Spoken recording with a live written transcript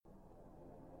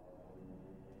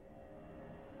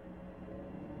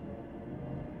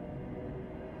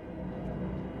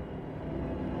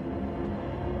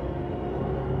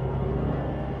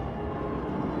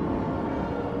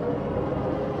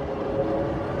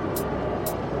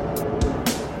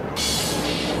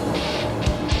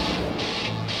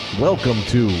Welcome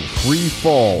to Free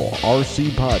Fall RC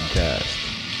Podcast.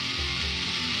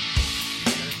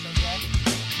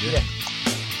 Yeah.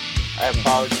 I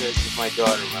apologize if my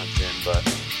daughter runs in, but...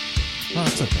 Oh,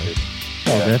 it's okay.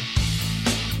 All good.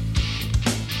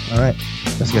 All right,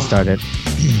 let's get started.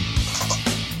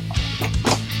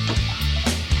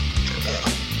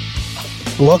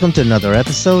 Welcome to another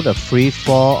episode of Free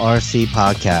Fall RC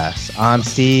Podcast. I'm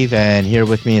Steve, and here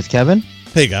with me is Kevin.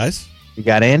 Hey, guys. We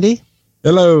got Andy.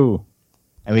 Hello.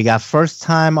 And we got first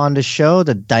time on the show,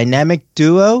 the dynamic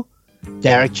duo,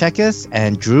 Derek Chekas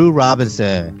and Drew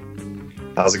Robinson.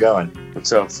 How's it going?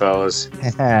 What's up, fellas?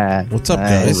 What's up,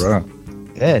 Nice. guys?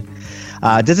 Right. Good.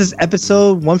 This is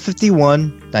episode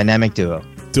 151, dynamic duo.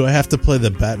 Do I have to play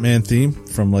the Batman theme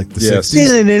from like the Yes.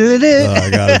 60s? Oh, I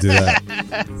gotta do that.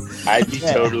 I'd be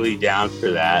totally down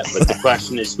for that, but the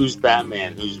question is, who's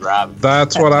Batman, who's Robin?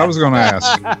 That's what I was going to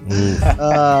ask. Ooh. Yeah,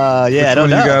 I Which don't one of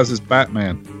know. you guys is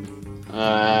Batman?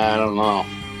 I don't know.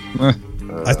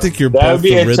 I think you're That both would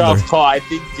be the a Riddler. tough call. I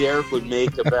think Derek would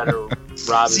make a better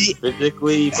Robin See-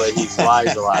 physically, but he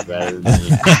flies a lot better than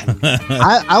me.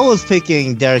 I was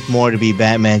picking Derek Moore to be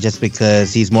Batman just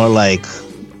because he's more like,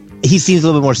 he seems a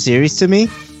little bit more serious to me.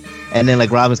 And then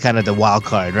like Robin's kind of the wild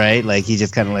card, right? Like he's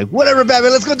just kind of like, whatever,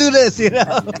 Batman, let's go do this, you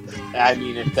know? I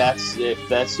mean, if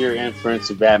that's your inference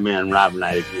of Batman and Robin,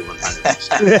 I agree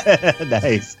 100%.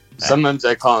 Nice. Sometimes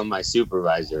I call him my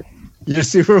supervisor. Your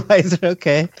supervisor,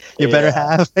 okay. Your better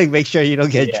Yeah. half. Like make sure you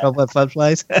don't get in Yeah. trouble at Fun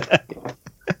Flies.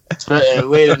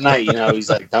 Late at night, he's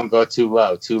like, don't go too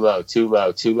low, too low, too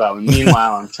low, too low. And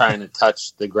meanwhile, I'm trying to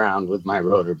touch the ground with my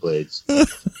rotor blades.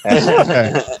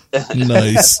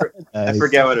 Nice. I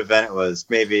forget what event it was.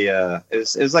 Maybe it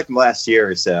was like last year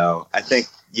or so. I think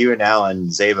you and Alan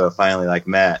Zabo finally like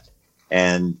met,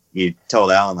 and you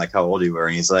told Alan like how old you were,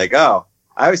 and he's like, "Oh,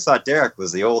 I always thought Derek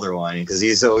was the older one because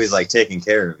he's always like taking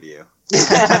care of you."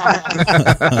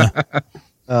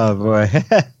 Oh boy.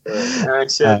 Eric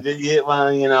said,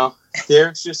 well,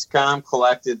 Derek's just calm,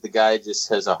 collected. The guy just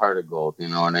has a heart of gold. You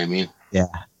know what I mean?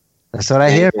 That's what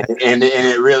I hear. And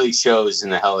it really shows in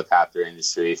the helicopter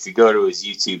industry. If you go to his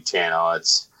YouTube channel,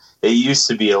 it used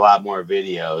to be a lot more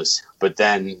videos, but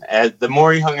then the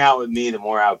more he hung out with me, the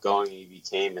more outgoing he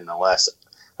became, and the less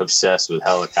obsessed with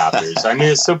helicopters. I mean,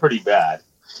 it's still pretty bad.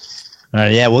 All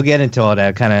right, yeah, we'll get into all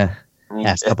that, kind of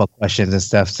ask a couple of questions and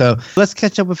stuff. So let's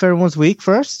catch up with everyone's week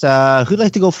first. Who'd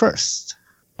like to go first?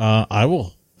 I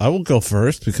will go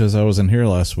first because I wasn't here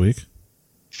last week.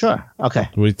 Sure. Okay.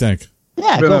 What do you think?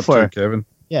 Yeah, Been go up for to, it. Kevin.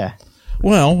 Yeah.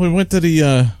 Well, we went to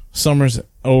the Summers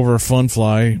Over Fun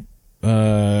Fly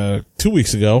 2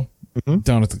 weeks ago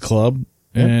down at the club,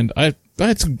 and I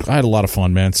had a lot of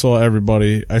fun, man. Saw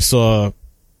everybody. I saw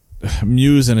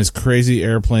Muse and his crazy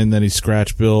airplane that he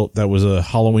scratch built. That was a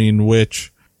Halloween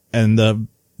witch, and the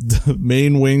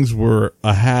main wings were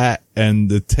a hat and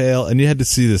the tail, and you had to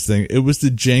see this thing. It was the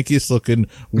jankiest looking,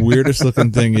 weirdest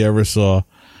looking thing you ever saw,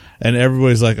 and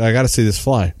everybody's like, I got to see this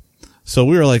fly. So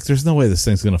we were like, there's no way this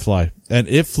thing's going to fly. And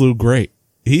it flew great.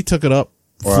 He took it up,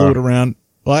 flew it around.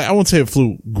 Well, I won't say it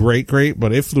flew great,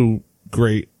 but it flew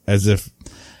great as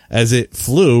it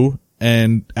flew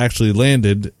and actually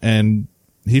landed, and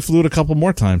he flew it a couple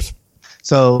more times.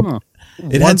 So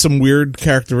It had some weird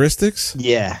characteristics.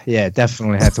 yeah,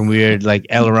 definitely had some weird like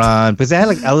aileron, because it had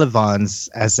like elevons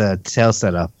as a tail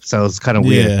setup, so it's kind of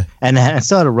weird. Yeah. And I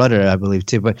still had a rudder, I believe,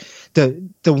 too. But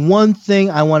the one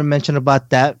thing I want to mention about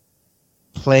that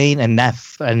plane and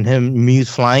him Muse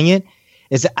flying it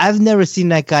is that I've never seen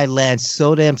that guy land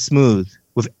so damn smooth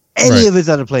with any Right. of his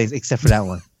other planes except for that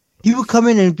one. He would come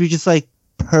in and be just like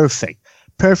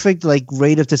perfect, like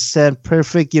rate of descent,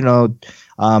 perfect,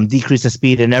 decrease the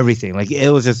speed and everything. Like it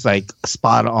was just like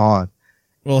spot on.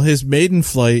 Well, his maiden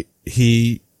flight,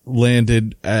 he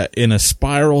landed in a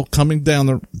spiral coming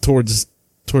down towards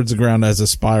the ground as a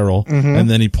spiral, and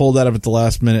then he pulled out of it the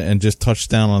last minute and just touched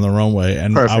down on the runway.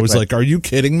 And I was like, "Are you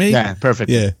kidding me?" Yeah, perfect.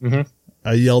 Yeah. Mhm.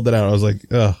 I yelled it out. I was like,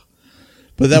 ugh.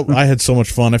 But I had so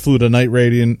much fun. I flew to Night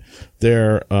Radiant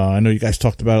there. I know you guys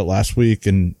talked about it last week,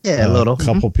 and Yeah, a little. a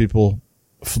couple people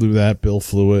flew that. Bill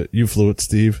flew it. You flew it,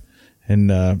 Steve.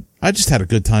 And I just had a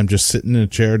good time just sitting in a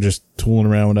chair, just tooling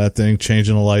around with that thing,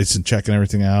 changing the lights and checking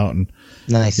everything out. And,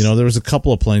 Nice. there was a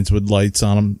couple of planes with lights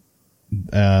on them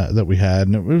that we had,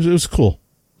 and it was cool.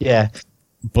 Yeah.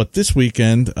 But this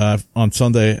weekend, on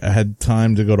Sunday, I had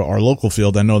time to go to our local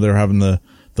field. I know they're having the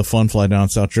fun fly down in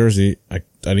South Jersey. I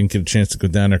didn't get a chance to go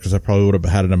down there because I probably would have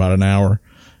had it in about an hour,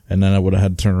 and then I would have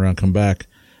had to turn around and come back.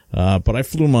 But I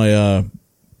flew my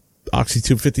Oxy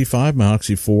 255, my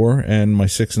Oxy 4, and my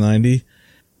 690.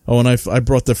 Oh, and I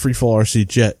brought the Freefall RC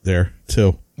Jet there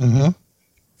too.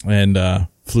 Mm-hmm. And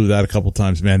flew that a couple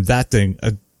times, man. That thing,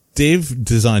 Dave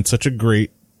designed such a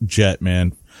great jet,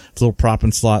 man. It's a little prop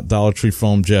and slot Dollar Tree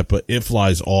foam jet, but it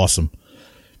flies awesome.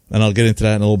 And I'll get into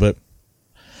that in a little bit.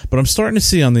 But I'm starting to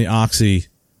see on the Oxy,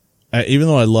 even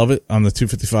though I love it on the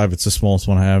 255, it's the smallest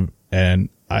one I have, and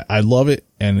I love it,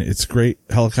 and it's a great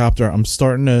helicopter. I'm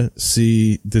starting to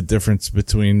see the difference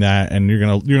between that, and you're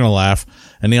gonna laugh,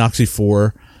 and the Oxy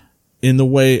 4 in the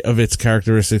way of its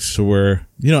characteristics, to where,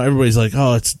 you know, everybody's like,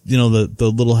 oh, it's, you know,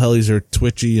 the little helis are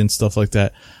twitchy and stuff like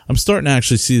that. I'm starting to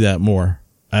actually see that more.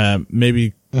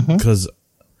 Maybe because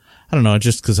I don't know,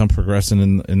 just because I'm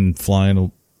progressing in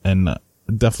flying, and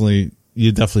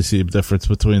you definitely see a difference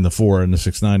between the 4 and the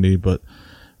 690, but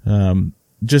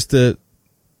just the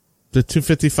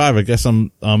 255, I guess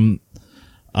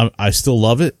I still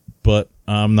love it, but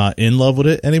I'm not in love with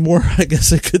it anymore, I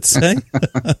guess I could say.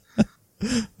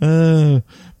 The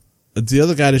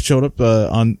other guy that showed up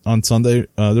on Sunday,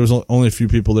 there was only a few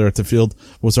people there at the field,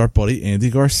 was our buddy Andy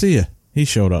Garcia. He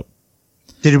showed up.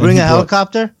 Did he bring a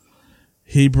helicopter?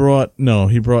 He brought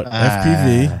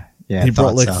FPV. Yeah, he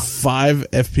brought like so.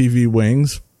 5 FPV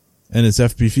wings and his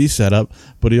FPV setup,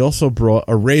 but he also brought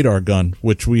a radar gun,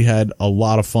 which we had a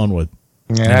lot of fun with.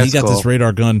 Yeah, and he got cool. this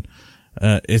radar gun.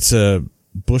 It's a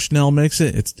Bushnell makes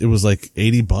it. It was like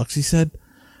 $80, he said.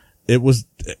 It was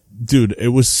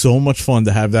so much fun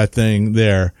to have that thing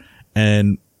there.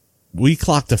 And we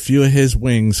clocked a few of his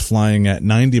wings flying at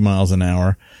 90 miles an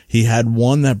hour. He had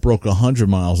one that broke 100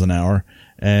 miles an hour,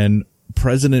 and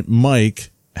President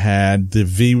Mike had the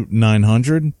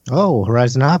V900. Oh,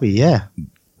 Horizon Hobby, yeah.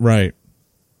 Right.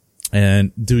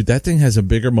 And dude, that thing has a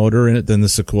bigger motor in it than the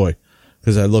Sukhoi,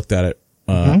 because I looked at it,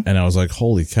 and I was like,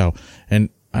 holy cow. And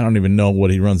I don't even know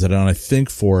what he runs it on. I think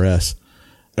 4S,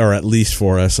 or at least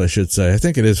 4S, I should say. I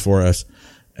think it is 4S.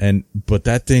 But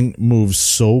that thing moves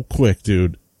so quick,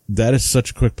 dude. That is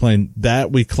such a quick plane.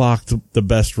 That we clocked, the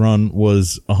best run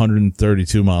was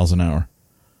 132 miles an hour.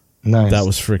 Nice. That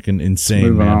was freaking insane,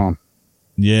 Moving man. on.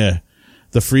 Yeah.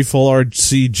 The Freefall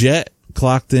RC jet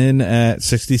clocked in at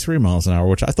 63 miles an hour,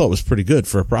 which I thought was pretty good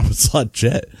for a prop and slot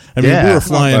jet. I mean, Yeah, we were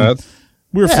flying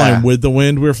bad. with the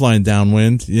wind. We were flying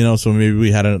downwind, you know, so maybe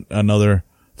we had another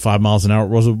 5 miles an hour.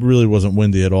 It really wasn't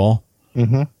windy at all.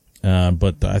 Mm-hmm.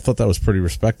 But I thought that was pretty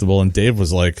respectable. And Dave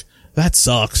was like, that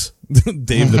sucks.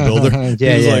 Dave, the builder.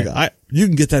 Yeah, he was yeah. like, you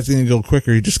can get that thing to go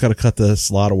quicker. You just got to cut the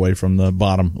slot away from the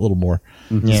bottom a little more.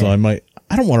 Yeah. So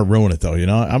I don't want to ruin it though, you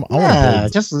know. I want to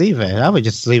build. Just leave it. I would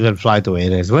just leave it and fly the way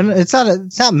it is. It's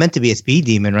not meant to be a speed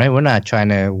demon, right? We're not trying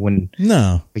to win.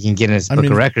 No, We can get in his book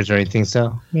of records or anything.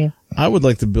 So yeah. I would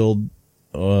like to build,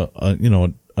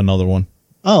 another one.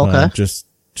 Oh, okay. Just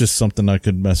something I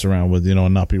could mess around with, you know,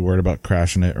 and not be worried about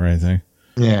crashing it or anything.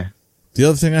 Yeah. The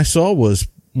other thing I saw was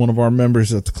one of our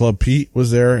members at the club, Pete,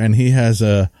 was there, and he has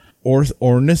a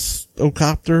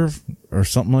ornithocopter or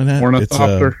something like that.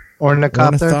 Ornithopter.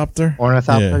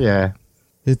 Ornithopter, yeah.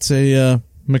 It's a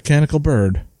mechanical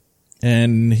bird,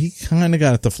 and he kind of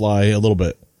got it to fly a little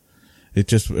bit. It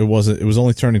was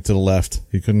only turning to the left.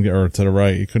 He couldn't get, or to the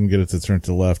right. He couldn't get it to turn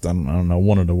to the left. I don't know,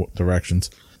 one of the directions.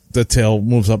 The tail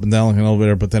moves up and down like an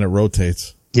elevator, but then it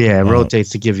rotates. Yeah, it rotates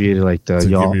to give you like the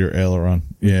yaw. Give you your aileron.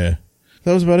 Yeah.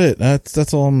 That was about it.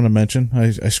 That's all I'm going to mention. I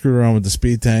screwed around with the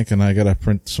speed tank, and I got to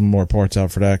print some more parts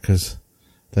out for that because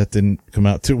that didn't come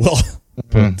out too well.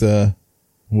 But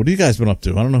what have you guys been up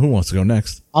to? I don't know who wants to go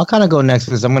next. I'll kind of go next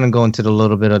because I'm going to go into the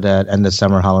little bit of that end of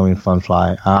summer Halloween fun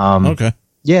fly. Okay.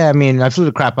 Yeah, I mean, I flew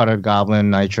the crap out of Goblin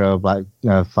Nitro Black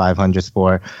 500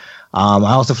 Sport. I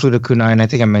also flew the Kunai. I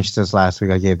think I mentioned this last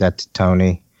week. I gave that to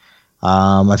Tony.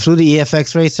 I flew the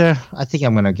EFX Racer. I think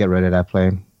I'm going to get rid of that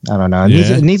plane. I don't know.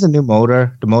 It needs a new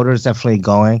motor. The motor is definitely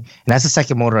going. And that's the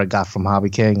second motor I got from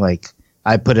Hobby King. Like,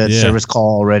 I put a service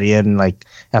call already in, like,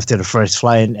 after the first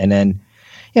flight. And then,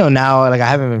 you know, now, like, I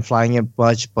haven't been flying it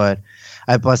much, but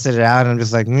I busted it out and I'm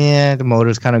just like, yeah, the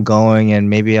motor's kind of going, and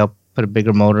maybe I'll put a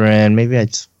bigger motor in. Maybe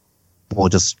we'll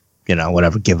just, you know,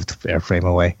 whatever, give the airframe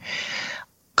away.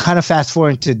 Kind of fast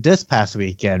forward to this past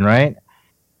weekend, right?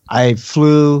 I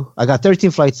got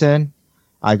 13 flights in.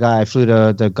 I flew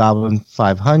the Goblin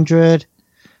 500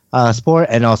 Sport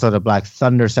and also the Black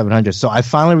Thunder 700. So I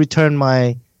finally returned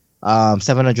my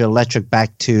 700 electric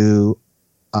back to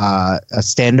a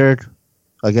standard,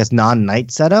 I guess, non-night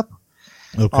setup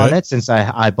on it, since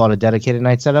I bought a dedicated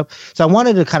night setup. So I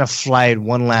wanted to kind of fly it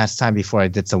one last time before I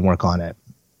did some work on it.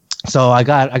 So I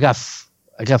got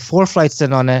 4 flights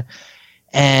in on it,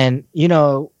 and you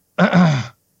know.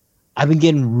 I've been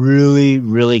getting really,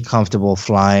 really comfortable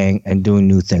flying and doing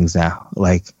new things now.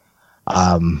 Like,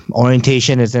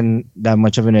 orientation isn't that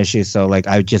much of an issue. So, like,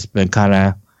 I've just been kind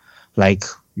of, like,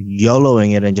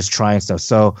 YOLOing it and just trying stuff.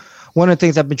 So one of the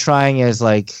things I've been trying is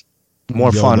like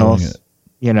more YOLOing funnels. it.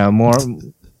 You know, more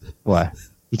what?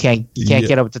 You can't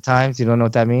get up with the times. You don't know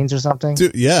what that means or something?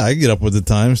 Dude, yeah, I get up with the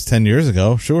times 10 years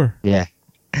ago. Sure. Yeah,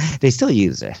 they still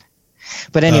use it.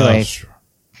 But anyway, Sure.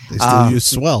 They still use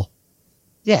swell.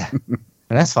 yeah, and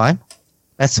that's fine.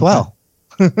 That's swell.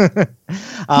 But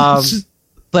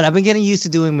I've been getting used to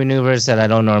doing maneuvers that I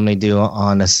don't normally do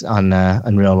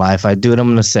in real life. I do them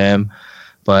in the sim,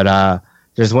 but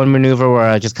there's one maneuver where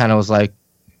I just kind of was like,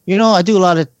 you know, I do a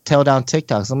lot of tail down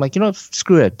TikToks. I'm like, you know,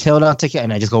 screw it, tail down TikTok,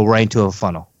 and I just go right into a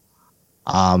funnel.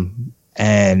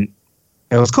 And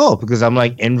it was cool because I'm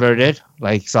like inverted,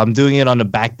 like so I'm doing it on the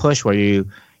back push where you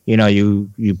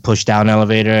push down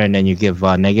elevator and then you give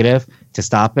negative to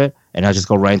stop it, and I just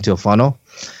go right into a funnel.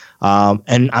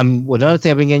 And another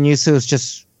thing I've been getting used to is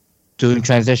just doing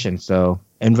transition. So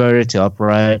inverted to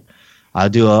upright. I'll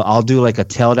do like a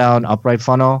tail down upright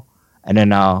funnel, and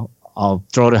then I'll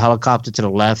throw the helicopter to the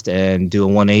left and do a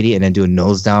 180, and then do a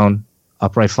nose down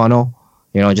upright funnel.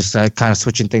 You know, just kind of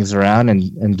switching things around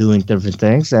and doing different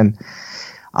things. And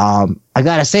I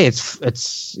gotta say,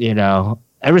 it's you know,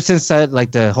 ever since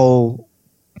like the whole,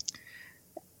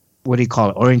 what do you call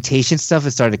it, orientation stuff,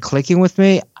 it started clicking with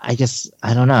me. I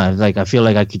don't know. Like, I feel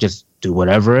like I could just do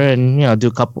whatever and, you know, do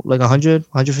a couple, like 100,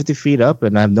 150 feet up,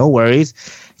 and I have no worries.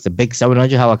 It's a big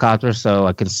 700 helicopter, so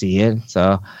I can see it.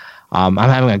 So I'm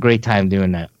having a great time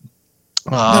doing that.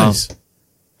 Nice.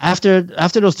 After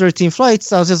those 13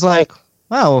 flights, I was just like,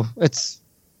 wow, it's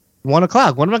 1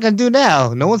 o'clock. What am I going to do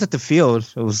now? No one's at the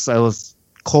field. It was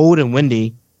cold and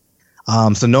windy.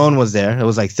 So no one was there. It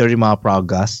was like 30-mile-per-hour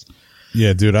gusts.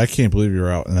 Yeah, dude, I can't believe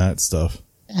you're out in that stuff.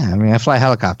 Yeah, I mean, I fly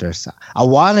helicopters. I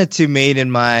wanted to mate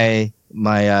in my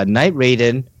night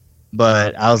raiden,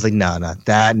 but I was like, no,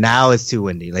 that now it's too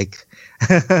windy. Like,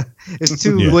 it's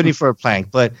too windy for a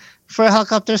plank. But for a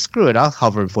helicopter, screw it. I'll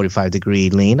hover in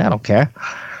 45-degree lean. I don't care.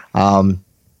 Oh,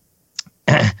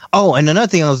 and another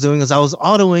thing I was doing is I was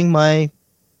autoing my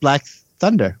Black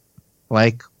Thunder.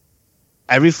 Like,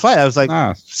 every flight, I was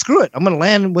like, screw it. I'm going to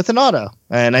land with an auto.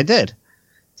 And I did.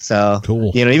 So,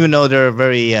 cool. You know, even though they're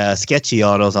very sketchy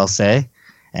autos, I'll say.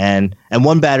 And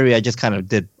one battery, I just kind of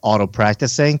did auto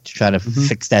practicing to try to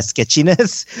fix that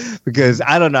sketchiness. Because,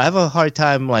 I don't know, I have a hard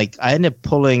time, like, I end up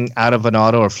pulling out of an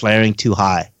auto or flaring too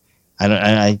high.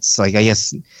 It's like, I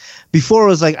guess, before it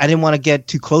was like, I didn't want to get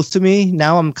too close to me.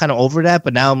 Now I'm kind of over that.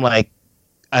 But now I'm like,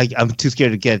 I'm too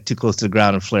scared to get too close to the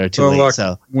ground and flare too late. Like,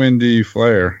 so when do you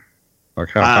flare? Like,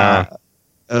 how high?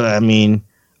 I mean,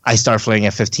 I start flying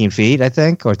at 15 feet, I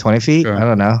think, or 20 feet. Okay. I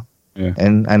don't know. Yeah.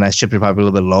 And I should be probably a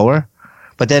little bit lower.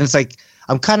 But then it's like,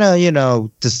 I'm kind of, you know,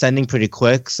 descending pretty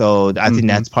quick. So I think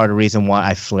that's part of the reason why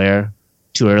I flare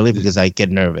too early, because I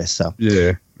get nervous. So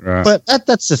yeah, right. But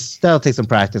that'll take some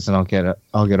practice, and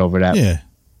I'll get over that. Yeah.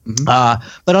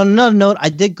 But on another note, I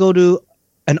did go to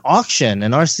an auction,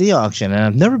 an RC auction, and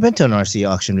I've never been to an RC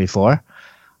auction before.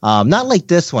 Not like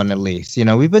this one, at least. You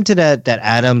know, we've been to that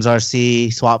Adams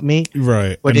RC swap meet.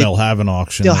 Right. And they'll have an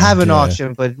auction. They'll have an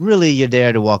auction, but really you're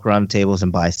there to walk around tables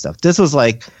and buy stuff. This was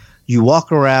like, you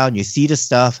walk around, you see the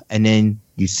stuff, and then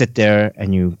you sit there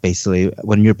and you basically,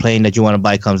 when your plane that you want to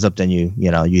buy comes up, then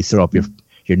you throw up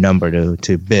your number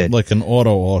to bid. Like an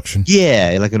auto auction.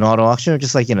 Yeah, like an auto auction, or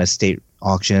just like, you know, state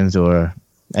auctions or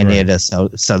any of the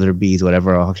Sotheby's,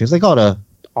 whatever auctions, like all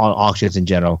auctions in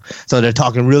general. So they're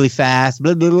talking really fast,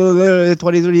 blah, blah, blah, blah,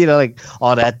 23, you know, like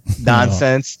all that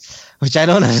nonsense, which I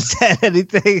don't understand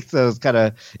anything. So it's kind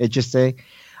of interesting.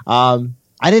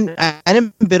 I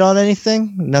didn't bid on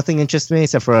anything. Nothing interests me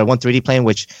except for one 3D plane,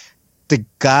 which the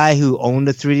guy who owned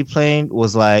the 3D plane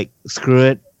was like, screw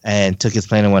it, and took his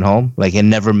plane and went home. Like, it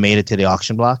never made it to the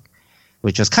auction block,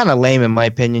 which was kind of lame in my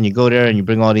opinion. You go there and you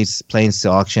bring all these planes to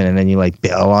auction, and then you like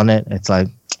bail on it. It's like,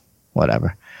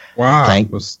 whatever. Wow,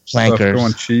 was stuff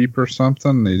going cheap or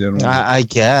something? They didn't. I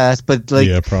guess, but like,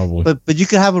 yeah, probably. But you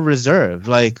could have a reserve.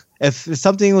 Like, if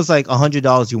something was like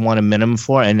 $100 you want a minimum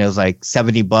for, and it was like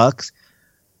 $70,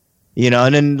 you know,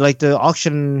 and then like the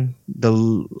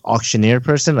auctioneer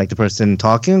person, like the person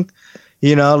talking,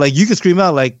 you know, like you could scream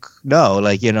out like no,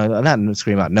 like, you know, not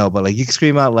scream out no, but like you could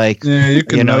scream out like, yeah, you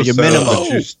can, you know, your minimum.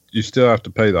 But you still have to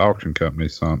pay the auction company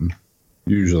something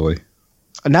usually.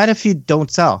 Not if you don't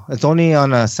sell. It's only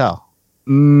on a sell.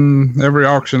 Every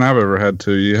auction I've ever had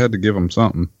to, you had to give them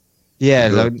something.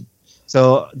 Yeah.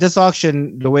 So this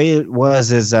auction, the way it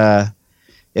was is,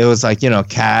 it was like, you know,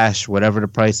 cash, whatever the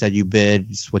price that you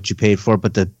bid is what you paid for,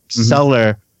 but the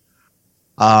seller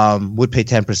would pay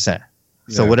 10%.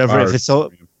 So whatever, if it's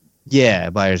so,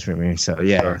 buyer's premium. So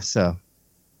yeah, sure. So,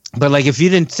 but like if you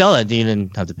didn't sell it, you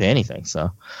didn't have to pay anything.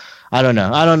 So, I don't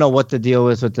know. I don't know what the deal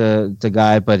was with the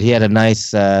guy, but he had a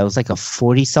nice. It was like a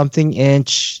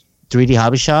 40-something-inch 3D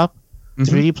hobby shop,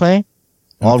 3D plane,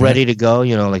 all ready to go.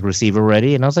 Like receiver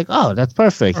ready. And I was like, oh, that's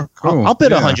perfect. Oh, cool. I'll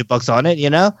bid $100 on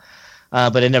it.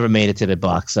 But it never made it to the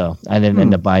box, so I didn't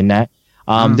end up buying that.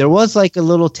 There was like a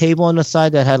little table on the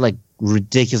side that had like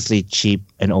ridiculously cheap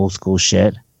and old school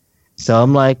shit. So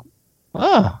I'm like,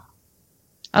 oh,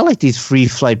 I like these free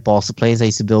flight balsa planes I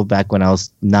used to build back when I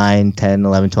was 9, 10,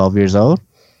 11, 12 years old.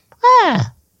 $10.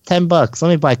 Let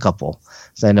me buy a couple.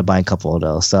 So I ended up buying a couple of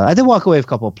those. So I did walk away with a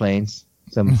couple of planes,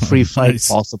 some free flight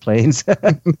balsa planes.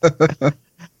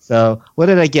 So what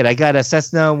did I get? I got a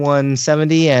Cessna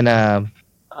 170 and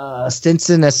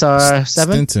Stinson SR7.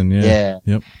 Stinson, yeah.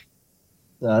 Yep.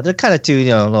 They're kind of two,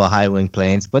 little high wing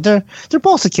planes, but they're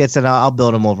balsa kits, and I'll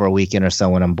build them over a weekend or so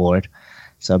when I'm bored.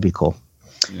 So it'll be cool.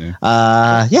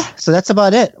 Yeah. So that's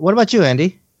about it. What about you,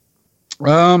 Andy?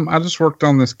 I just worked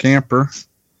on this camper.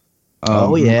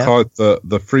 We call it the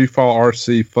Freefall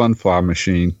RC Fun Fly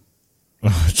machine.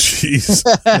 Oh, jeez.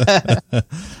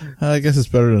 I guess it's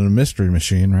better than a mystery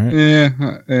machine, right?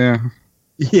 Yeah.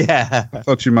 Yeah. I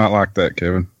thought you might like that,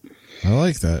 Kevin. I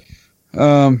like that.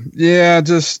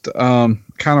 Just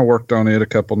kind of worked on it a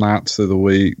couple nights through the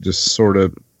week, just sort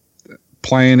of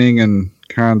planning and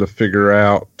trying to figure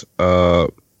out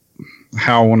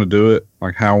how I want to do it,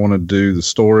 like how I want to do the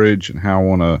storage and how I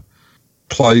want to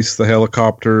place the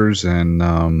helicopters and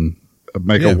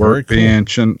make a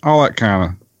workbench and all that kind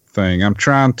of thing. I'm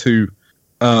trying to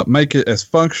make it as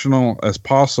functional as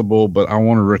possible, but I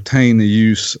want to retain the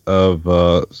use of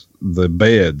the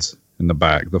beds in the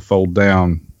back, the fold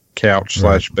down couch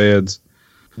 / beds.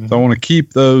 Mm-hmm. So I want to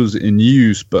keep those in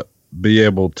use, but be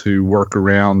able to work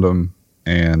around them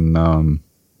and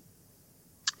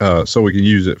so we can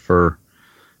use it for,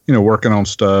 working on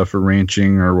stuff or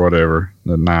wrenching or whatever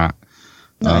at night.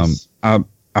 Nice. I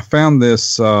found this.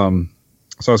 So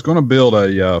I was going to build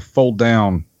a fold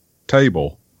down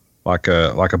table, like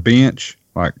a bench,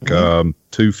 like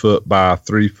 2 foot by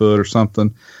 3 foot or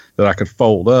something that I could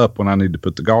fold up when I need to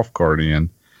put the golf cart in.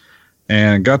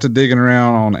 And got to digging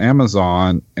around on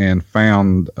Amazon and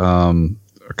found a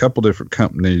couple different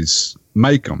companies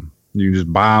make them. You can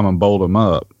just buy them and bolt them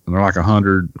up, and they're like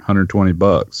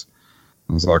 $120.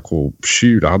 I was like, well,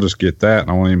 shoot, I'll just get that,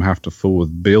 and I won't even have to fool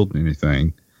with building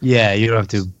anything. Yeah, you don't have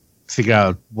to figure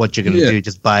out what you're going to do.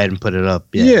 Just buy it and put it up.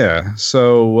 Yeah.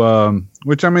 So,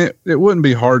 which, I mean, it wouldn't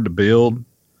be hard to build,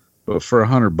 but for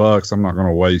 $100, I'm not going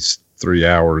to waste 3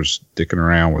 hours dicking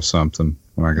around with something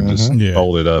when I can just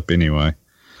fold it up anyway.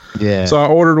 Yeah. So I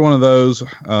ordered one of those,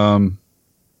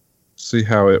 see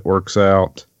how it works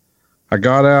out. I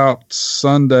got out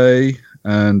Sunday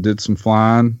and did some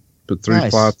flying, put 3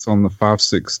 flights on the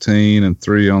 516 and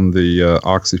 3 on the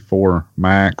Oxy 4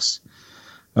 Max.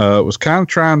 Was kind of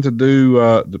trying to do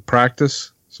to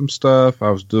practice some stuff. I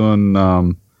was doing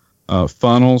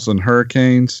funnels and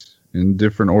hurricanes in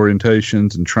different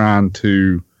orientations and trying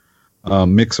to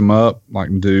mix them up, like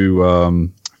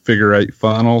do figure 8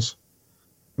 funnels,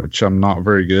 which I'm not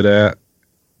very good at.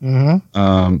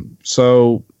 Mm-hmm.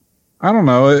 So I don't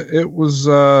know. It was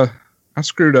I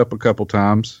screwed up a couple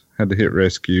times. Had to hit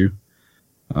rescue,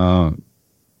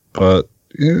 but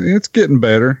it's getting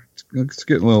better. It's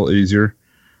getting a little easier.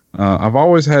 I've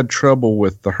always had trouble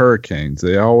with the hurricanes.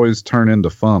 They always turn into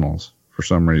funnels for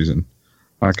some reason.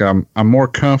 Like I'm more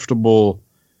comfortable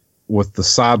with the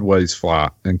sideways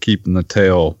flight and keeping the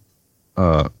tail,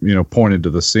 pointed to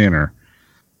the center.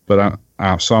 But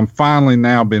so I'm finally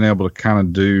now being able to kind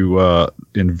of do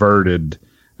inverted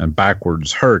and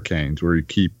backwards hurricanes where you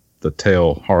keep the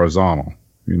tail horizontal.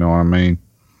 You know what I mean?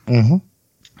 Mm-hmm.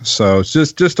 So it's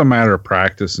just a matter of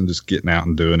practice and just getting out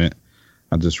and doing it.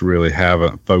 I just really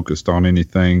haven't focused on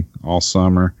anything all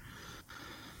summer.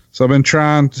 So I've been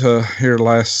trying to, here the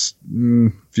last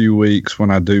few weeks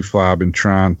when I do fly, I've been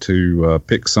trying to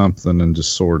pick something and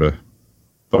just sort of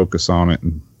focus on it.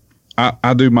 And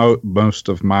I do most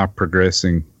of my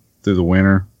progressing through the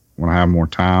winter when I have more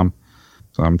time.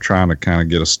 So I'm trying to kind of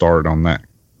get a start on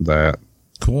that.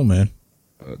 Cool, man.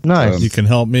 Nice. You can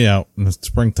help me out in the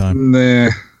springtime. Nah,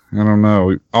 I don't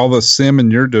know. All the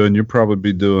simming you're doing, you'll probably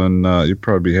be doing. You'll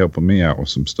probably be helping me out with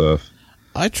some stuff.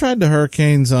 I tried the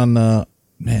hurricanes on. I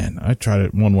tried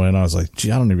it one way, and I was like,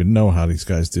 "Gee, I don't even know how these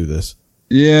guys do this."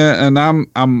 Yeah, and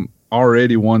I'm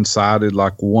already one-sided.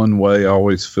 Like one way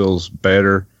always feels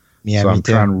better. Yeah, so I'm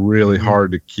too. trying really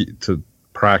hard to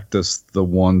practice the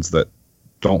ones that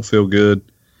don't feel good,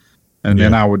 and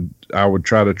then I would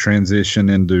try to transition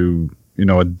into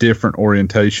a different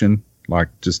orientation, like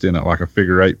just in like a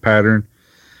figure 8 pattern,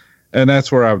 and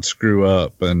that's where I would screw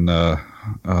up. And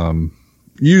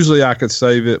Usually I could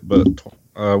save it, but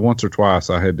once or twice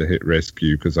I had to hit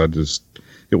rescue because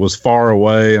it was far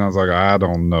away, and I was like, I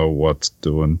don't know what's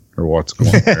doing or what's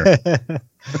going there.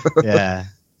 Yeah.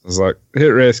 I was like, hit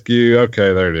rescue.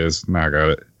 Okay, there it is. Now I got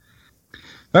it.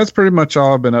 That's pretty much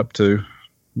all I've been up to.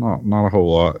 Not a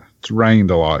whole lot. It's rained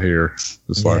a lot here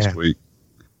this last week.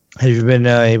 Have you been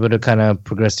able to kind of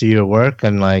progress through your work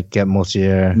and like get most of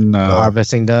your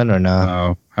harvesting done or no?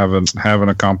 No, haven't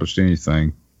accomplished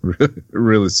anything. It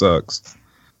really sucks.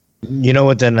 You know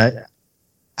what? Then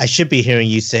I should be hearing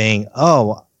you saying,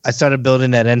 "Oh, I started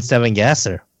building that N7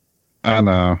 gasser." I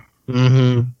know.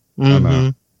 Mm-hmm. I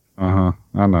know.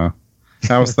 I know.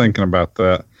 I was thinking about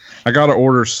that. I got to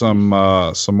order some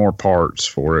more parts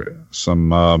for it. Some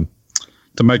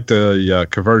to make the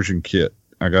conversion kit.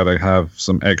 I got to have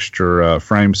some extra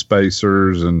frame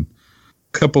spacers and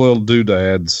a couple little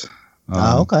doodads.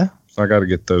 Okay. So I got to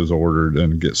get those ordered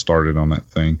and get started on that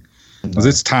thing. Because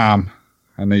it's time.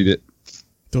 I need it.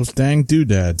 Those dang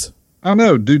doodads. I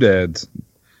know, doodads.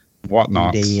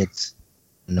 Whatnots. Doodads.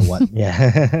 And what?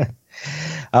 Yeah.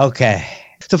 Okay.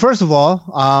 So first of all,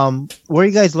 where are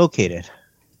you guys located?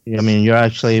 I mean, you're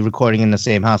actually recording in the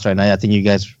same house right now. I think you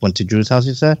guys went to Drew's house,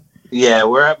 you said? Yeah,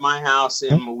 we're at my house,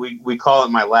 and we call it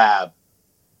my lab.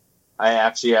 I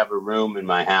actually have a room in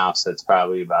my house that's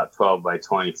probably about 12 by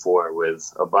 24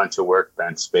 with a bunch of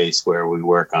workbench space where we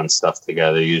work on stuff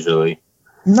together usually.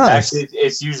 Nice. Actually,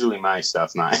 it's usually my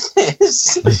stuff, not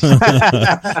his.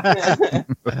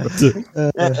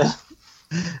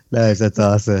 Nice, that's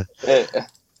awesome.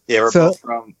 Yeah,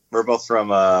 we're both from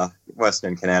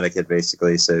Western Connecticut,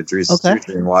 basically. So Drew's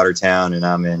in Watertown, and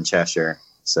I'm in Cheshire.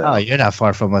 So you're not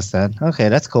far from us then. Okay,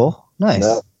 that's cool. Nice.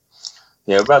 No.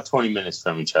 Yeah, we're about 20 minutes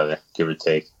from each other, give or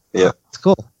take. Yeah, it's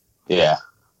cool. Yeah.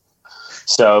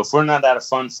 So if we're not at a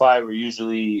fun fly,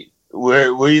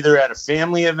 we're either at a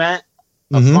family event,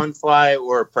 a fun fly,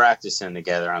 or practicing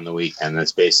together on the weekend.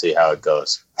 That's basically how it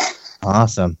goes.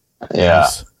 Awesome. Yeah.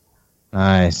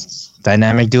 Nice.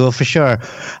 Dynamic duo for sure.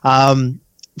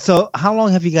 So how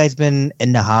long have you guys been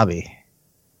in the hobby?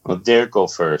 Well, Derek go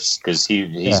first because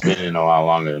he's been in a lot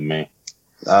longer than me.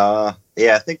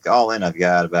 Yeah, I think all in I've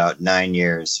got about 9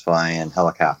 years flying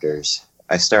helicopters.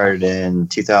 I started in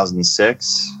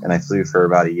 2006 and I flew for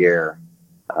about a year.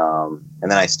 And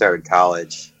then I started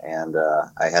college and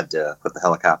I had to put the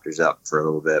helicopters up for a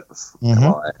little bit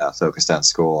before I focused on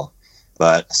school.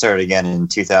 But I started again in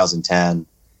 2010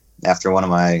 after one of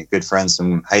my good friends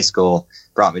from high school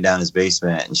brought me down his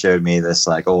basement and showed me this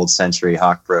like old Century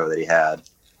Hawk Pro that he had.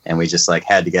 And we just like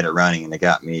had to get it running, and it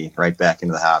got me right back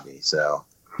into the hobby. So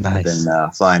I've been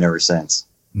flying ever since.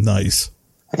 Nice.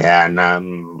 Yeah,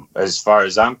 and as far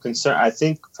as I'm concerned, I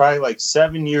think probably like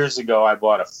 7 years ago, I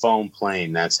bought a foam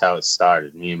plane. That's how it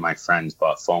started. Me and my friends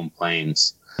bought foam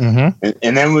planes. And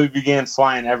then we began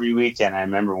flying every weekend. I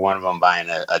remember one of them buying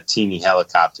a teeny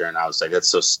helicopter, and I was like, that's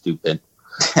so stupid.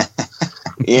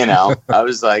 You know, I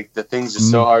was like, the things are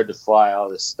so hard to fly, all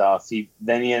this stuff.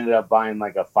 Then he ended up buying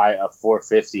like a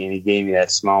 450, and he gave me that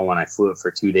small one. I flew it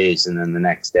for 2 days, and then the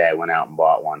next day I went out and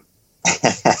bought one.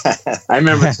 I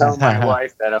remember telling my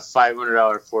wife that a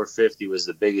 $500 450 was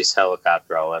the biggest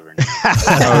helicopter I'll ever need.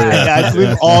 Yeah,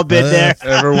 we've all been there.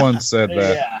 Everyone said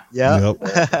that. Yeah.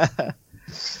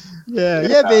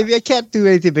 Yeah, baby. I can't do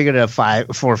anything bigger than a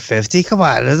 450. Come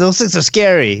on, those things are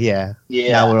scary. Yeah.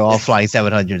 Now we're all flying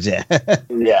 700s. Yeah.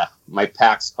 Yeah. My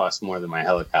packs cost more than my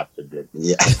helicopter did.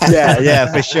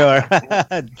 Yeah, for sure.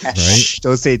 Shh,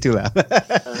 don't say it too loud.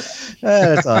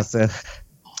 That's awesome.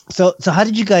 So how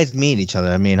did you guys meet each other?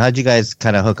 I mean, how did you guys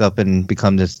kind of hook up and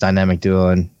become this dynamic duo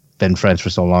and been friends for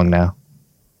so long now?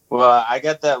 Well, I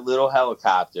got that little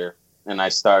helicopter and I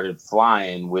started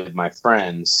flying with my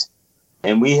friends,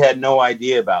 and we had no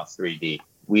idea about 3D.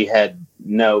 We had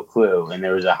no clue. And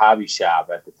there was a hobby shop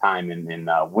at the time in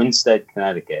Winstead,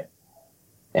 Connecticut.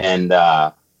 And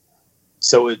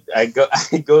so I go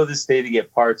to the state to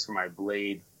get parts for my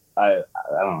blade. I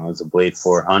don't know, it was a Blade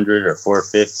 400 or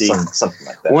 450. Something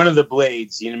like that. One of the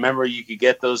blades. You remember you could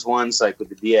get those ones like with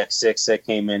the DX6 that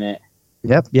came in it?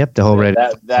 Yep, the whole red.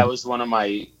 That was one of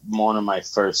my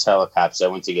first helicopters. I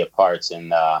went to get parts,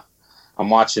 and I'm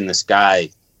watching this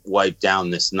guy wipe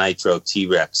down this Nitro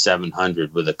T-Rex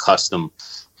 700 with a custom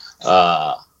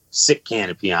SICK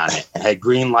canopy on it. It had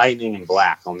green lightning and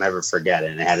black. I'll never forget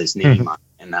it. And it had his name on it.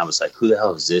 And I was like, who the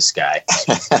hell is this guy?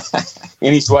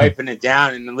 And he's wiping it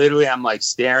down. And literally I'm like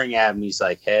staring at him. He's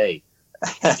like, hey,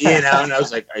 and I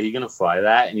was like, are you going to fly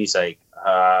that? And he's like,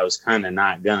 I was kind of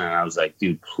not gonna. And I was like,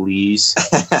 dude, please.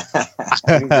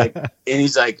 And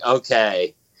he's like,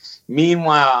 okay.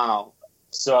 Meanwhile,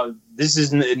 so this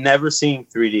is never seeing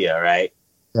 3D, all right?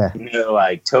 Yeah. You know,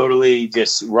 like totally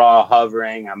just raw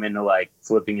hovering. I'm into like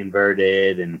flipping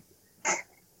inverted and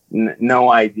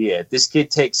no idea. This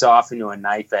kid takes off into a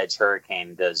knife edge hurricane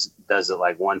and does it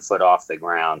like 1 foot off the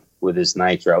ground with his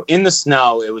nitro in the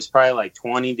snow. It was probably like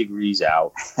 20 degrees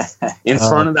out in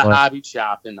front of the hobby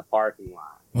shop in the parking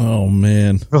lot. Oh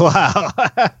man! Wow.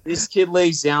 This kid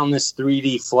lays down this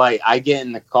 3D flight. I get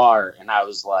in the car and I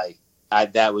was like,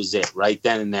 that was it right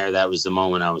then and there. That was the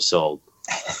moment I was sold.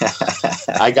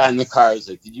 I got in the car. I was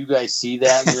like, "Did you guys see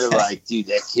that?" And they're like, "Dude,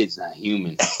 that kid's not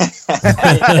human."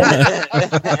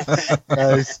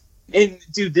 Nice. And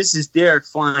dude, this is Derek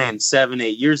flying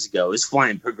 7-8 years ago. His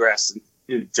flying progressed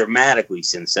dramatically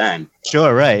since then.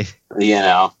 Sure, right. You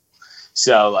know,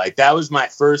 so like that was my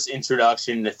first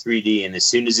introduction to 3D. And as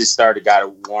soon as it started, got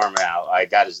it warm out, I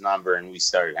got his number and we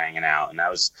started hanging out. And that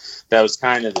was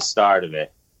kind of the start of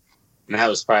it. And that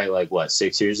was probably like what,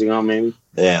 6 years ago, maybe.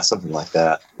 Yeah, something like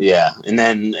that. Yeah, and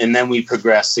then we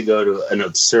progressed to go to an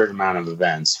absurd amount of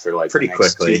events for like Pretty the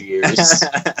next quickly. 2 years.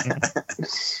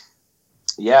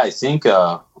 Yeah, I think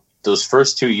those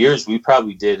first 2 years we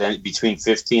probably did between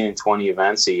 15 and 20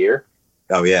 events a year.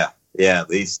 Oh yeah, at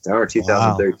least. Or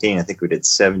 2013, I think we did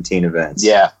 17 events.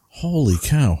 Yeah, Holy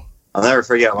cow! I'll never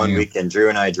forget one Yeah. weekend. Drew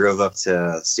and I drove up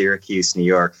to Syracuse, New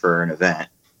York, for an event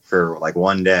for like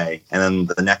one day, and then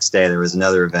the next day there was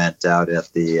another event out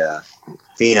at the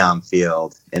Phenom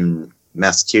Field in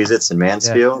Massachusetts in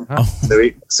Mansfield. Yeah.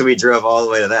 So we drove all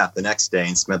the way to that the next day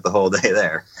and spent the whole day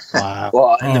there. Wow.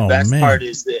 well, and the Oh, best man. part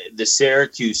is the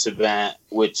Syracuse event,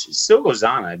 which still goes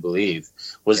on, I believe,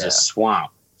 was Yeah. a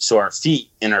swamp. So our feet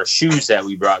and our shoes that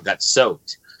we brought got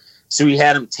soaked. So we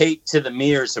had them taped to the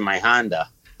mirrors of my Honda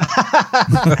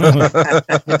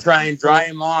to try and dry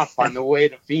them off on the way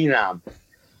to Phenom.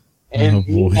 And Oh, boy.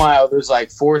 meanwhile, there's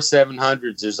like 4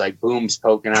 700s. There's like booms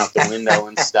poking out the window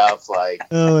and stuff. Like,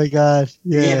 Oh my gosh.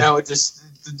 Yeah. you know, it just,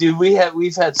 dude,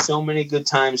 we've had so many good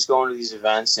times going to these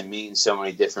events and meeting so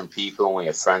many different people. And we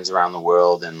have friends around the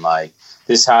world. And like,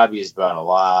 this hobby has brought a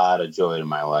lot of joy to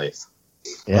my life.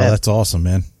 Oh, Yeah. that's awesome,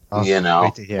 man. Awesome. You know,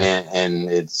 Great to hear. and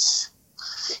it's,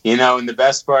 you know, and the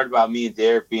best part about me and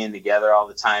Derek being together all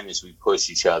the time is we push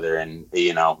each other, and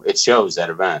you know, it shows at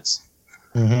events.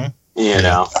 Mhm. You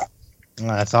know. Oh,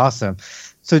 that's awesome.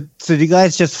 So do you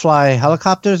guys just fly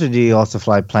helicopters, or do you also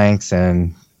fly planks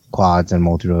and quads and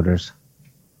multi-rotors?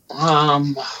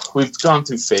 We've gone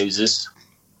through phases.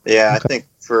 Yeah, I think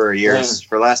for years,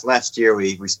 for last year,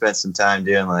 we spent some time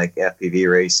doing like FPV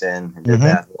racing and did Mhm.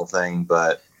 that whole thing,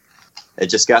 but it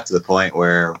just got to the point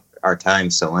where our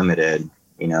time's so limited.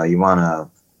 You know, you want to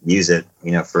use it,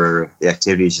 you know, for the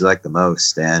activities you like the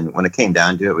most. And when it came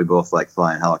down to it, we both like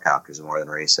flying helicopters more than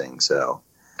racing. So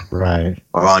Right.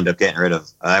 I wound up getting rid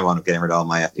of all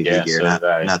my FPV Yeah, gear so did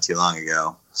I. not too long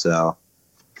ago. So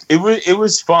It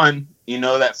was fun, you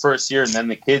know, that first year, and then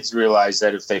the kids realized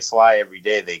that if they fly every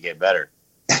day, they get better.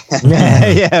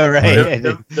 Yeah. Right.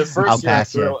 The I'll first year,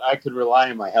 pass you. I could rely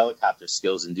on my helicopter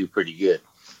skills and do pretty good.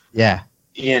 Yeah.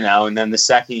 You know, and then the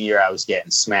second year I was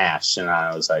getting smashed, and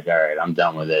I was like, "All right, I'm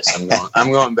done with this. I'm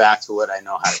going back to what I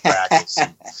know how to practice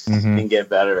Mhm. and get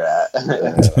better at."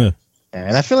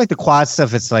 And I feel like the quad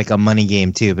stuff, it's like a money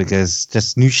game too, because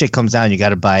just new shit comes out, you got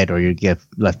to buy it or you get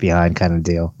left behind, kind of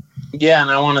deal. Yeah, and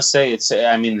I want to say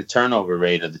the turnover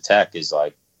rate of the tech is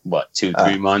like what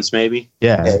 2-3 months maybe.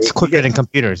 Yeah, Yeah, it's you quicker get- than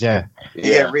computers. Yeah. you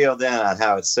get reeled in on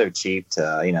how it's so cheap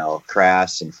to, you know,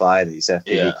 crash and fly these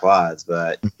FPV Yeah. quads,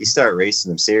 but you start racing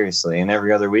them seriously, and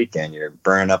every other weekend you're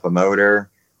burning up a motor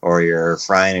or you're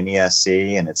frying an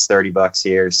ESC, and it's $30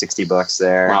 here, $60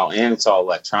 there. Wow, and it's all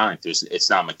electronic. It's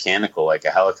not mechanical like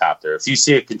a helicopter. If you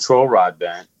see a control rod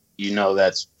bent, you know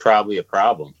that's probably a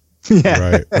problem.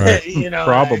 Yeah. Right. You know,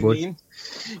 Probably. what I mean?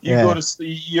 You Yeah.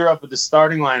 you're up at the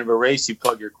starting line of a race. You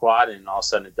plug your quad in, and all of a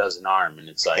sudden it does an arm, and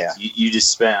it's like Yeah. you just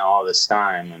spent all this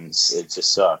time, and it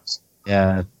just sucks.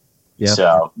 Yeah. Yep.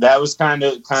 So that was kind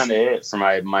of it for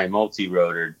my multi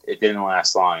rotor. It didn't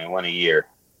last long. It went a year.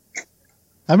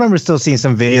 I remember still seeing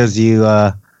some videos you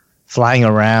flying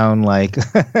around, like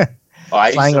Oh, I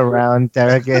used flying to- around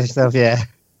Derek and stuff. Yeah.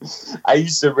 I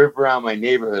used to rip around my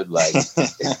neighborhood like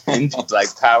and like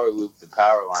power loop the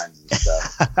power lines and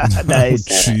stuff. Oh, Nice.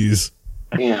 jeez.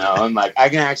 You know, I'm like, I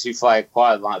can actually fly a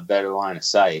quad a lot better line of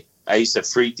sight. I used to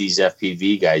freak these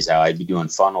FPV guys out. I'd be doing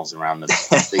funnels around the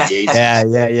gates,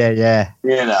 Yeah.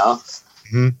 you know.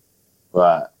 Mhm.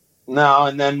 But no,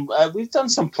 and then we've done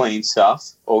some plane stuff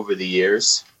over the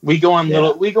years. We go on Yeah.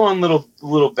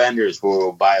 little benders where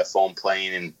we'll buy a foam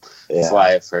plane and Yeah.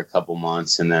 fly it for a couple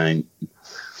months, and then it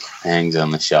hangs on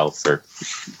the shelf for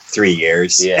 3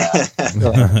 years. yeah.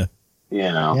 you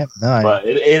know. Yep. No, But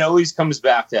it always comes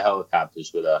back to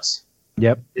helicopters with us.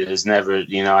 yep. It is never,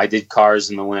 I did cars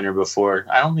in the winter before.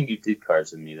 I don't think you did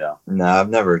cars with me though. No, I've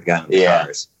never gotten into Yeah.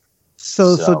 cars.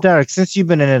 So Derek, since you've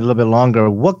been in it a little bit longer,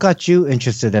 what got you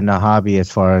interested in the hobby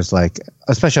as far as like,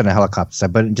 especially on the helicopter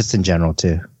side, but just in general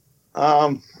too?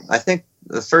 I think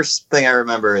the first thing I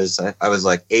remember is I was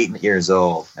like 8 years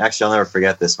old. Actually, I'll never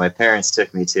forget this. My parents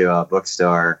took me to a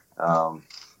bookstore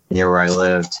near where I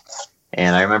lived.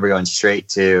 And I remember going straight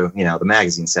to, the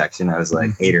magazine section. I was like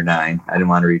 8 or 9. I didn't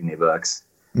want to read any books.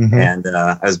 Mm-hmm. And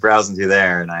I was browsing through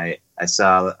there, and I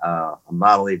saw a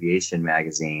model aviation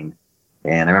magazine.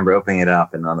 And I remember opening it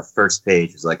up, and on the first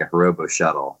page was like a Hirobo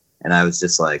shuttle. And I was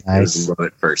just like, It was love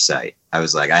at first sight. I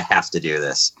was like, I have to do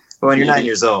this. But when you're 9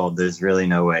 years old, there's really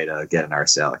no way to get an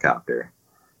RC helicopter.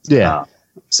 Yeah.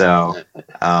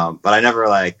 But I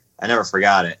never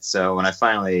forgot it. So when I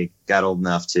finally got old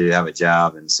enough to have a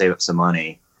job and save up some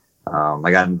money, I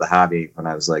got into the hobby when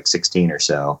I was like 16 or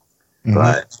so. Mhm.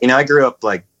 But, I grew up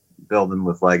like building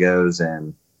with Legos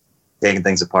and taking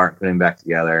things apart and putting them back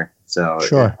together. So,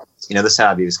 Sure. This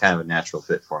hobby was kind of a natural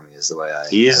fit for me is the way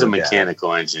He is I a look at it.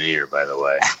 mechanical engineer, by the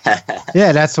way.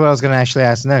 Yeah, that's what I was going to actually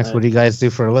ask next. What do you guys do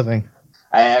for a living?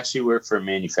 I actually work for a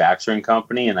manufacturing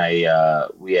company, and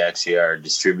we actually are a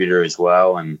distributor as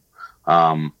well. And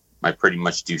I pretty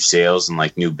much do sales and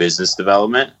like new business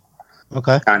development,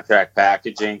 Okay. contract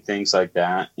packaging, things like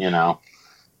that.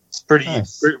 It's pretty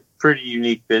Nice. pretty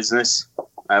unique business.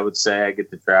 I would say I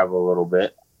get to travel a little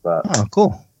bit, but Oh,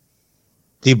 cool.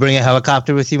 Do you bring a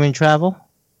helicopter with you when you travel?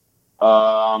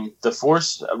 the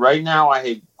force right now,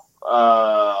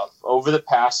 over the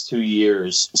past 2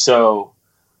 years. So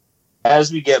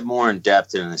as we get more in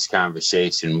depth in this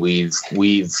conversation,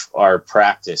 our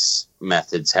practice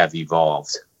methods have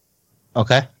evolved.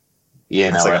 Okay.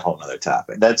 That's like a whole other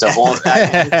topic. That's a whole.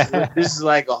 This is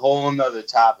like a whole nother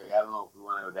topic. I don't know if we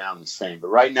want to go down this train, but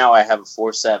right now I have a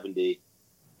 470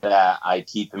 that I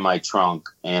keep in my trunk,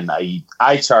 and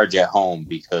I charge at home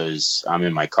because I'm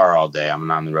in my car all day. I'm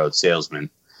an on the road salesman,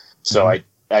 so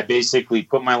I basically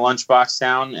put my lunchbox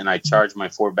down and I charge my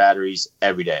 4 batteries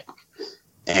every day.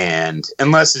 And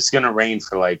unless it's going to rain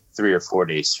for like 3 or 4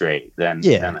 days straight, then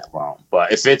I won't.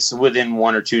 But if it's within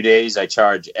 1 or 2 days, I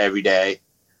charge every day.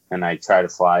 And I try to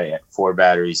fly at 4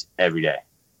 batteries every day.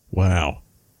 Wow.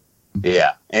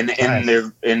 Yeah, and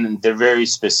they're very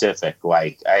specific.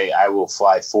 Like I will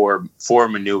fly four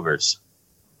maneuvers,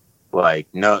 like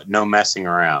no messing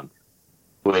around,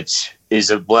 which is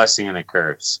a blessing and a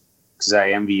curse. Because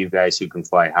I envy you guys who can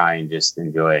fly high and just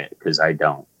enjoy it. Because I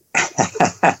don't.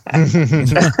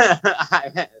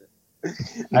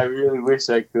 I really wish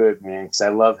I could, man, because I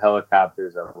love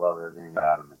helicopters. I love everything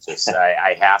about them. It's just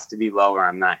I have to be low or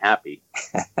I'm not happy.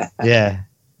 Yeah.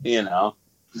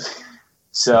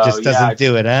 So It just doesn't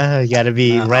do it, huh? You got to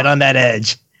be right on that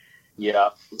edge. Yeah.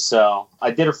 So I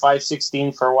did a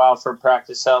 516 for a while for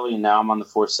practice heli, and now I'm on the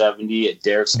 470.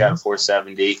 Derek's got a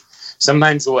 470.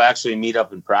 Sometimes we'll actually meet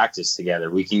up and practice together.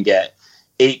 We can get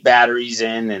 8 batteries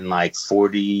in like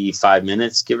 45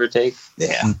 minutes, give or take.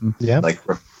 Yeah. Yeah.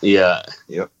 Yeah.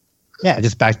 Yep. Yeah,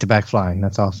 just back-to-back flying.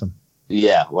 That's awesome.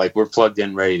 Yeah, like we're plugged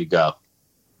in, ready to go.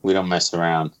 We don't mess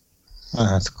around. Oh,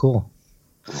 that's cool.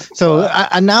 So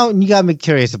I now you got me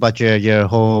curious about your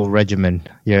whole regimen,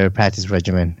 your practice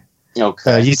regimen.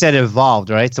 Okay. You said it evolved,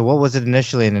 right? So what was it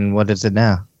initially, and then what is it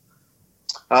now?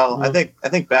 Well, I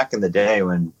think back in the day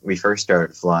when we first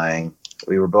started flying,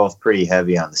 we were both pretty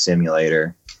heavy on the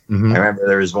simulator. Mm-hmm. I remember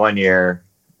there was one year,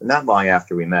 not long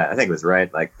after we met. I think it was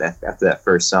right like after that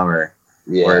first summer,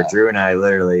 where Drew and I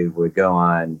literally would go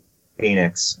on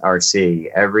Phoenix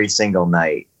RC every single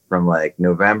night from like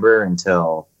November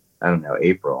until I don't know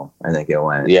April. I think it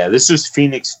went. Yeah, this was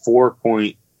Phoenix 4.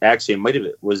 Actually, it might have.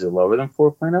 Was it lower than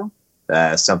 4.0?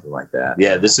 Something like that.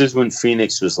 Yeah, this is when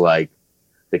Phoenix was like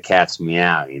the cat's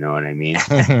meow. You know what I mean?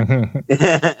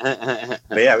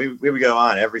 But yeah, we would go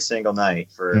on every single night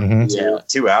for Mhm.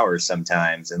 2 hours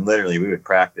sometimes, and literally we would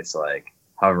practice like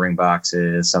hovering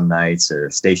boxes some nights,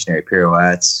 or stationary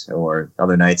pirouettes, or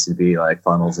other nights it'd be like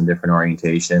funnels in different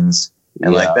orientations.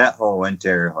 And like that whole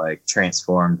winter, like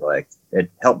transformed, like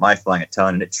it helped my flying a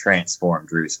ton, and it transformed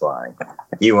Drew's flying.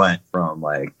 He went from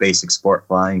like basic sport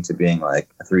flying to being like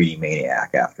a 3D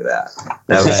maniac after that.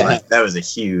 That was a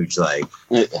huge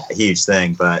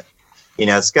thing. But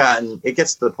it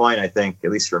gets to the point, I think,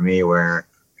 at least for me, where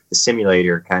the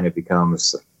simulator kind of became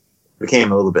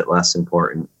a little bit less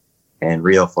important, and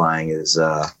real flying is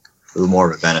a little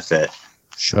more of a benefit.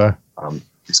 Sure.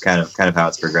 It's kind of how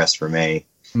it's progressed for me.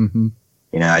 Mm-hmm.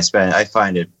 I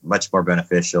find it much more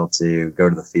beneficial to go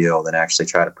to the field and actually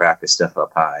try to practice stuff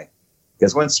up high,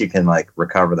 because once you can like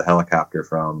recover the helicopter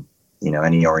from,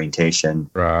 any orientation,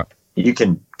 Right. you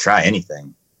can try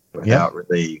anything without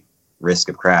really risk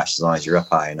of crash as long as you're up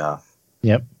high enough.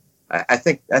 Yep. I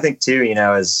think too,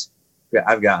 as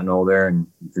I've gotten older and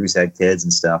Drew's had kids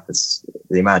and stuff, it's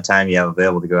the amount of time you have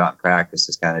available to go out and practice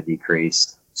has kind of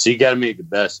decreased. So you got to make the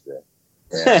best of it.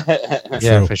 Yeah.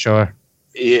 Yeah, True. for sure.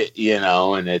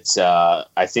 And it's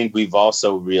I think we've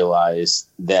also realized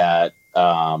that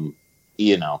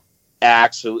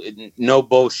actually no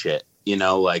bullshit,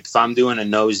 like if I'm doing a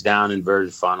nose down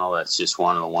inverted funnel, that's just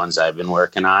one of the ones I've been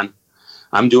working on.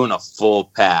 I'm doing a full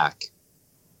pack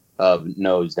of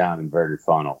nose down inverted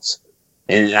funnels,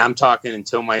 and I'm talking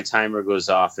until my timer goes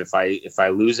off. If I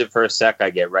lose it for a sec,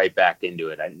 I get right back into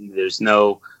it. There's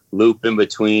no loop in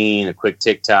between, a quick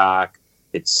TikTok.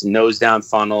 It's nose down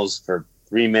funnels for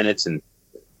 3 minutes and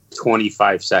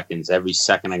 25 seconds every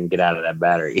second I can get out of that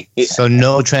battery. So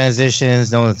no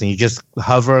transitions, no nothing. You just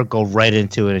hover, go right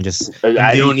into it, and just.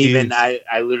 I don't even. I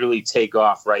literally take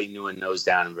off right into a nose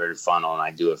down inverted funnel, and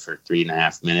I do it for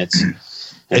 3.5 minutes.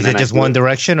 Is it just one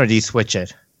direction, or do you switch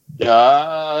it? It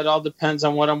all depends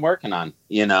on what I'm working on.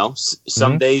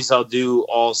 Some days I'll do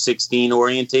all 16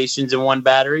 orientations in one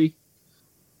battery.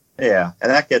 Yeah, and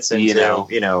that gets into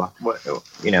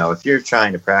if you're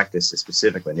trying to practice a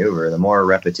specific maneuver, the more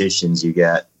repetitions you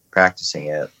get practicing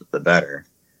it, the better.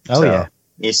 Oh, yeah.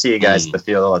 You see guys at the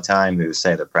field all the time who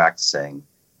say they're practicing,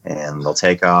 and they'll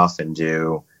take off and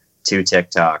do 2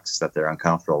 TikToks that they're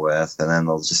uncomfortable with, and then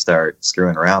they'll just start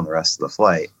screwing around the rest of the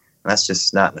flight. And that's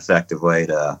just not an effective way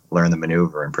to learn the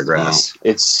maneuver and progress.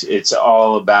 It's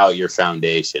all about your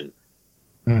foundation.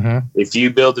 Mm-hmm. If you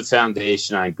build a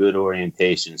foundation on good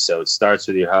orientation, so it starts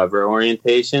with your hover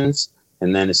orientations,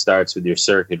 and then it starts with your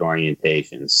circuit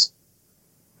orientations,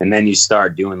 and then you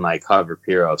start doing like hover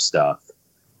Piro stuff.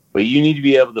 But you need to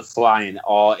be able to fly in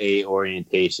all 8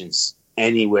 orientations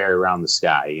anywhere around the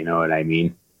sky. You know what I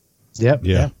mean? Yep.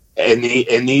 Yeah. And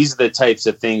these are the types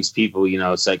of things people,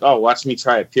 it's like, oh, watch me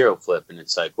try a Piro flip, and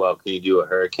it's like, well, can you do a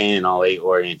hurricane in all 8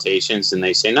 orientations? And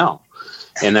they say no.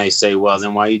 And I say, well,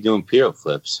 then why are you doing Piro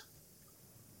flips?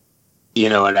 You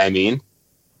know what I mean?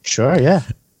 Sure, yeah.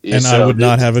 And I would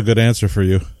not have a good answer for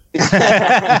you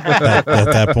at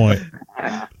that point.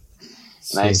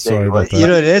 Nice. Sorry about that. You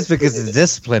know, it is because of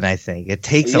discipline, I think. It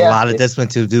takes a lot of discipline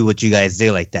to do what you guys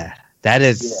do like that. That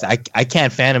is, I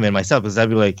can't fathom it myself because I'd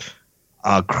be like,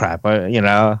 oh, crap.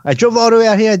 I drove all the way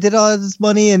out here. I did all this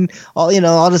money and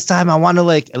all this time. I want to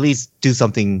at least do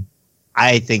something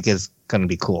I think is going to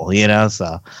be cool,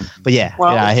 so, but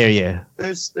I hear you.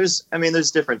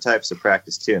 There's different types of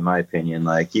practice too, in my opinion.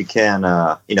 Like you can,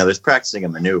 there's practicing a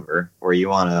maneuver where you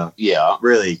want to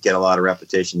really get a lot of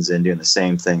repetitions in doing the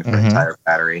same thing for an entire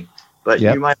battery. But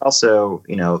you might also,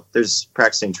 there's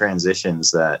practicing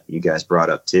transitions that you guys brought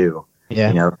up too.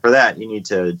 Yeah. For that, you need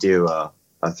to do a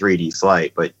 3D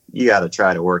flight, but you got to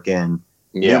try to work in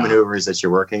new maneuvers that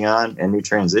you're working on and new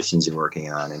transitions you're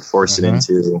working on and force it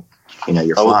into,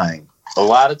 your flying. A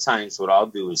lot of times what I'll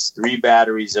do is 3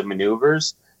 batteries of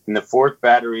maneuvers, and the 4th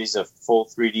battery is a full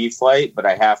 3D flight, but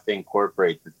I have to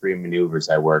incorporate the 3 maneuvers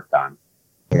I worked on.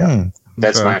 Yeah.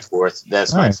 That's my 4th.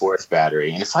 That's my 4th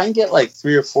battery. And if I can get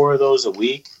 3 or 4 of those a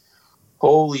week,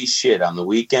 holy shit, on the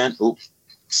weekend,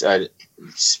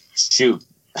 shoot.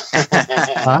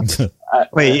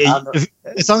 Wait,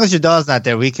 as long as your dog's not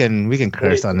there, we can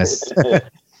curse on this.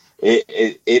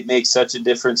 It makes such a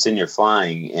difference in your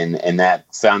flying, and that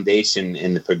foundation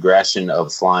in the progression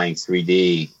of flying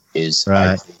 3D is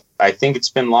right. I think it's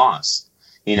been lost.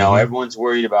 Everyone's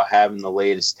worried about having the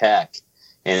latest tech,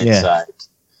 and it's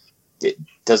like,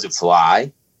 does it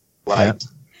fly?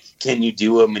 Can you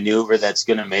do a maneuver that's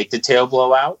going to make the tail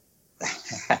blow out?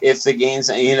 If the game's,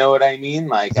 you know what I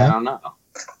mean? I don't know.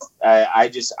 I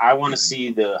want to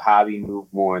see the hobby move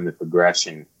more in the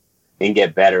progression and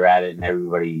get better at it, and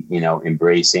everybody,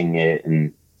 embracing it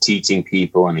and teaching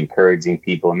people and encouraging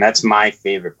people. And that's my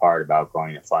favorite part about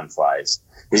going to Fun Flies,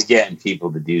 is getting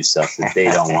people to do stuff that they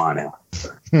don't want to.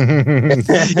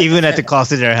 Even at the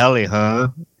cost of their heli, huh?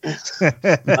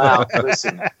 Well,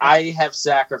 listen, I have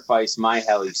sacrificed my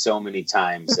heli so many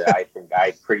times that I think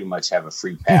I pretty much have a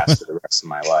free pass for the rest of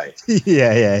my life.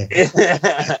 Yeah.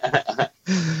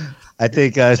 I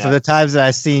think for the times that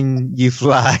I've seen you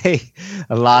fly,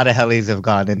 a lot of helis have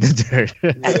gone in the dirt.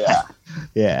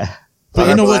 Yeah. But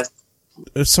you know what?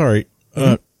 Sorry.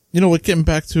 You know what? Getting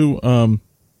back to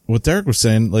what Derek was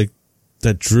saying,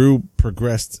 that Drew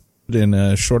progressed in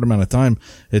a short amount of time.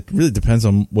 It really depends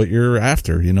on what you're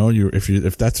after.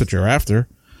 If that's what you're after,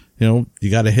 you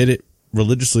got to hit it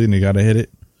religiously, and you got to hit it,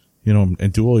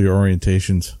 and do all your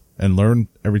orientations and learn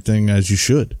everything as you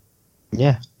should.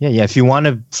 Yeah. If you want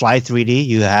to fly 3D,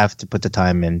 you have to put the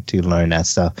time in to learn that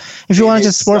stuff. If you want to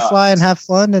just sport fly and have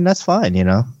fun, then that's fine.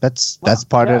 That's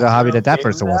part of the hobby that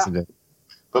person wants to do.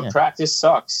 But practice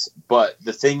sucks. But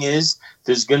the thing is,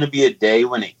 there's going to be a day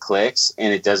when it clicks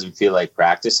and it doesn't feel like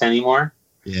practice anymore.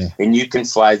 Yeah. And you can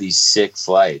fly these sick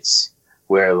flights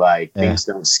where things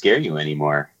don't scare you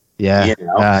anymore. Yeah.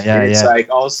 It's like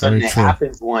all of a sudden it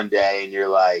happens one day and you're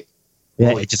like,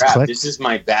 holy crap, this is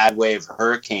my bad wave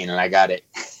hurricane, and I got it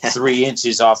 3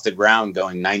 inches off the ground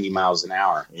going 90 miles an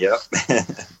hour. Yep.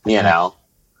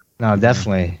 No,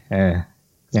 definitely. Yeah.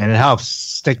 And it helps.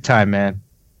 Stick time, man.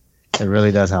 It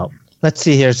really does help. Let's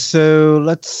see here. So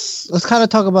let's kind of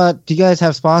talk about, do you guys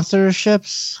have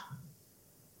sponsorships?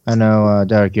 I know,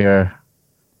 Derek, you're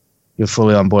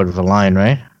fully on board with Align,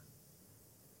 right?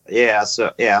 Yeah,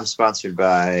 I'm sponsored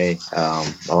by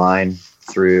Align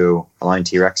through Align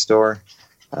T-Rex store.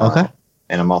 Okay.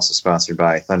 And I'm also sponsored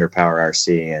by Thunder Power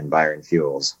RC and Byron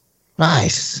Fuels.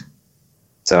 Nice.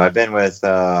 So I've been with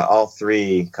all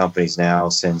three companies now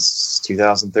since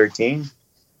 2013.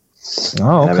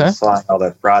 Oh, okay. I've been flying all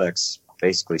their products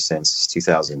basically since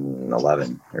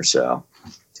 2011 or so,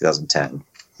 2010.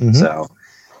 Mm-hmm. So,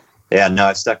 yeah, no,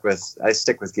 I stick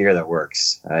with gear that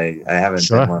works. I haven't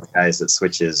been one of the guys that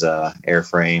switches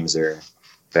airframes or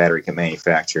battery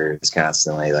manufacturers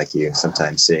constantly like you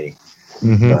sometimes see.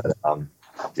 Mm-hmm. But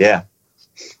yeah.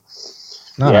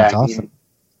 No, that's awesome.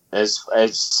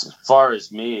 As far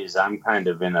as me, I'm kind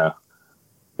of in a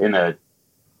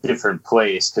different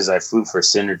place because I flew for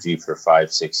Synergy for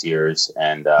 5-6 years,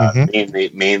 and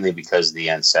mainly because of the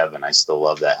N7. I still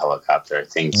love that helicopter. I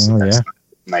think that's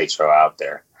nitro out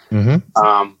there.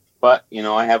 Mm-hmm. But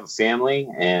I have a family,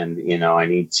 and I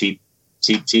need cheap.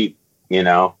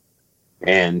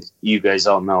 And you guys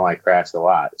all know I crash a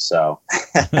lot. So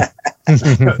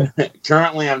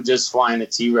currently I'm just flying a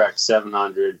T-Rex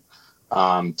 700.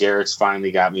 Derek's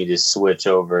finally got me to switch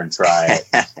over and try it.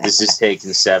 This is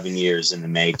taking 7 years in the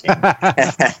making. Come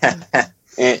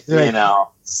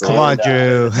on,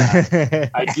 Drew.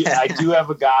 I do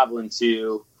have a Goblin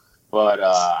too, but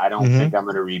I don't think I'm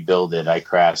going to rebuild it. I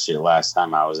crashed it last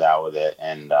time I was out with it,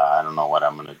 and I don't know what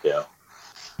I'm going to do.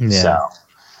 Yeah. So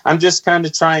I'm just kind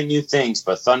of trying new things,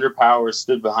 but Thunder Power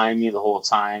stood behind me the whole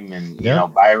time, and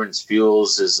Byron's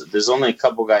Fuels there's only a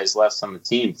couple guys left on the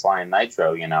team flying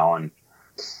nitro, and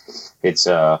it's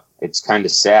kind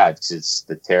of sad because it's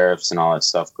the tariffs and all that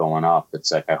stuff going up.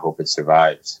 It's like I hope it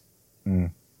survives.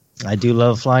 I do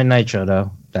love flying nitro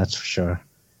though, that's for sure.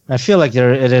 I feel like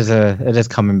it is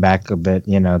coming back a bit,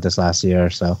 this last year or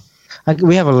so.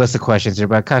 We have a list of questions here,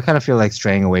 but I kind of feel like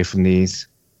straying away from these.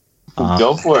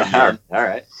 Go for it, man. All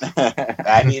right.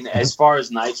 I mean, as far as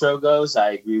nitro goes,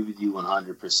 I agree with you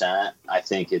 100%. I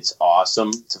think it's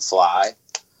awesome to fly.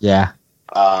 Yeah.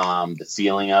 The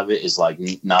feeling of it is like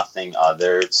nothing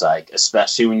other. It's like,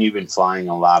 especially when you've been flying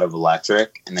a lot of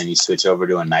electric and then you switch over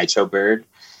to a nitro bird,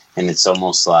 and it's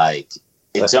almost like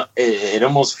it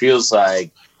almost feels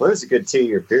like. Well, it was a good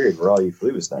 2-year period where all you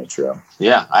flew was nitro.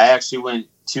 Yeah, I actually went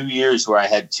 2 years where I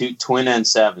had 2 twin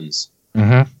N7s.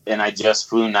 Mm-hmm. And I just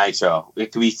flew nitro.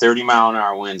 It could be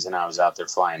 30-mile-an-hour winds, and I was out there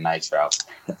flying nitro.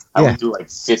 I went through like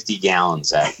 50 gallons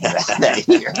that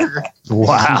year.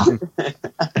 Wow.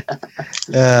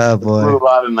 Oh boy. Flew a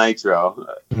lot of nitro.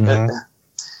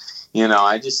 Mm-hmm.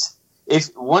 I just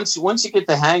once you get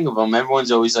the hang of them,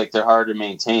 everyone's always like they're hard to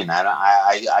maintain.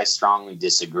 I strongly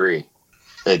disagree.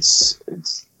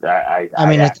 I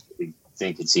actually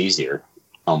think it's easier.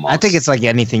 Almost. I think it's like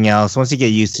anything else. Once you get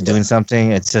used to doing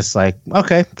something, it's just like,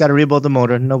 okay, got to rebuild the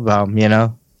motor, no problem,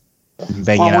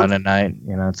 banging out at night,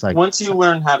 it's like. Once you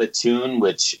learn how to tune,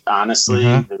 which honestly,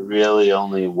 the really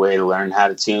only way to learn how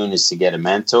to tune is to get a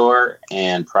mentor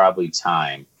and probably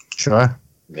time. Sure.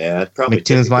 Yeah, it probably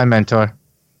McTune's my mentor.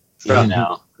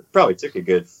 It probably took a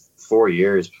good 4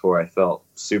 years before I felt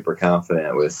super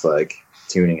confident with like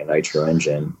tuning a nitro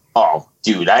engine. Oh,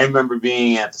 dude, I remember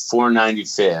being at the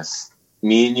 495th.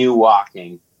 Me and you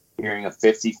walking, hearing a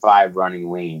 55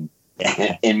 running lean,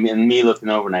 and me looking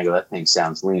over, and I go, that thing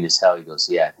sounds lean as hell. He goes,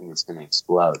 yeah, I think it's going to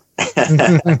explode.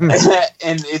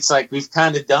 And it's like we've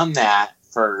kind of done that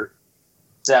for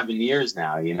 7 years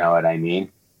now, you know what I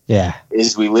mean? Yeah.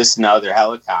 Is we listen to other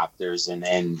helicopters and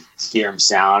hear them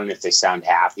sound, and if they sound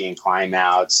happy and climb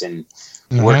outs and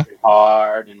working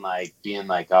hard and like being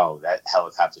like, oh, that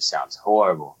helicopter sounds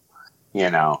horrible,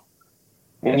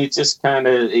 And it just kind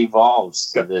of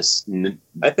evolves to this.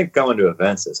 I think going to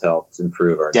events has helped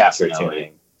improve our nitro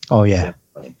tuning. Oh, yeah.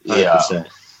 100%.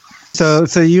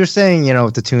 So you're saying,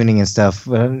 with the tuning and stuff,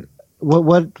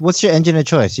 what's your engine of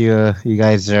choice? You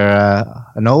guys are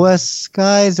an OS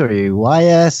guys, or you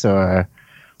YS, or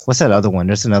what's that other one?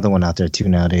 There's another one out there too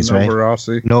nowadays, right? Nova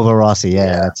Rossi. Nova Rossi,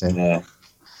 yeah, that's it. Yeah.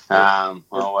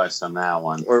 OS on that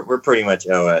one. We're pretty much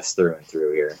OS through and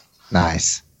through here.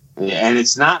 Nice. Yeah, and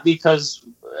it's not because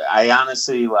I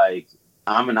honestly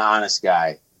I'm an honest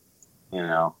guy. You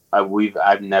know,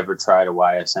 I've never tried a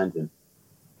YS engine.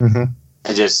 Mm-hmm.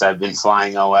 I've been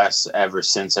flying OS ever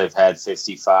since I've had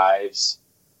 55s.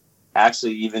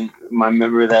 Actually, even I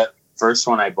remember that first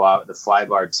one I bought, the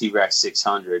Flybar T-Rex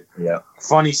 600. Yeah.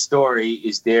 Funny story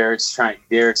is Derek's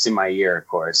in my ear, of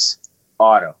course.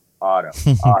 Auto.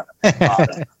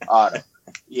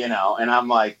 You know, and I'm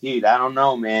like, dude, I don't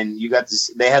know, man. You got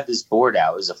this. They had this board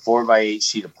out. It was a 4x8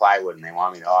 sheet of plywood, and they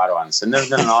want me to auto on it. So I've never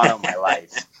done an auto in my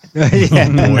life. Yeah.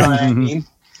 You know what I mean?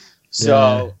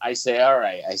 So I say, all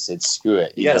right. I said, screw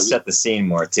it. You got to set the scene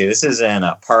more too. This is in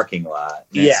a parking lot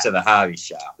next to the hobby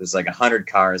shop. There's like 100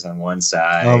 cars on one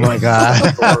side. Oh my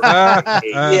god.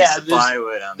 Yeah,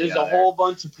 plywood on there's the a other. whole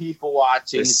bunch of people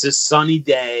watching. It's a sunny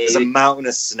day. There's a mountain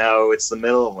of snow. It's the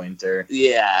middle of winter.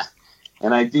 Yeah.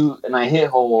 And I hit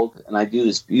hold, and I do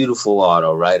this beautiful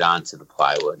auto right onto the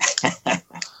plywood.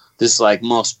 This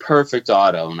most perfect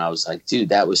auto, and I was like, dude,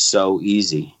 that was so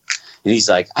easy. And he's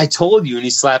like, I told you, and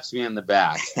he slaps me on the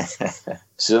back.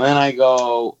 So then I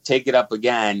go take it up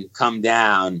again, come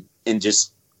down, and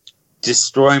just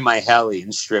destroy my heli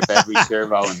and strip every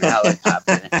servo in the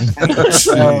helicopter.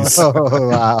 Oh,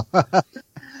 wow.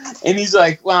 And he's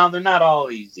like, well, they're not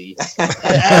all easy. Too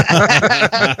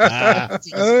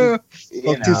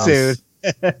soon.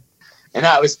 And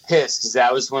I was pissed because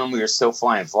that was when we were still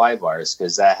flying flybars,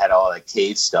 because that had all that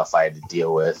cage stuff I had to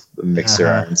deal with. The mixer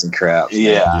arms and crap.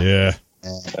 Yeah. Yeah.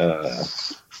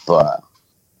 But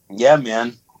yeah,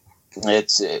 man,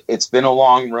 it's been a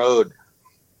long road.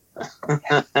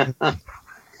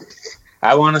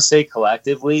 I want to say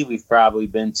collectively we've probably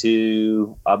been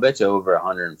to, I'll bet you, over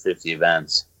 150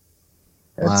 events.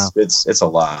 It's a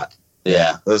lot.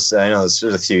 Yeah. I know there's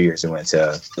a few years we went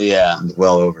to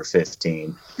well over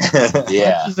 15.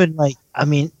 Yeah. Even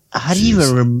how do you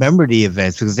even remember the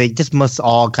events? Because they just must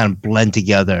all kind of blend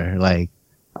together. Well,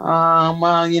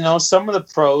 some of the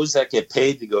pros that get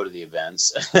paid to go to the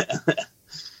events,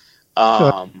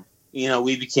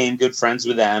 we became good friends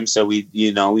with them. So we'd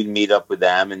meet up with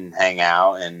them and hang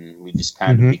out, and we just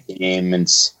kind of became, and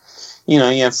you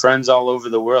have friends all over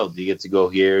the world. You get to go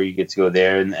here, you get to go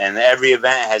there, and every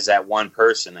event has that one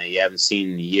person that you haven't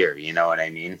seen in a year. You know what I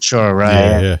mean? Sure,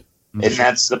 right. Yeah. And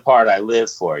that's the part I live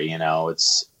for.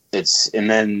 It's and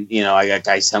then I got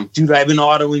guys saying, dude, I've been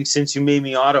autoing since you made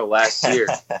me auto last year.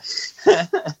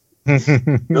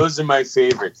 Those are my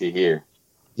favorite to hear.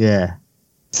 Yeah.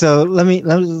 So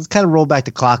let's kind of roll back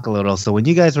the clock a little. So when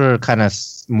you guys were kind of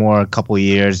more a couple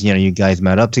years, you guys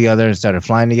met up together and started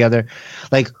flying together.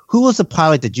 Who was the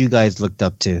pilot that you guys looked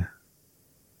up to?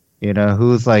 Who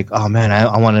was like, oh man,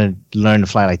 I want to learn to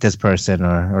fly like this person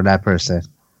or that person?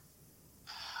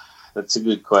 That's a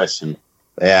good question.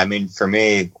 Yeah, I mean, for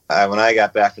me, when I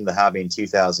got back into the hobby in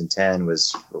 2010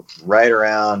 was right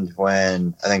around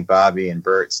when I think Bobby and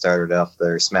Bert started up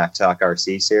their Smack Talk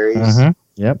RC series. Mm-hmm.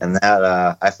 Yep. And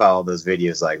that I followed those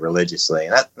videos religiously,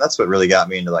 and that's what really got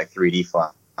me into 3D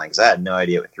flying, because I had no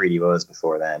idea what 3D was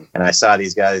before then. And I saw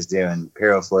these guys doing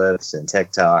pyro flips and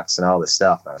TikToks and all this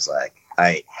stuff, and I was like,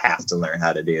 I have to learn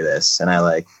how to do this. And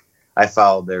I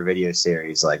followed their video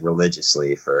series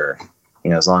religiously for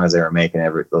as long as they were making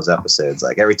those episodes.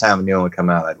 Every time a new one would come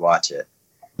out, I'd watch it.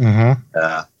 Mm-hmm.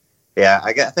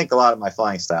 I think a lot of my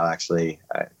flying style actually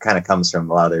kind of comes from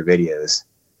a lot of their videos.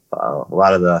 A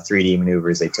lot of the 3D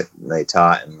maneuvers they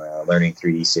taught in the Learning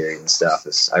 3D series and stuff.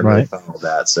 I really followed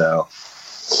that, so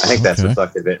I think that's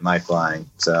reflected a bit in my flying.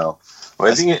 So,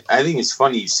 well, I think it's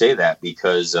funny you say that,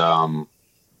 because I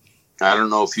don't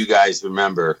know if you guys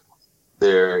remember,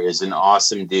 there is an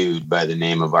awesome dude by the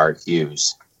name of Art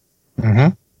Hughes. Mm-hmm.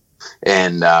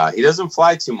 And he doesn't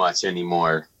fly too much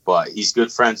anymore, but he's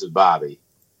good friends with Bobby.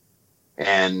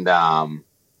 And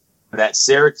that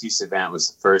Syracuse event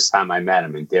was the first time I met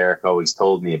him, and Derek always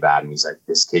told me about him. He's like,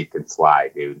 this kid can fly,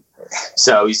 dude.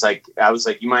 So he's like, I was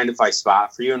like, you mind if I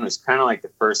spot for you? And it was kind of like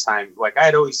the first time,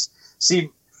 I'd always see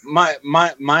my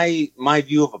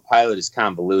view of a pilot is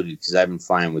convoluted, because I've been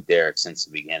flying with Derek since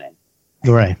the beginning.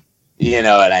 Right. You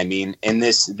know what I mean? And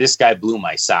this guy blew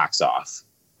my socks off.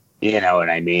 You know what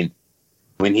I mean?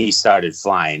 When he started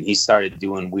flying, he started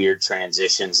doing weird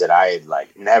transitions that I had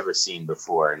never seen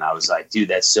before. And I was like, dude,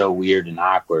 that's so weird and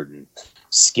awkward and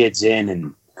skids in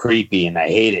and creepy, and I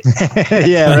hate it.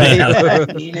 Yeah, right. You know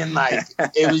what I mean? And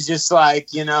it was just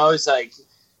it's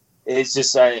it's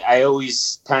just I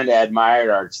always kind of admired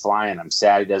Art's flying. I'm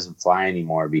sad he doesn't fly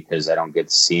anymore because I don't get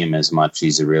to see him as much.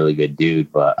 He's a really good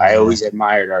dude, but I always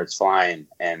admired Art's flying.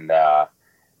 And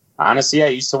honestly, I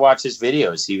used to watch his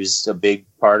videos. He was a big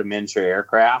part of miniature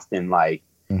aircraft, and like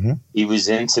he was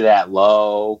into that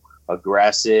low,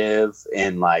 aggressive,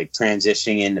 and like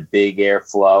transitioning into big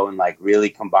airflow and like really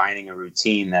combining a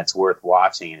routine that's worth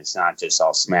watching. And it's not just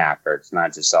all smack, or it's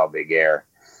not just all big air.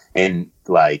 And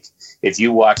like, if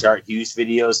you watch Art Hughes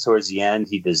videos towards the end,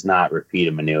 he does not repeat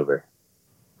a maneuver.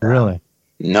 Really?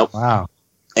 Nope. Wow.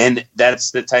 And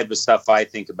that's the type of stuff I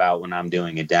think about when I'm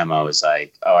doing a demo. Is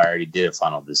like, oh, I already did a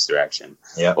funnel this direction,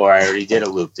 or I already did a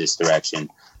loop this direction,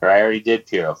 or I already did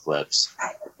pyro flips,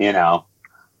 you know.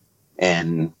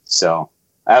 And so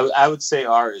I would say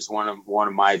Art is one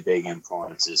of my big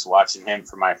influences. Watching him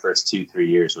for my first 2-3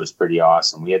 years was pretty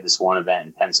awesome. We had this one event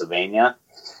in Pennsylvania.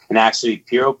 And actually,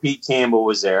 Pyro Pete Campbell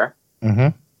was there.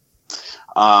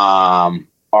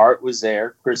 Art was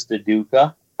there. Chris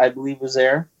DeDuca, I believe, was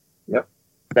there. Yep.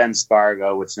 Ben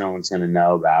Spargo, which no one's going to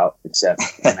know about except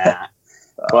Matt.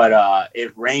 But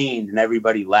it rained and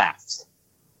everybody left.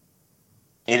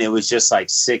 And it was just like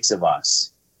 6 of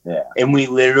us. Yeah. And we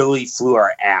literally flew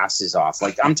our asses off.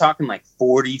 Like, I'm talking like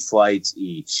 40 flights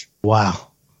each. Wow.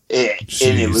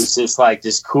 And it was just like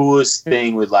this coolest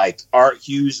thing with like Art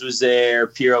Hughes was there,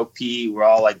 Pyro Pete, we're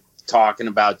all like talking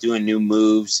about doing new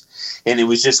moves, and it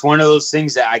was just one of those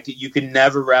things that you could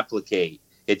never replicate.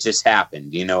 It just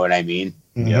happened, you know what I mean?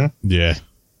 Yeah.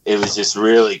 It was just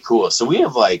really cool. So we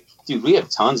have like, dude, we have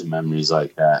tons of memories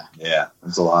like that. Yeah,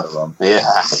 there's a lot of them.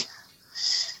 Yeah.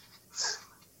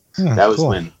 That was cool.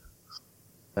 when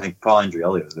I think Paul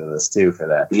Andrioli was with us too for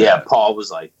that. Yeah, Paul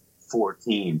was like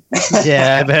 14.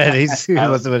 Yeah, I bet he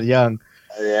was a bit young.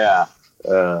 Yeah.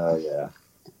 Yeah.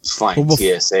 Flying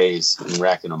TSAs and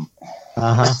wrecking them.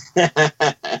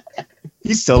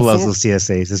 He still loves those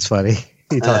CSAs. It's funny.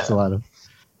 He talks a lot of.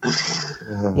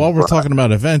 While we're talking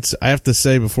about events, I have to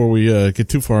say before we get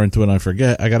too far into it and I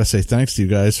forget, I got to say thanks to you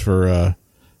guys for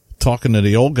talking to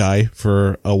the old guy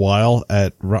for a while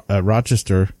at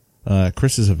Rochester,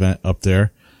 Chris's event up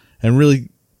there, and really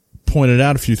pointed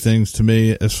out a few things to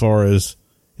me as far as,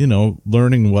 you know,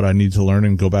 learning what I need to learn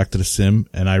and go back to the sim.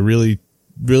 And I really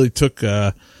took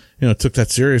that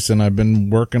serious, and I've been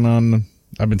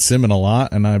simming a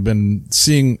lot, and I've been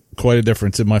seeing quite a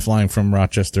difference in my flying from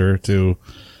Rochester to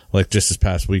like just this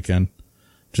past weekend.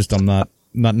 Just, I'm not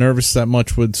nervous that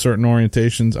much with certain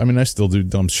orientations. I mean, I still do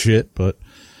dumb shit, but,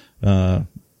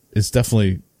 it's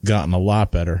definitely gotten a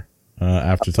lot better,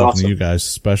 after talking to you guys,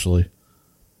 especially.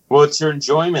 Well, it's your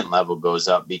enjoyment level goes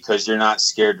up because you're not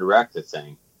scared to wreck the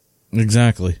thing.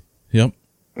 Exactly. Yep.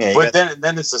 Yeah, But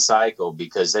then it's a cycle,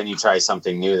 because then you try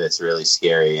something new that's really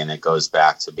scary and it goes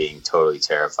back to being totally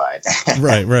terrified.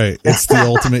 Right. It's the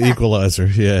ultimate equalizer.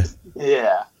 Yeah.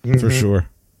 Yeah. For sure.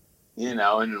 You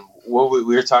know, and what we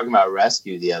were talking about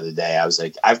rescue the other day. I was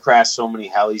like, I've crashed so many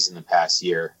helis in the past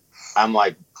year. I'm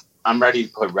like, I'm ready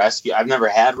to put rescue. I've never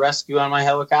had rescue on my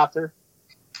helicopter,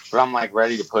 but I'm like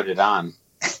ready to put it on.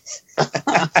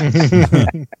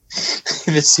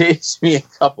 It saves me a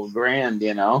couple grand,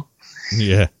 you know?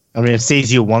 Yeah. I mean, it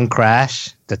saves you one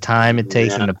crash, the time it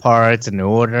takes, and the parts, and the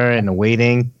order, and the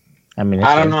waiting. I mean,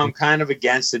 I don't know. I'm kind of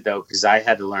against it, though, because I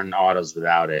had to learn autos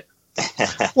without it.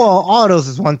 Well, autos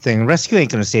is one thing. Rescue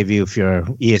ain't going to save you if your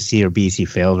ESC or BC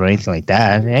failed or anything like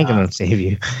that. It ain't going to save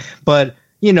you. But,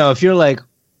 you know, if you're like,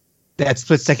 that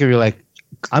split second, you're like,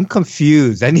 I'm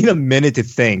confused. I need a minute to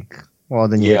think. Well,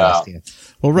 then you rescue.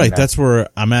 Well, right. That's where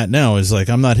I'm at now, is like,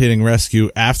 I'm not hitting rescue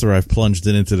after I've plunged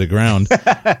it into the ground.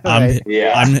 I'm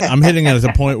hitting it at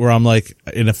the point where I'm like,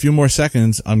 in a few more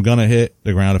seconds, I'm going to hit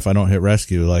the ground if I don't hit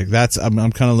rescue. Like,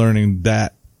 I'm kind of learning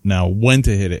that now, when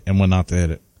to hit it and when not to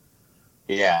hit it.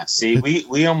 Yeah. See,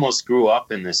 we almost grew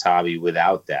up in this hobby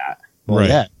without that. Well, right.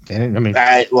 Yeah. I mean,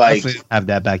 I have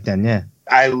that back then, yeah.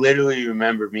 I literally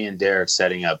remember me and Derek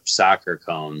setting up soccer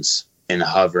cones and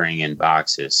hovering in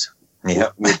boxes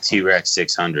with T-Rex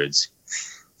 600s,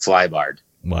 flybarred.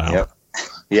 Wow. Yep.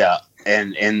 Yeah,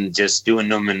 and just doing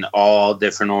them in all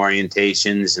different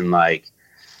orientations and like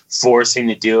forcing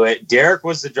to do it. Derek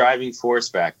was the driving force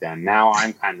back then. Now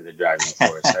I'm kind of the driving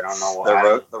force. I don't know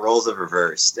why. The roles have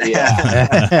reversed.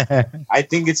 Yeah. I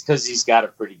think it's because he's got a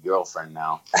pretty girlfriend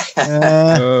now.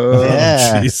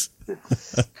 Yeah. Jeez.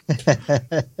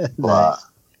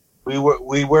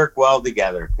 We work well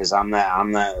together because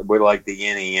we're like the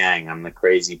yin and yang. I'm the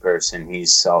crazy person.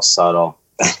 He's all subtle.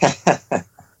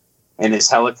 And his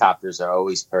helicopters are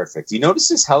always perfect. You notice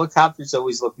his helicopters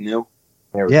always look new?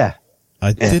 Yeah.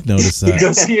 I did notice that.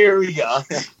 Because here we go.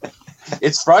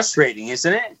 It's frustrating,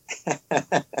 isn't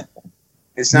it?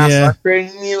 It's not Yeah.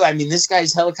 frustrating you. I mean, this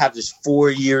guy's helicopter's 4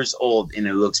 years old and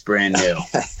it looks brand new.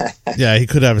 Yeah, he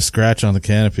could have a scratch on the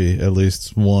canopy, at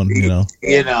least one, you know.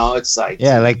 You know, it's like,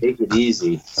 Yeah, like take it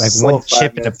easy. like Slow one 5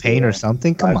 chip in the minutes paint or there.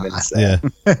 something. Come 5 on. minutes there.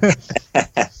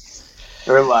 Yeah.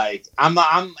 Or like, I'm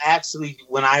actually,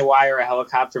 when I wire a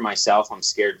helicopter myself, I'm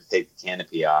scared to take the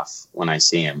canopy off when I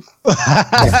see him.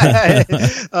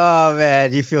 Oh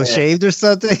man, you feel shaved or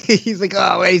something? He's like,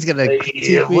 oh, wait, he's gonna. Like,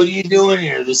 yeah, what are you doing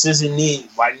here? This isn't neat.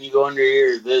 Why didn't you go under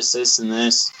here? This, and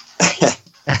this.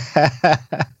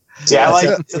 See, I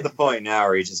like it to the point now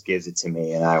where he just gives it to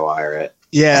me and I wire it.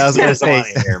 Yeah, I was gonna I don't say. want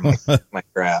to hear my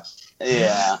crap.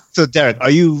 Yeah. So Derek, are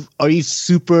you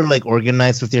super like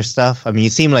organized with your stuff? I mean, you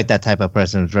seem like that type of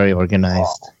person, who's very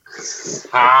organized.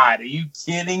 God, are you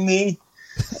kidding me?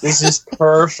 This is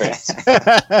perfect.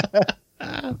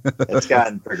 It's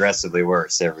gotten progressively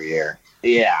worse every year.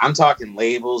 Yeah, I'm talking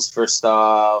labels for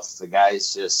stuff. The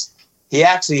guy's he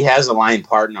actually has the line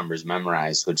part numbers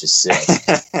memorized, which is sick.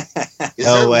 'Cause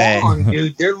No they're way. long,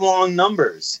 dude. They're long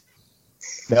numbers.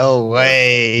 No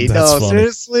way. That's no, funny.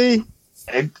 seriously.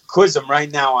 And quiz them right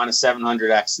now on a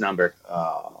 700X number.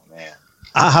 Oh man.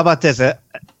 How about this?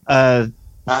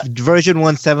 Version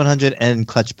 1 700 and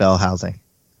clutch bell housing.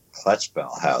 Clutch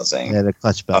bell housing. Yeah, the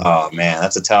clutch bell. Oh man,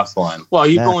 that's a tough one. Well,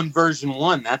 you're Yeah. going version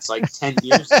 1. That's like 10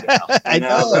 years ago. I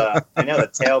know the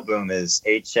tail boom is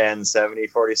HN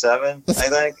 7047, I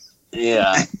think.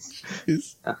 Yeah.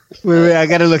 Wait, I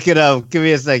gotta look it up. Give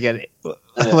me a second.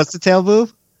 What's the tail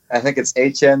move? I think it's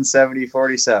HN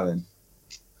 7047.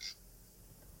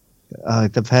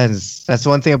 It depends. That's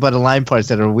one thing about the line parts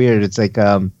that are weird. It's like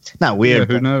not Yeah,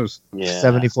 weird. who knows? Yeah.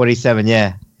 7047.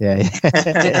 Yeah. It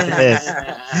is.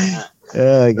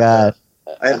 Oh god.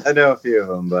 I know a few of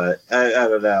them, but I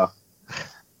don't know.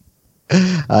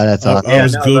 Oh, that's awesome. I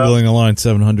was no, Googling a line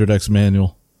 700X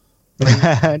manual. No,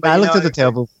 I looked know, at the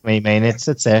tail move, main. It's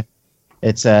there.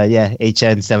 It's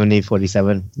HN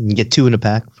 7047. You can get 2 in a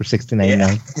pack for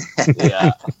 $16.99.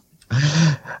 Yeah.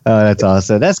 Oh, that's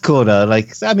awesome. That's cool though.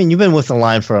 Like, I mean, you've been with the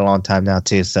line for a long time now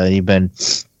too. So you've been,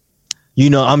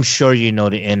 I'm sure you know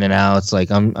the in and outs. Like,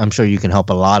 I'm sure you can help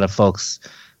a lot of folks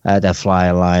that fly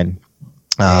a line.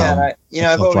 I've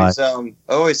fly.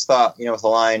 always thought, with a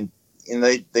line,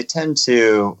 they tend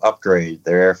to upgrade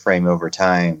their airframe over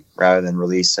time rather than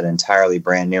release an entirely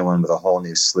brand new one with a whole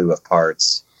new slew of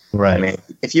parts. Right. I mean,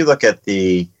 if you look at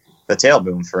the tail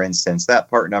boom, for instance, that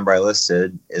part number I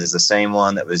listed is the same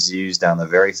one that was used on the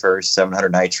very first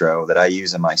 700 Nitro that I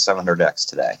use in my 700X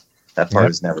today. That part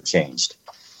has never changed.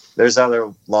 There's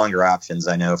other longer options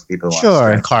I know for people who want Sure,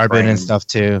 to and carbon frame, and stuff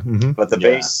too. Mm-hmm. but the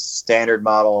Yeah. base standard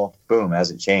model boom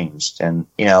hasn't changed. And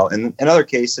in other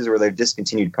cases where they've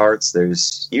discontinued parts,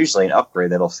 there's usually an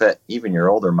upgrade that'll fit even your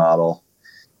older model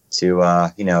to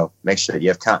make sure that you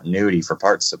have continuity for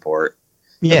parts support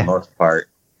for the most part.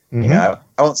 Mhm.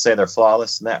 I won't say they're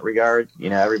flawless in that regard.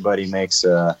 Everybody makes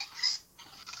a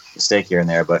mistake here and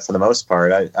there, but for the most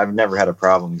part, I've never had a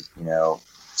problem,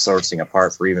 sourcing a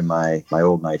part for even my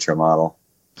old Nitro model.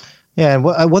 Yeah, and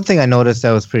one thing I noticed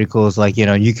that was pretty cool is like,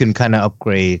 you can kind of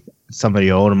upgrade some of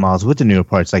your older models with the newer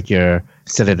parts, like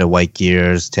instead of the white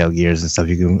gears, tail gears and stuff,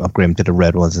 you can upgrade them to the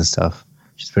red ones and stuff,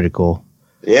 which is pretty cool.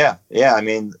 Yeah. I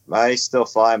mean, I still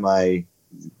fly my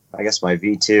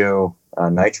V2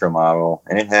 Nitro model,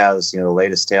 and it has the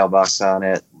latest tail box on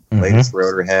it, latest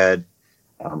rotor head.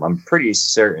 I'm pretty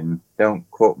certain, don't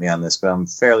quote me on this, but I'm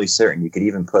fairly certain you could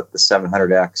even put the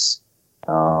 700X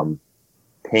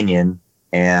pinion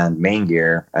and main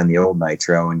gear on the old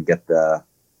Nitro and get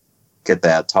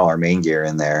that taller main gear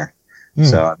in there.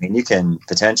 So I mean, you can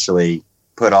potentially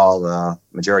put all the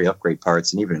majority upgrade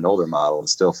parts in even an older model and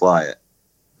still fly it.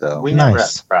 So We never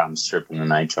Nice. had problems stripping the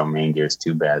Nitro main gears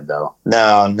too bad, though.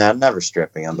 no, never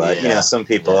stripping them, but Yeah. some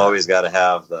people Yeah. always got to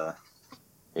have the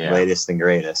Yeah. latest and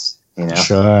greatest.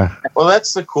 Sure. Well,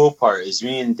 that's the cool part is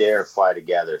me and Dare fly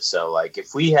together. So, like,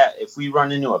 if we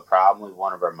run into a problem with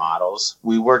one of our models,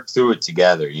 we work through it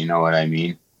together. You know what I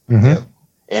mean? Mm-hmm.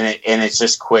 And it's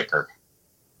just quicker.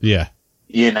 Yeah.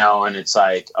 And it's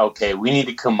like, okay, we need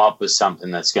to come up with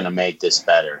something that's going to make this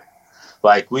better.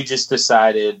 Like, we just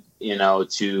decided,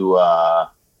 to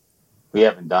we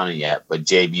haven't done it yet, but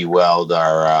JB weld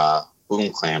our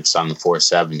boom clamps on the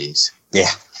 470s. Yeah.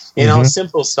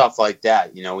 Simple stuff like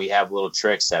that. We have little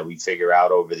tricks that we figure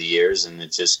out over the years, and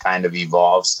it just kind of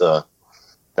evolves to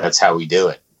that's how we do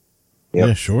it. Yep.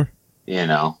 Yeah, sure.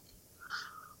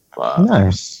 But,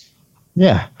 Nice.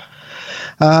 Yeah.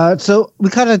 So we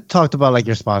kind of talked about like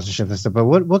your sponsorship and stuff, but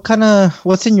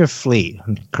what's in your fleet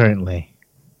currently?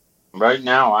 right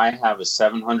now, I have a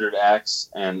 700X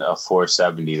and a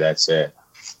 470. That's it.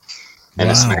 And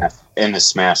And the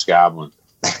Smash Goblin.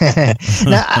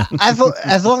 Now,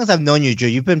 as long as I've known you, Joe,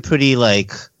 you've been pretty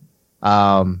like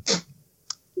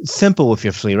simple with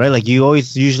your fleet, right? Like you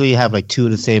always usually have like two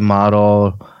of the same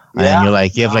model, and you're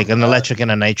like you have like an electric and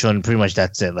a nitro, and pretty much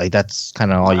that's it. Like that's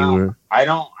kind of all you were. I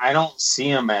don't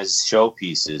see them as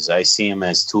showpieces. I see them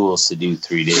as tools to do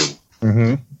 3D.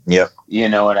 Mm-hmm. Yep. You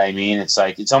know what I mean? It's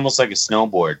almost like a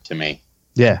snowboard to me.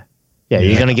 Yeah.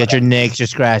 You're gonna get your nicks, your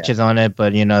scratches on it,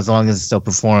 but as long as it still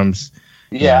performs.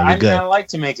 Yeah, you're good. I like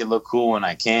to make it look cool when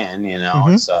I can.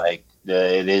 It's like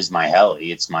it is my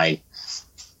heli. It's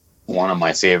one of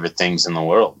my favorite things in the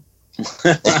world.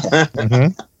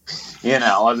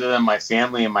 Other than my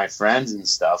family and my friends and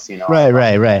stuff.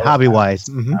 Right. Hobby wise.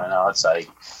 I don't know. It's like,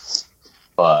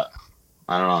 but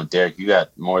I don't know, Derek. You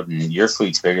got more than your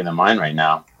fleet's bigger than mine right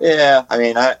now. Yeah, I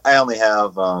mean, I only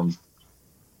have. I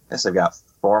guess I've got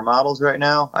 4 models right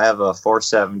now. I have a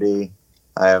 470.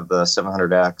 I have the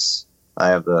 700X. I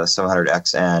have the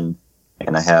 700XN,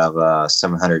 and I have a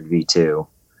 700 V2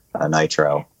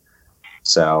 Nitro.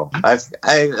 So I've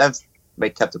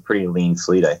kept a pretty lean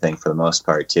fleet, I think, for the most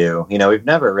part too. We've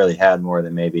never really had more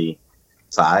than maybe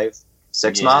 5,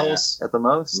 6 models at the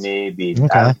most. Maybe Okay.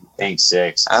 I think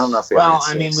 6. I don't know if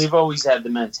I mean, we've always had the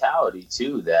mentality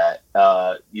too that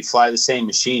you fly the same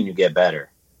machine, you get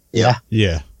better. Yeah.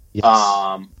 Yeah.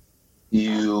 Yes.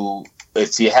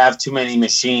 If you have too many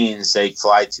machines, they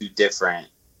fly too different.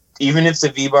 Even if the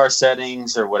V-bar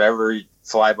settings or whatever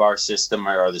flybar system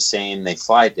are the same, they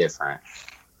fly different.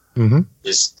 Mm-hmm.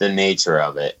 Just the nature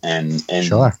of it, and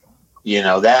Sure.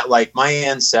 That like my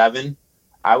N7,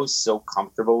 I was so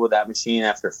comfortable with that machine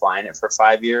after flying it for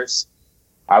 5 years.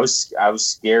 I was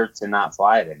scared to not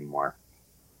fly it anymore.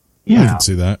 I can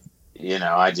see that.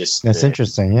 That's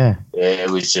interesting. Yeah.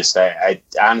 It was just I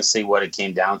honestly what it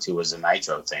came down to was a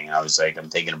nitro thing. I was like, I'm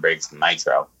taking a break from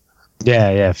nitro.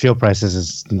 Yeah. Fuel prices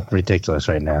is ridiculous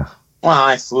right now. Well,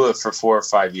 I flew it for 4 or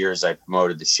 5 years. I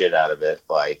promoted the shit out of it.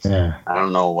 Like, Yeah. I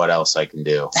don't know what else I can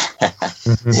do.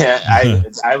 Yeah,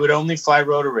 I would only fly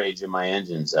rotor rage in my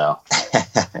engines, though.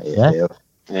 Yeah?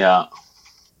 Yeah.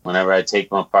 Whenever I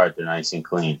take them apart, they're nice and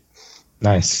clean.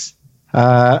 Nice.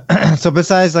 So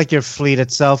besides like your fleet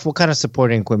itself, what kind of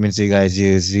supporting equipment do you guys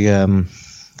use?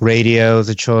 Radios,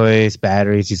 a choice,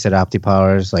 batteries. You said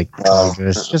OptiPowers, like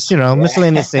chargers, just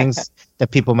miscellaneous things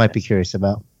that people might be curious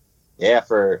about. Yeah,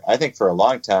 I think for a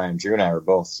long time, Drew and I were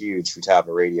both huge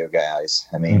Futaba radio guys.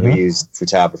 I mean, we used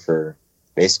Futaba for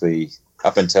basically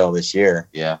up until this year.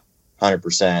 Yeah. 100%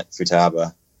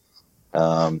 Futaba.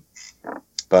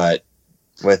 But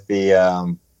with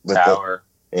the Tower.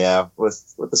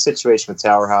 With the situation with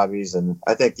Tower Hobbies, and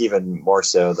I think even more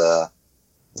so the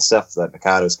stuff that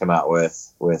Mikado's come out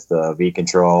with the V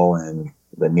Control and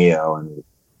the Neo, and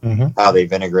how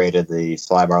they've integrated the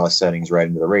flybarless settings right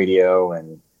into the radio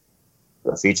and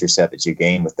the feature set that you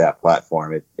gain with that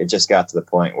platform. It just got to the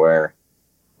point where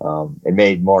it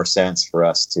made more sense for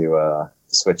us to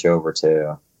switch over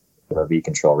to the V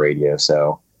Control radio.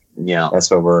 So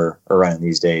that's what we're running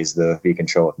these days, the V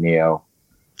Control with Neo.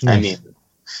 I mean,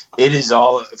 it is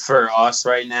all for us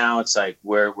right now. It's like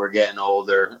we're getting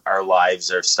older. Our lives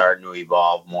are starting to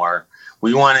evolve more.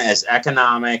 We want it as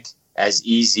economic, as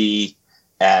easy,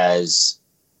 as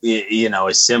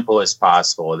as simple as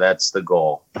possible. That's the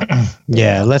goal.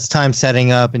 Yeah, less time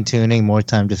setting up and tuning, more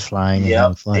time just flying.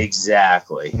 Yep,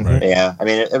 exactly. Right. Yeah, I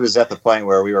mean, it was at the point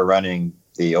where we were running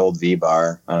the old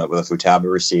V-bar with a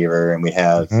Futaba receiver, and we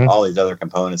had all these other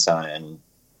components on it, and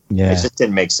it just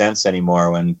didn't make sense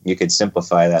anymore when you could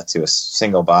simplify that to a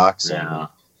single box. Yeah.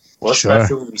 Well,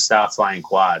 especially when we stopped flying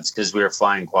quads, because we were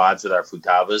flying quads with our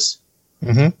Futabas.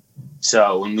 Mm-hmm.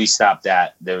 So when we stopped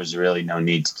that, there was really no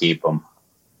need to keep them.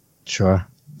 Sure.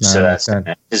 No, So that's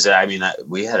because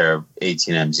we had our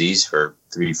 18 MZs for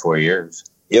 3-4 years.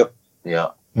 Yep. Yeah,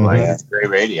 Mhm. it's a great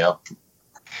radio.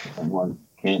 Someone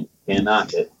can't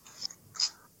knock it.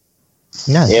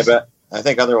 Nice. Yeah, but I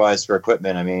think otherwise for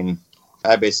equipment, I mean,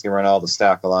 I basically run all the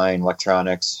stock line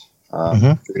electronics.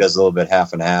 Drew does a little bit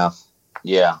half and half.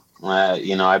 Yeah,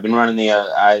 I've been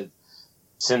running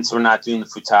since we're not doing the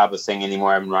Futaba thing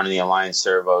anymore. I've been running the Alliance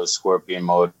servos, Scorpion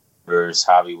motors,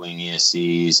 Hobby Wing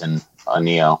ESCs, and a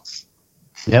Neo.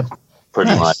 Yep.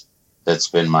 Pretty much. That's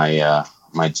been my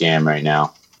my jam right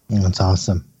now. That's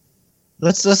awesome.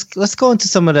 Let's go into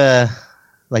some of the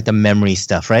memory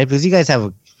stuff, right? Because you guys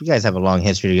have a long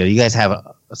history together. You guys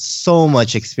have so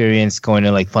much experience going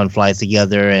to fun flies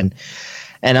together, and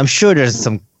I'm sure there's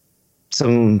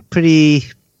some pretty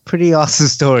awesome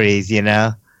stories,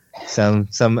 Some.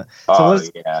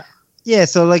 Yeah.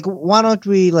 So why don't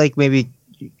we maybe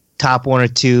top one or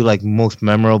two most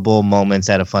memorable moments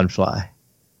at a fun fly?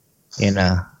 You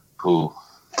know. Ooh.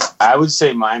 I would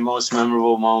say my most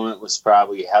memorable moment was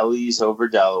probably Helly's over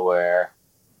Delaware.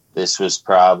 This was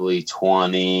probably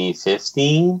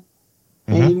 2015,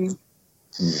 maybe.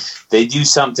 They do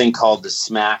something called the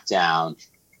Smackdown,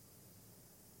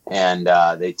 and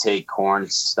they take corn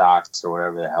stalks or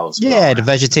whatever the hell's Yeah, the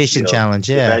vegetation challenge.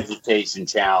 Yeah, the vegetation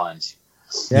challenge.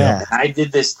 Yeah. I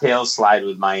did this tail slide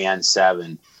with my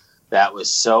N7 that was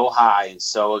so high and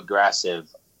so aggressive,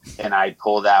 and I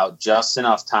pulled out just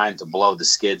enough time to blow the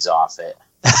skids off it.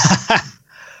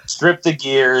 Stripped the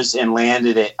gears and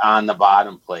landed it on the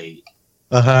bottom plate.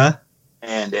 Uh-huh.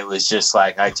 And it was just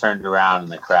like I turned around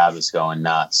and the crowd was going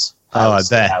nuts. Oh, I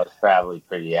bet. That was probably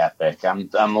pretty epic. I'm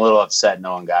a little upset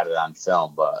no one got it on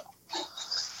film, but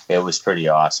it was pretty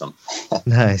awesome.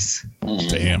 Nice.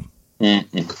 Damn.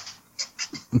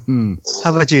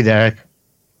 How about you, Derek?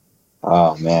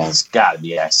 Oh man, It's got to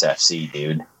be XFC,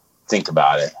 dude. Think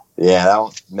about it. yeah, that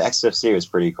one, XFC was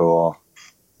pretty cool.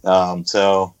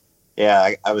 So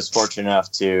yeah, I was fortunate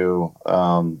enough to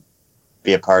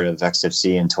be a part of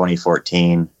XFC in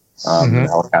 2014, the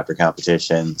helicopter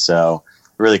competition. So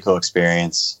really cool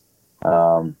experience.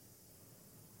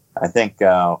 I think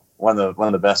one of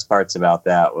the best parts about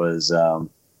that was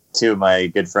two of my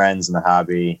good friends in the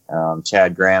hobby,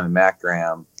 Chad Graham and Matt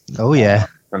Graham. Oh yeah,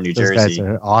 from New those Jersey. guys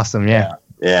are awesome. Yeah.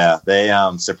 Yeah, they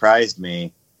surprised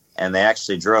me, and they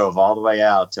actually drove all the way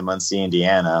out to Muncie,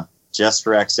 Indiana, just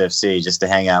for XFC, just to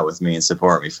hang out with me and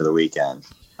support me for the weekend.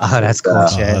 Oh, that's cool, Oh,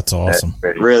 Chad. that's awesome.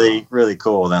 Really, really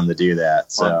cool of them to do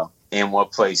that. So, And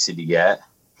what place did you get?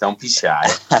 Don't be shy.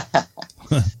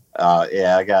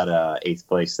 yeah, I got 8th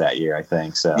place that year, I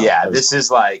think. So Yeah, this is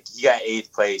like you got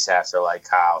 8th place after like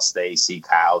Kyle Stacy,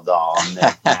 Kyle Dahl,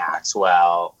 Nick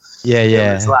Maxwell. Yeah,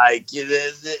 yeah. It's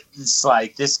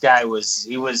like this guy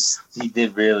he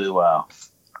did really well.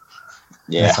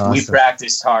 Yeah, That's awesome. We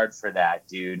practiced hard for that,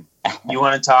 dude. You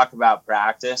want to talk about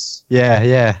practice? Yeah,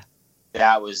 yeah.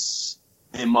 That was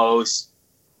the most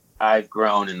I've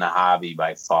grown in the hobby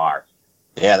by far.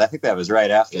 yeah. I think that was right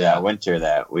after Yeah. that winter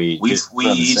that we just We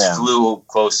put on the each sim. flew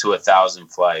close to 1,000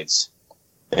 flights.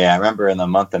 Yeah, I remember in the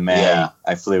month of May, Yeah.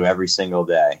 I flew every single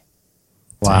day.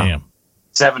 Wow. Damn.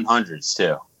 700s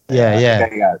too. Yeah, yeah. I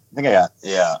think I got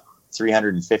Yeah.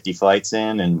 350 flights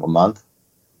in a month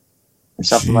or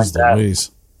something like Jeez that.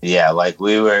 Louise. Yeah, like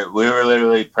we were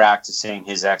literally practicing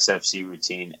his XFC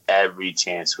routine every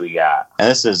chance we got. And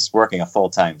this is working a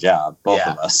full-time job, both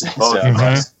Yeah. of us. Both So, of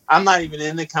us. I'm not even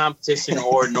in the competition,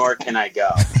 nor can I go.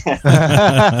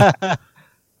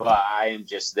 But I am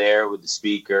just there with the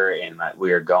speaker, and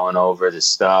we are going over the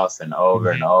stuff and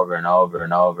over and over and over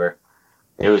and over.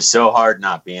 It was so hard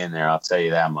not being there. I'll tell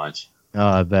you that much. Oh,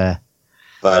 I bet.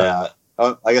 But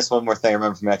I guess one more thing I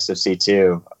remember from XFC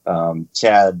too.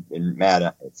 Chad and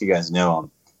Matt, if you guys know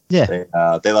them,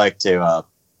 Yeah. they like to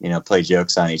play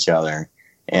jokes on each other.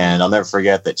 And I'll never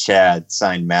forget that Chad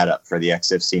signed Matt up for the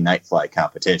XFC night flight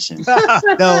competition.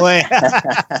 No way.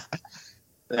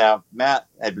 Now Matt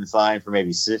had been flying for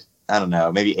maybe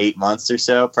 8 months or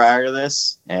so prior to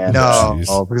this, and No,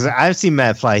 Jeez. because I've seen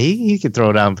Matt fly. He could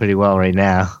throw down pretty well right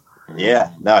now.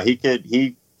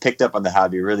 he picked up on the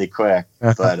hobby really quick.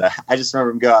 But I just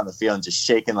remember him go out in the field and just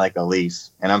shaking like a leaf.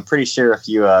 And I'm pretty sure if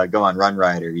you go on Run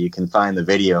Rider, you can find the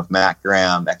video of Matt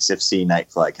Graham XFC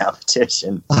night flight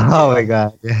competition. Oh my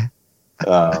god. Yeah.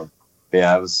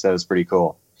 Yeah, that was pretty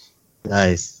cool.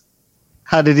 Nice.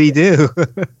 How did he do?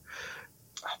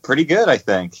 Pretty good, I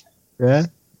think. Yeah.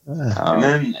 And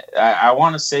then I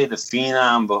want to say the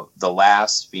Phenom, the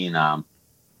last Phenom,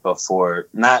 before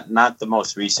not the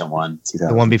most recent one,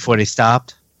 The one before they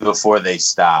stopped. before they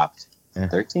stopped.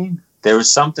 13. There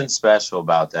was something special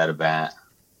about that event.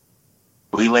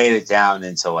 We laid it down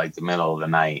until like the middle of the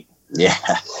night. Yeah.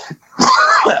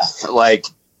 Like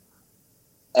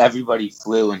everybody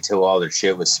flew until all their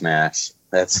shit was smashed.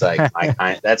 That's like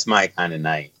that's my kind of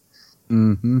night.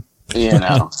 Mm-hmm. You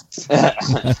know.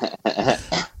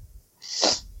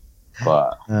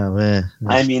 But Oh man.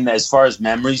 I mean, as far as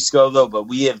memories go, though, but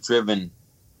we have driven.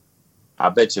 I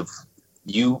bet you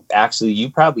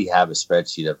probably have a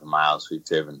spreadsheet of the miles we've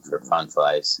driven for fun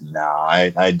flights. No, I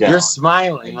don't. You're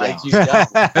smiling I like you don't.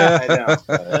 don't. I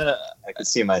don't. I could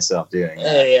see myself doing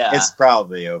that. Yeah. It's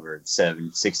probably over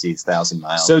 60,000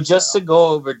 miles. So just to go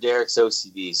over Derek's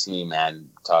OCD, see, man,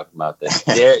 talking about this.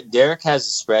 Derek has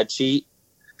a spreadsheet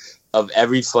of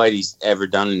every flight he's ever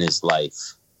done in his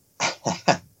life.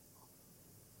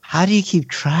 How do you keep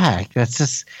track? That's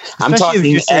just. I'm especially if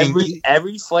talking you're saying-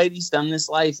 every flight he's done in his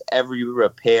life, every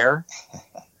repair,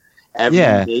 every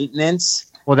Yeah.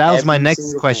 maintenance, Well, that was my Every next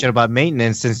single question thing. about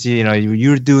maintenance. Since you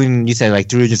were doing, you said like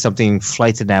 300 something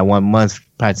flights in that 1 month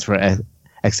practice for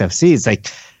XFC. It's like,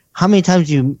 how many times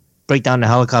do you break down the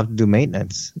helicopter to do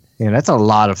maintenance? That's a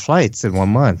lot of flights in 1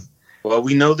 month. Well,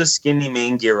 we know the skinny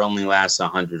main gear only lasts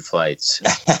 100 flights.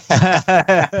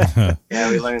 Yeah,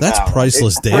 we learned That's that one.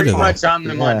 priceless data. Pretty though. much on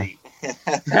the Yeah. money.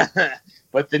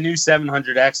 But the new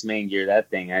 700X main gear, that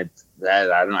thing, I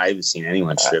haven't seen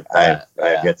anyone strip that.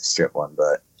 I've yet to strip one,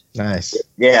 but Nice.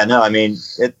 yeah, no, I mean,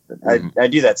 Mhm. I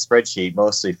do that spreadsheet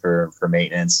mostly for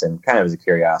maintenance and kind of as a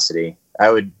curiosity. I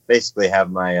would basically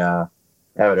have I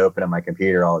would open on my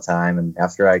computer all the time, and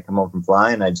after I come home from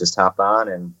flying, I just hop on,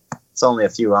 and it's only a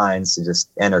few lines to just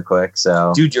enter quick.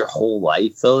 So, Dude, your whole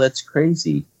life, though, that's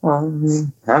crazy. well,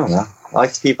 I don't know. I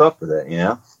like to keep up with it,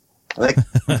 I like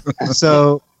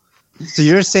So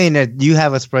you're saying that you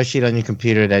have a spreadsheet on your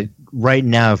computer that right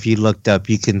now, if you looked up,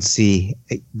 you can see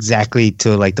exactly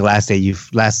to like the last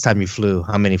time you flew,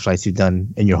 how many flights you've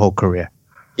done in your whole career.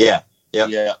 yeah. Yep.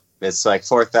 Yeah. It's like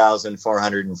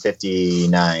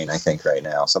 4,459, I think, right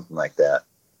now, something like that.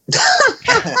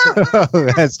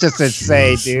 That's just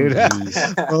insane, dude.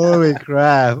 Holy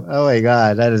crap. Oh my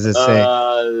God. That is insane.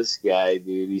 This guy,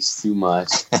 dude, he's too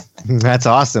much. That's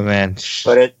awesome, man.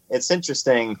 But it's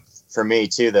interesting for me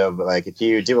too, though. But like, if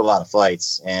you do a lot of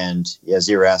flights, and as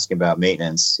you were asking about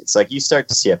maintenance, it's like you start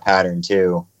to see a pattern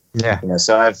too. Yeah.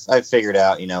 So I've figured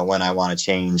out when I want to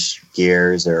change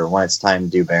gears or when it's time to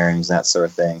do bearings, that sort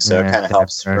of thing. So Yeah, it kind of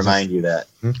helps bearings. remind you that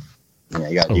you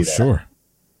got to Oh, do that. sure.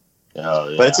 Oh,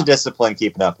 yeah. But it's a discipline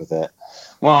keeping up with it.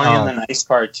 Well, Oh. and the nice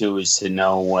part, too, is to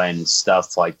know when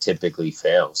stuff, like, typically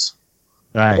fails.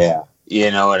 Right. Yeah. You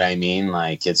know what I mean?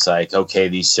 Like, it's like, okay,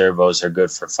 these servos are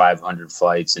good for 500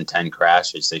 flights and 10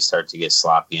 crashes. They start to get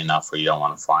sloppy enough where you don't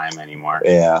want to fly them anymore.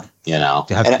 Yeah. You know?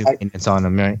 To have And to do maintenance on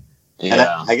them, right? And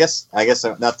Yeah. I guess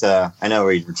not to. I know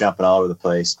we're jumping all over the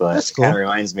place, but That's it kind of cool.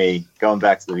 reminds me going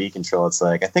back to the V control. It's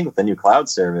like I think with the new cloud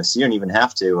service, you don't even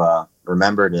have to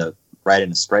remember to write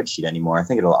in a spreadsheet anymore. I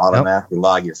think it'll automatically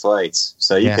log your flights,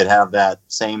 so you Yeah. could have that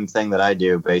same thing that I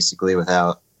do basically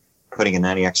without putting in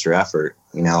any extra effort.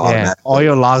 Yeah. Automatically. All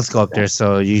your logs go up there,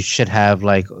 so you should have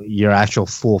like your actual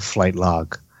full flight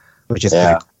log, which is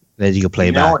Yeah. pretty cool, that you can play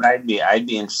You know back. what I'd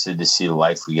be interested to see the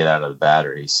life we get out of the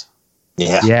batteries.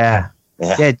 Yeah. Yeah.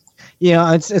 Yeah.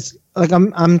 Yeah. It's like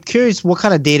I'm curious what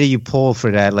kind of data you pull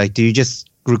for that. Like, do you just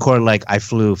record like I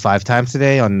flew 5 times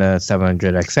today on the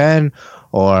 700XN,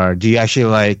 or do you actually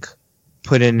like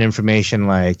put in information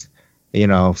like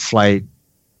flight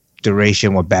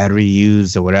duration, what battery you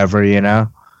used, or whatever?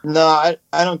 No,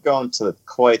 I don't go into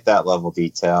quite that level of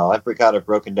detail. I've got it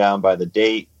broken down by the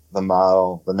date, the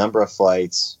model, the number of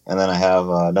flights, and then I have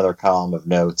another column of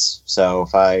notes. So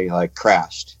if I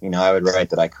crashed, I would write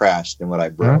that I crashed and what I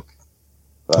broke.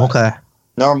 But Okay.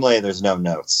 normally there's no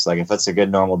notes. Like if it's a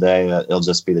good normal day, it'll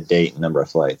just be the date and number of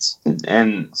flights.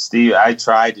 And Steve, I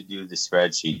tried to do the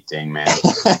spreadsheet thing, man.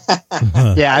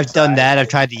 Yeah, I've done that. I've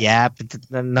tried the app.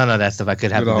 None of that stuff I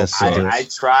could have Good old this to do. I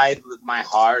tried with my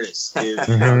hardest, dude.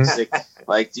 Mhm.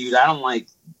 Like, dude, I don't like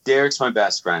Derek's my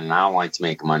best friend, and I don't like to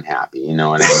make him unhappy. You know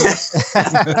what I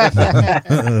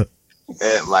mean?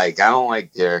 I don't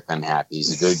like Derek unhappy.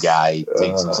 He's a good guy. He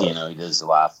takes, he does a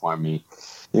lot for me.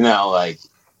 He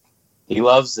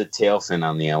loves the tail fin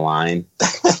on the align.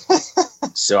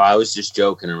 So I was just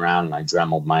joking around, and I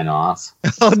dremeled mine off.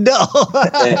 Oh no!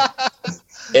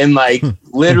 And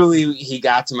literally, he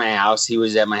got to my house. He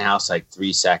was at my house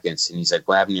 3 seconds, and he's like,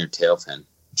 "What happened to your tail fin?"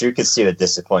 Drew could see the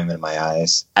disappointment in my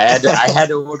eyes. I had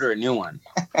to order a new one.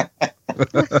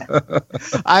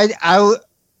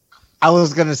 I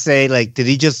was gonna say did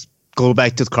he just go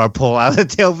back to the car, pull out the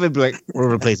tail fin, be like, we're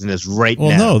replacing this right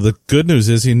Well, now? no. The good news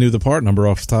is he knew the part number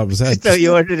off the top of his head. So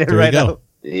you ordered it There you right go. out.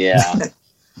 Yeah.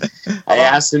 I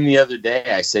asked him the other day.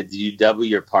 I said, "Did you double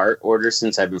your part order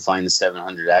since I've been flying the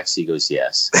 700X?" He goes,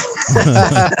 "Yes."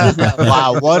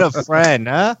 Wow, what a friend,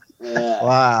 huh? Yeah.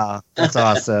 Wow, that's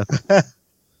awesome.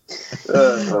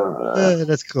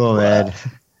 That's cool, man.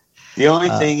 The only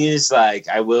thing is,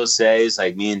 I will say, is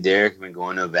me and Derek have been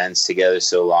going to events together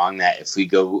so long that if we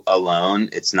go alone,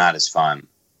 it's not as fun.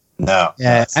 No.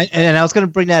 Yeah, and I was gonna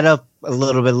bring that up a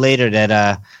little bit later.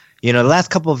 That the last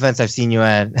couple of events I've seen you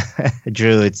at,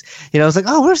 Drew, it's I was like,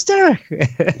 oh, where's Derek?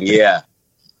 Yeah.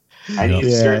 I need to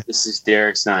Yeah. start. This is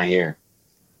Derek's not here.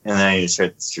 And then you just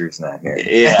heard the Drew's not here.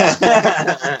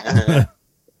 Yeah.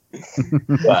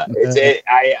 But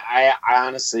I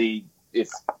honestly, if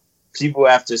people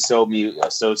have to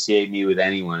associate me with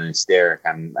anyone, it's Derek.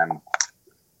 I'm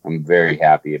very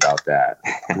happy about that.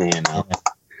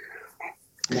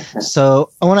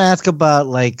 So I want to ask about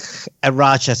like at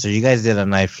Rochester, you guys did a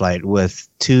night flight with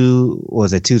two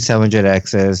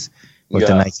 700Xs with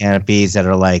the night canopies that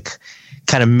are like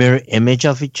kind of mirror image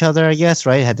of each other, I guess,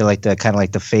 right? Had the kind of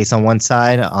like the face on one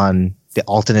side on the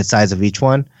alternate sides of each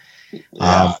one.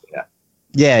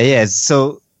 Yeah.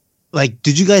 So like,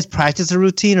 did you guys practice a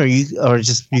routine or you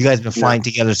guys been flying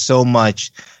together so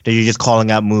much that you're just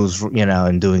calling out moves,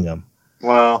 and doing them?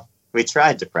 Well, we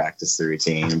tried to practice the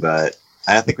routine, but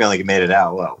I don't think we only made it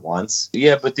out once.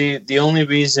 Yeah, but the only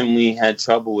reason we had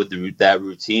trouble with that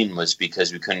routine was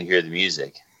because we couldn't hear the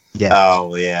music. Yeah.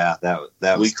 Oh yeah, that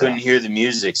was we couldn't hear the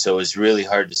music, so it was really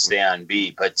hard to stay on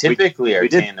beat. But typically our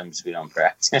tandems we don't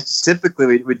practice.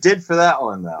 Typically we did for that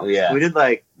one though. Yeah, we did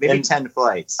like maybe 10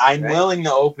 flights. I'm willing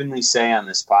to openly say on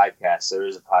this podcast there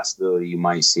is a possibility you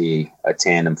might see a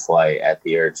tandem flight at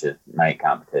the IRCHA night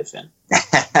competition.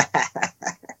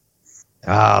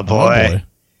 Oh boy.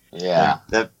 Yeah,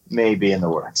 that may be in the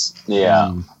works.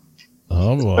 Yeah.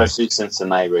 Oh boy. Especially since the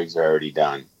night rigs are already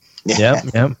done. Yep.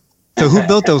 So who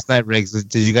built those night rigs?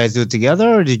 Did you guys do it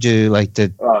together, or did you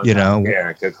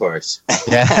Derek, of course.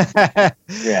 Yeah.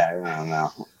 Yeah, I don't know.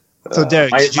 So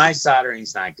Derek, my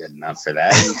soldering's not good enough for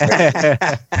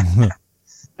that.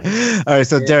 All right,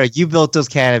 so Derek, you built those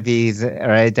canopies, all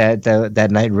right? That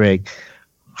night rig.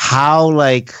 How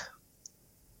like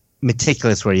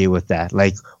meticulous were you with that?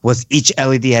 Like, was each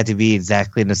LED had to be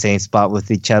exactly in the same spot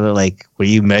with each other? Like, were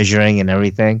you measuring and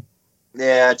everything?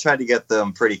 Yeah, I tried to get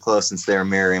them pretty close since they're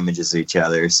mirror images of each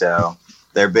other. So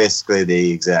they're basically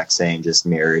the exact same, just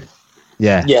mirrored.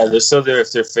 Yeah. Yeah,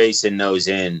 if they're facing nose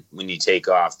in, when you take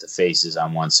off, the face is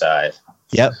on one side.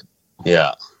 Yep.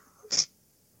 Yeah.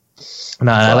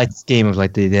 No, I like this game of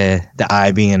like the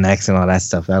eye being an X and all that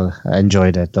stuff. I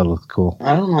enjoyed it. That looked cool.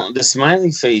 I don't know. The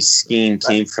smiley face scheme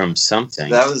came from something.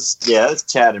 That's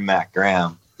Chad and Matt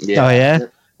Graham. Yeah. Oh, yeah?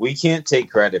 We can't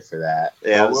take credit for that.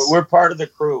 Yeah, we're part of the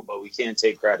crew, but we can't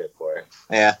take credit for it.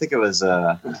 Yeah, I think it was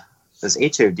HOD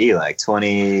like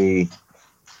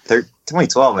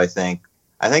 2012, I think.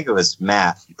 I think it was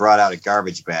Matt brought out a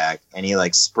garbage bag and he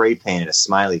like spray painted a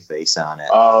smiley face on it.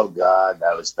 Oh God,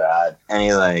 that was bad. And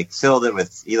he like filled it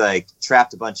with, he like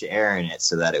trapped a bunch of air in it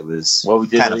so that it was we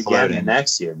did kind it of again floating. the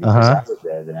next year because I was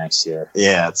there the next year.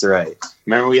 Yeah, that's right.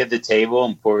 Remember we had the table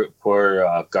and pour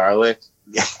garlic.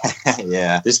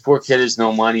 Yeah. This poor kid has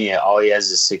no money. All he has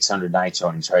is 600 nitro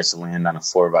and he tries to land on a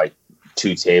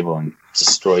 4x2 table and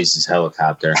destroys his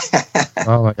helicopter.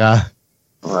 Oh my God.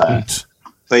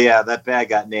 But yeah, that bag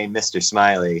got named Mr.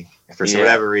 Smiley for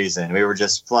whatever reason. We were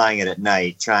just flying it at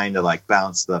night, trying to like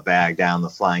bounce the bag down the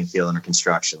flying field under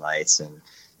construction lights. And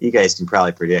you guys can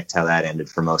probably predict how that ended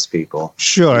for most people.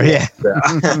 Sure, yeah.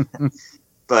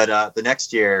 But the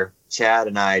next year, Chad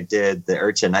and I did the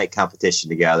IRCHA night competition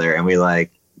together, and we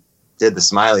like did the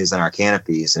smileys on our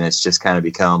canopies, and it's just kind of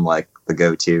become like the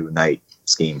go-to night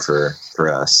scheme for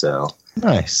us. So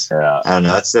nice. I don't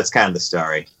know. That's kind of the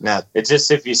story. It's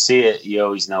just if you see it, you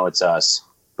always know it's us.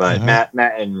 But Matt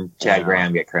and Chad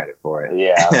Graham get credit for it.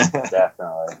 Yeah,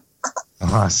 definitely.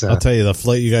 Awesome. I'll tell you, the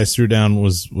flight you guys threw down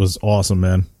was awesome,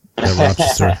 man. At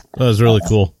Rochester, that was really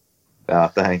cool. Oh,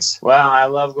 thanks. Well, I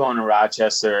love going to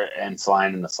Rochester and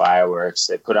flying in the fireworks.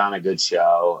 They put on a good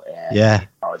show. And,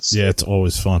 it's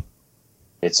always fun.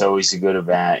 It's always a good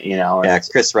event, Yeah,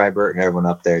 Chris Rybert and everyone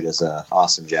up there does an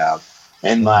awesome job.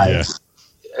 And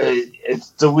it's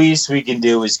the least we can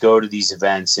do is go to these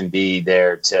events and be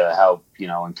there to help,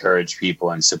 encourage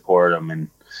people and support them and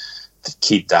to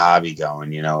keep the hobby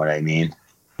going. You know what I mean?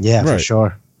 Yeah, for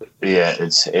sure. Yeah,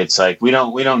 it's like we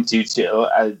don't do too.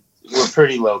 We're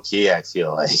pretty low key, I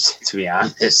feel like, to be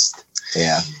honest.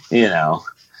 Yeah.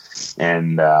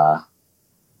 And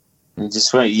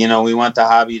just we want the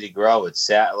hobby to grow. It's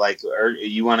sad. Like,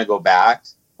 you want to go back?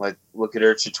 Like, look at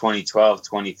IRCHA 2012,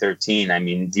 2013. I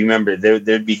mean, do you remember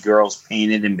there'd be girls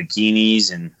painted in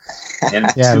bikinis and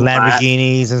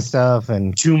Lamborghinis and stuff,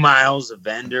 and 2 miles of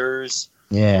vendors.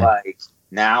 Yeah. Like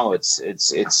now, it's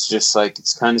just like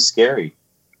it's kind of scary.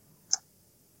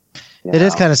 It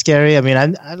is kind of scary. I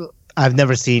mean, I've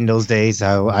never seen those days.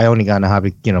 I only got in a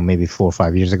hobby, maybe 4 or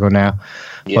 5 years ago now.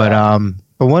 Yeah.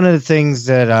 But one of the things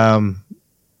that I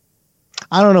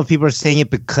don't know if people are saying it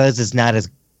because it's not as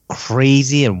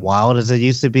crazy and wild as it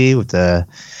used to be with the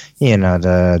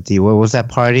what was that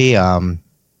party? Swarm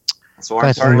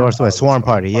party. Northwest Swarm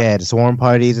party. Yeah, the swarm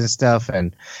parties and stuff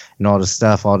and all the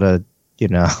stuff, all the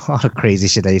all the crazy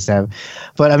shit they used to have.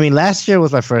 But I mean, last year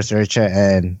was my first IRCHA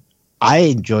and I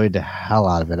enjoyed the hell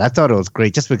out of it. I thought it was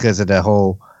great just because of the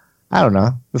whole, I don't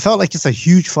know. It felt like just a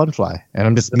huge fun fly. And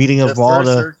I'm just meeting up all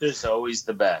the... The first IRCHA is always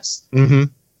the best. Mm-hmm.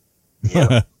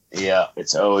 Yeah. Yeah,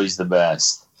 it's always the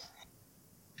best.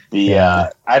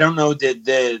 I don't know. Did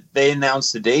they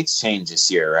announced the dates change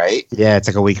this year? Right? Yeah, it's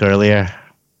like a week earlier.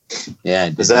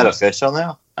 Yeah. Is that official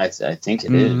now? I think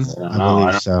it is. I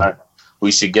believe so.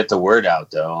 We should get the word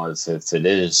out though, if it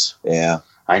is. Yeah.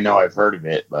 I know I've heard of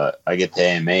it, but I get the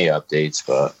AMA updates.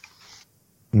 But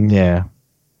Yeah.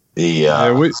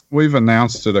 We've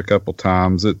announced it a couple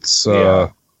times. It's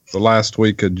the last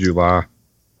week of July,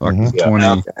 like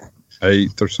the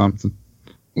 28th or something.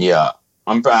 Yeah,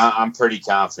 I'm pretty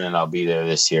confident I'll be there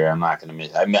this year. I'm not going to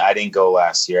miss. I mean, I didn't go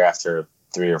last year after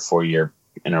 3 or 4 year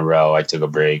in a row. I took a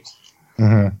break,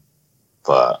 but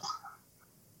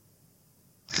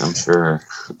I'm sure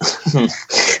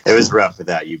it was rough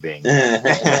without you being.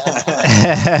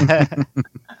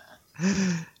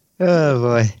 Oh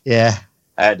boy, yeah.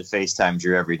 I had to FaceTime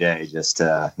Drew every day just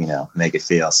to, make it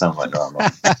feel somewhat normal.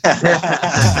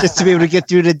 Just to be able to get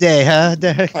through the day, huh,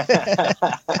 Derek?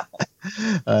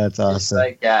 That's awesome. It's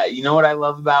like, you know what I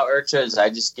love about IRCHA is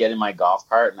I just get in my golf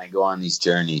cart and I go on these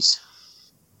journeys.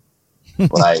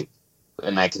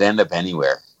 And I could end up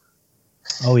anywhere.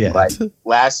 Oh yeah. Like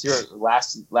last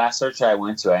IRCHA I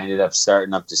went to, I ended up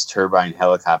starting up this turbine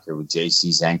helicopter with JC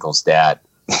Zankel's dad.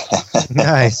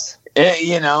 Nice.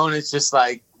 And it's just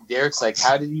like, Derek's like,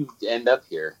 how did you end up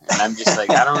here? And I'm just like,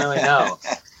 I don't really know.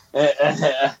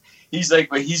 He's like,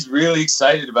 but he's really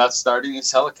excited about starting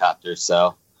this helicopter.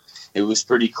 So it was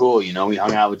pretty cool. We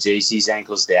hung out with JC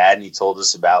Zankel's dad and he told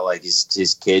us about like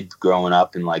his kid growing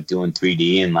up and like doing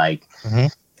 3D and like,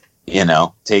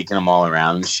 taking them all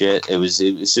around and shit. It was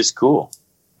just cool.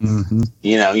 Mm-hmm.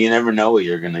 You never know what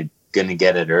you're going to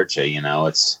get at IRCHA,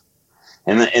 it's,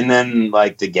 and then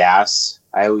like the gas,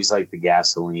 I always like the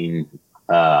gasoline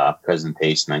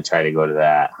presentation. I try to go to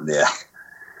that. Yeah.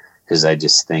 Because I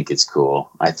just think it's cool.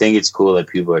 I think it's cool that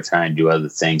people are trying to do other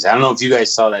things. I don't know if you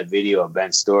guys saw that video of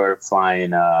Ben Storr flying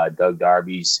Doug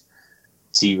Darby's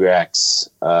T-Rex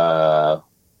blackout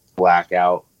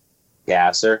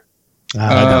gasser.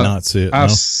 I did not see it. No.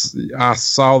 I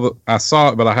saw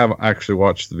it, but I haven't actually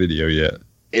watched the video yet.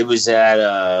 It was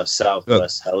at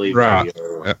Southwest Heli. Right.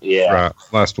 Right.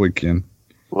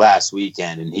 Last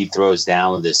weekend, and he throws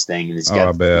down with this thing and it's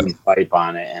got a pipe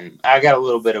on it, and I got a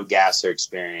little bit of gasser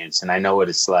experience and I know what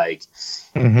it's like.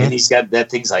 And he's got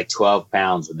that thing's like 12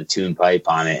 pounds with a tune pipe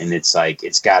on it, and it's like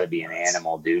it's got to be an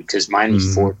animal, dude, because mine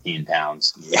was 14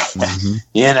 pounds.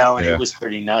 It was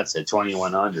pretty nuts at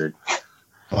 2100.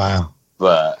 Wow.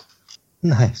 But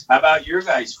nice. How about your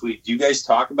guys' fleet? Do you guys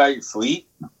talk about your fleet?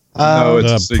 No,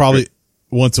 it's probably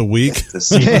once a week. It's a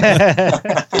secret.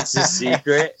 It's a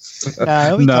secret.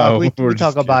 We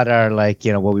talk about our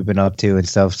what we've been up to and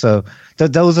stuff. So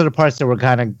those are the parts that we're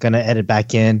kind of gonna edit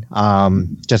back in,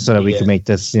 just so that we can make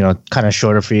this kind of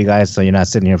shorter for you guys, so you're not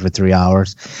sitting here for 3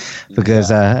 hours. Because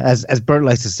as Bert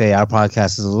likes to say, our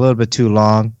podcast is a little bit too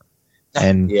long,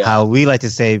 and how we like to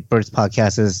say Bert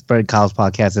and Kyle's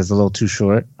podcast is a little too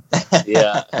short.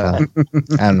 Yeah, I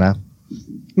don't know.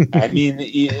 I mean,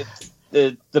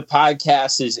 the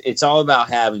podcast it's all about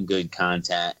having good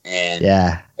content, and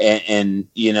I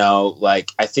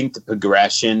think the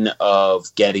progression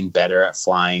of getting better at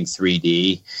flying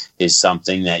 3D is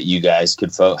something that you guys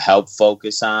could help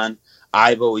focus on.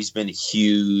 I've always been a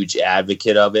huge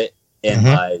advocate of it, and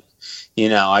I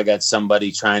got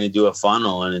somebody trying to do a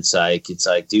funnel, and it's like,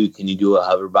 dude, can you do a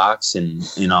hover box in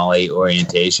all 8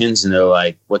 orientations? And they're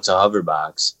like, what's a hover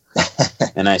box?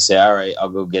 And I say, all right, I'll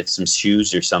go get some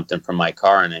shoes or something from my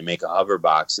car, and I make a hover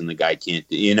box, and the guy can't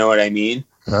do, you know what I mean?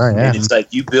 Oh, yeah. And it's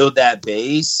like, you build that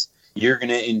base, you're going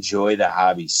to enjoy the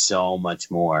hobby so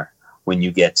much more when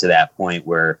you get to that point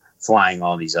where flying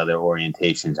all these other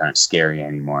orientations aren't scary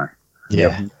anymore.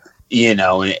 Yeah. And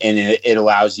it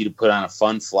allows you to put on a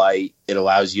fun flight. It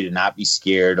allows you to not be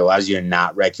scared. It allows you to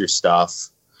not wreck your stuff.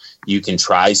 You can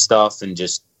try stuff and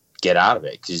just get out of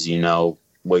it because you know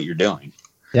what you're doing.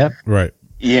 Yep. Right.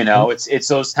 It's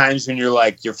those times when you're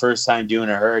like your first time doing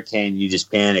a hurricane, you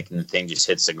just panic and the thing just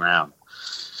hits the ground.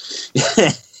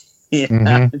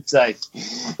 It's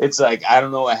like I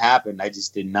don't know what happened. I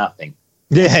just did nothing.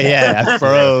 Yeah, I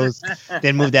froze.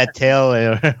 Then moved that tail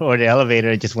or the elevator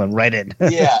and just went right in.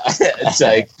 Yeah, it's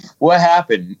like, what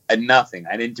happened? Nothing.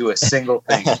 I didn't do a single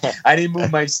thing. I didn't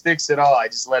move my sticks at all. I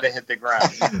just let it hit the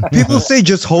ground. People say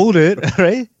just hold it,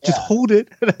 right? Yeah. Just hold it.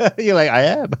 You're like, I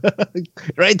am.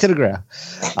 Right to the ground.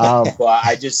 Well,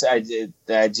 I just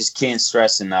can't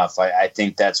stress enough. I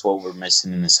think that's what we're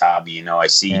missing in this hobby. I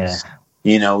see,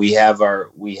 we have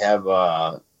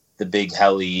the big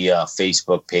heli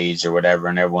Facebook page or whatever,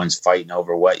 and everyone's fighting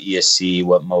over what ESC,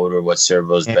 what motor, what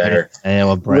servo's better. And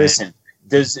what brand. Listen,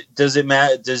 does it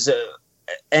matter?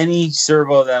 any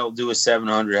servo that'll do a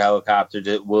 700 helicopter,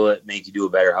 will it make you do a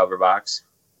better hover box?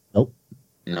 Nope.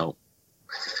 Nope.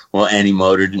 Will any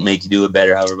motor make you do a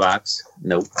better hover box?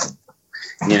 Nope.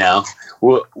 You know,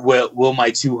 will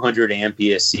my 200 amp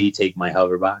ESC take my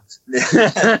hover box?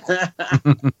 It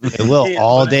will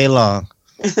all day long.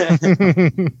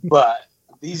 But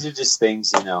these are just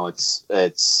things, you know.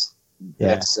 That's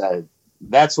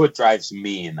what drives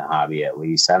me in the hobby. At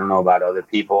least I don't know about other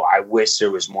people. I wish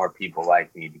there was more people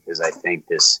like me, because I think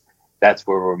that's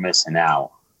where we're missing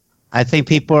out. I think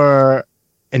people are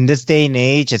in this day and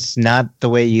age. It's not the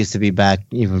way it used to be back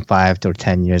even 5 or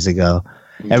 10 years ago.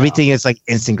 No. Everything is like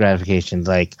instant gratification.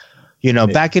 Like, you know,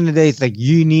 back in the days, like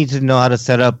you need to know how to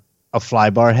set up a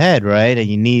flybar head, right? And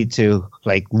you need to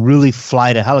like really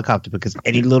fly the helicopter, because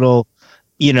any little,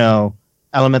 you know,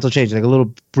 elemental change, like a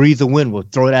little breeze of wind will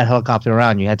throw that helicopter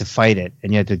around. You had to fight it,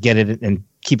 and you had to get it and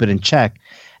keep it in check.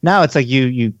 Now it's like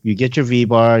you get your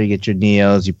V-bar, you get your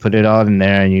Neos, you put it all in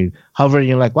there, and you hover, and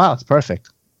you're like, wow, it's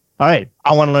perfect. All right,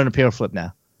 I want to learn a pyro flip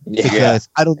now. Because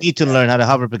I don't need to learn how to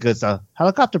hover, because a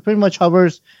helicopter pretty much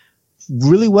hovers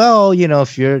really well. You know,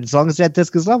 as long as that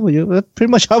disc is level, it pretty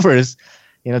much hovers.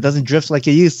 You know, it doesn't drift like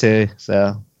it used to.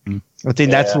 So I think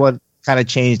that's what kind of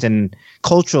changed, and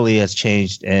culturally has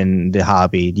changed in the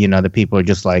hobby. You know, the people are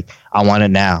just like, I want it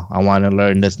now. I want to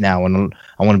learn this now. I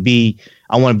want to be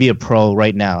a pro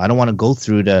right now. I don't want to go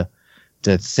through the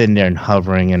sitting there and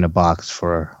hovering in a box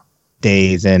for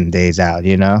days in, days out,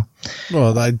 you know?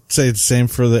 Well, I'd say it's the same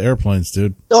for the airplanes,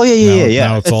 dude. Oh, yeah.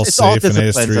 Now it's all safe and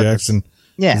AS3X, and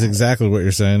it's exactly what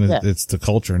you're saying. Yeah. It's the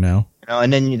culture now. You know,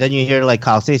 and then you hear like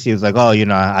Kyle Stacy was like, oh, you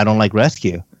know, I don't like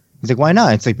rescue. He's like, why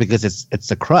not? It's like, because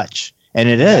it's a crutch. And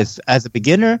it is. As a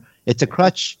beginner, it's a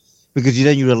crutch, because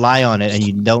you rely on it, and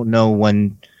you don't know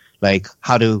when, like,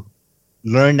 how to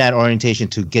learn that orientation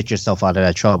to get yourself out of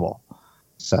that trouble.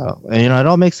 So, and, you know, it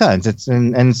all makes sense.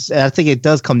 And I think it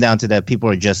does come down to that people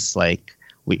are just like,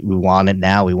 we want it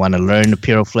now. We want to learn the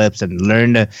pyro flips and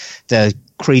learn the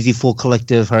crazy full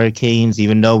collective hurricanes,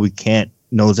 even though we can't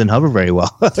nose and hover very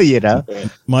well, you know?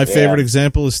 My favorite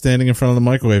example is standing in front of the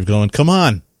microwave going, come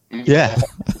on. Yeah.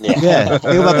 Think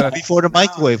about before the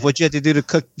microwave, what you had to do to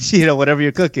cook, you know, whatever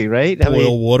you're cooking, right?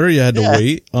 Boil water, you had to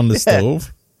wait on the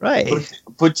stove. Right.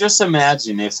 But just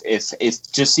imagine if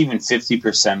just even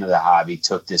 50% of the hobby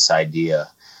took this idea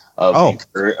of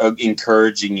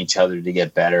encouraging each other to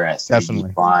get better at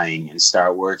 3D flying, and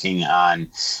start working on,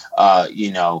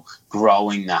 you know,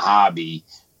 growing the hobby,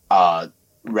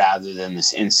 rather than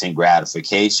this instant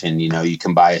gratification. You know, you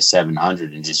can buy a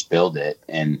 700 and just build it,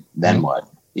 and then what?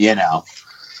 You know,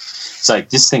 it's like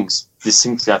this thing's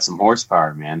got some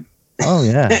horsepower, man. Oh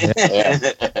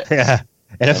yeah.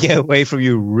 It'll get away from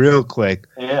you real quick.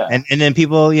 Yeah. And then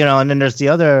people, you know, and then there's the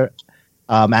other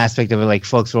aspect of it. Like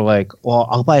folks were like, well,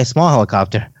 I'll buy a small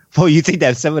helicopter. Well, you think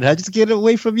that 700 get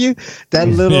away from you? That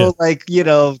little, like, you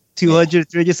know, 200,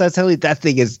 300 size heli, that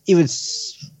thing is even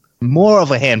more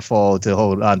of a handful to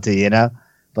hold on to, you know?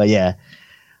 But yeah.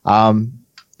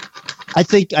 I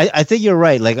think you're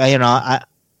right. Like, you know,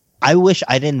 I wish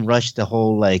I didn't rush the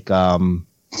whole, like,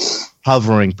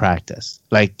 hovering practice.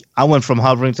 Like, I went from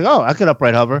hovering to, I could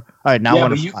upright hover. All right, now I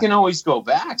want to but you can always go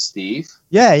back, Steve.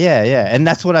 Yeah. And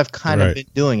that's what I've kind of been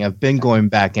doing. I've been going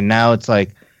back, and now it's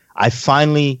like I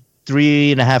finally,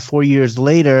 3.5, 4 years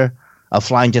later of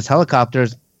flying just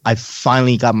helicopters, I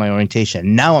finally got my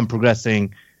orientation. Now I'm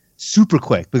progressing super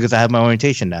quick because I have my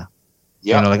orientation now.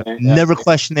 Yeah, you know, like never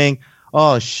questioning,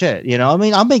 oh shit, you know, I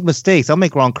mean, I'll make mistakes. I'll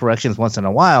make wrong corrections once in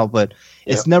a while, but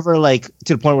it's never like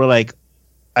to the point where like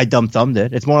I dumb-thumbed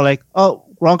it. It's more like, oh,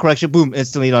 wrong correction, boom,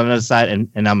 instantly on the other side,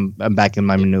 and I'm back in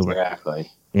my maneuver. Exactly.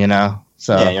 You know?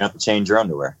 So you don't have to change your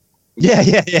underwear. Yeah.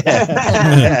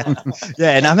 Yeah,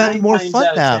 and I'm having more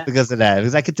fun now because of that.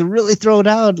 Because I get to really throw it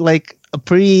out like a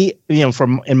pretty, you know,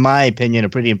 from, in my opinion, a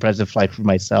pretty impressive flight for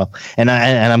myself. And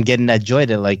I'm getting that joy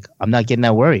that, like, I'm not getting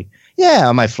that worry. Yeah,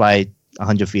 I might fly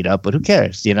 100 feet up, but who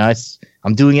cares? You know,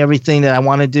 I'm doing everything that I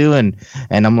want to do, and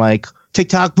I'm like,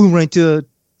 TikTok, boom, right to a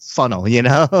funnel, you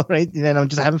know, right? And then I'm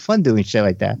just having fun doing shit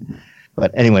like that.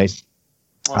 But anyways.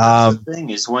 Well, the thing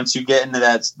is, once you get into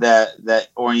that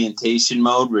orientation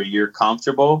mode where you're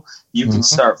comfortable, you can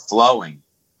start flowing.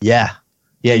 Yeah,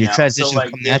 your transition so,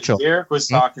 come natural. Derek was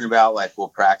talking about, like, we'll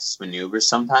practice maneuvers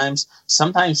sometimes.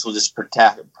 Sometimes we'll just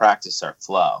practice our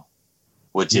flow,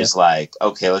 which is like,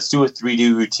 okay, let's do a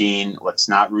 3D routine. Let's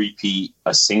not repeat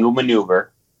a single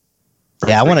maneuver.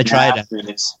 Yeah, I want to try that.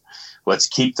 Minutes. Let's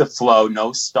keep the flow.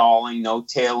 No stalling. No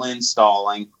tail end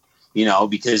stalling. You know,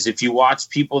 because if you watch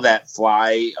people that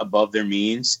fly above their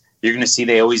means, you're going to see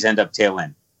they always end up tail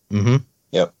end. Mm-hmm.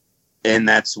 Yep. And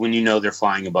that's when you know they're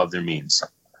flying above their means.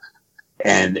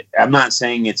 And I'm not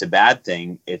saying it's a bad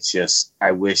thing. It's just,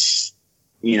 I wish,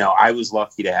 I was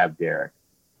lucky to have Derek.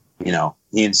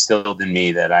 He instilled in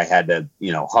me that I had to,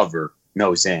 hover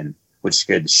nose in, which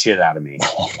scared the shit out of me.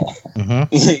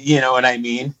 Mm-hmm. You know what I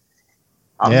mean?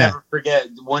 I'll never forget.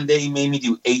 One day he made me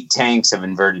do 8 tanks of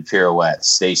inverted pirouettes,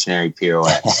 stationary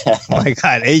pirouettes. Oh my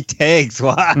God, 8 tanks!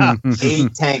 Wow,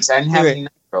 8 tanks. I didn't have any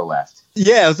nitro left.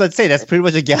 Yeah, I was about to say that's pretty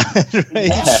much a gallon,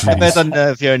 right? Depends on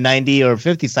if you're a 90 or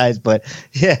 50 size, but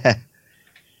yeah.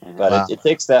 But it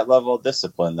takes that level of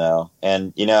discipline, though,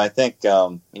 and I think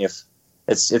if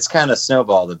it's kind of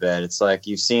snowballed a bit. It's like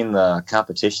you've seen the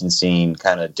competition scene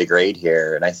kind of degrade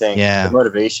here, and I think the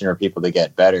motivation for people to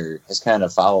get better has kind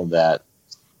of followed that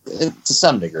to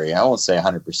some degree. I won't say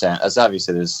 100%, as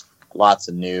obviously there's lots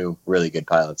of new, really good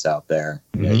pilots out there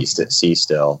you see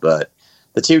still, but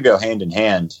the two go hand in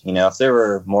hand. If there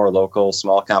were more local,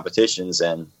 small competitions,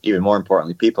 and even more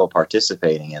importantly, people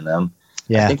participating in them,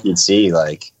 I think you'd see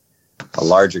like a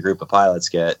larger group of pilots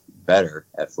get better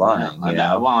at flying.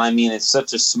 Well, I mean, it's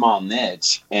such a small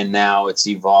niche, and now it's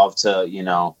evolved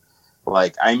to,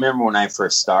 like I remember when I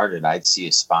first started, I'd see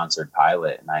a sponsored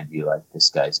pilot, and I'd be like, "This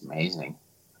guy's amazing."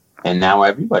 And now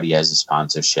everybody has a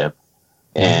sponsorship,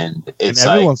 and it's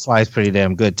and everyone flies pretty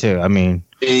damn good too. I mean,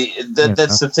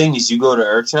 that's the thing is, you go to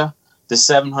IRCHA, the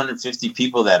 750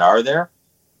 people that are there,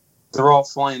 they're all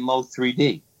flying low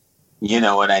 3D. You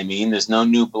know what I mean? There's no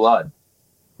new blood.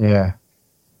 Yeah.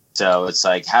 So it's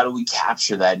like, how do we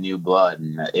capture that new blood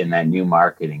in that new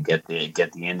market and get the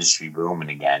industry booming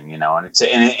again?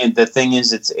 And the thing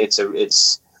is,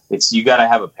 it's you got to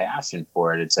have a passion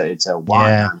for it. It's a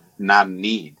want, not a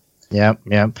need. Yep.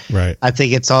 Right. I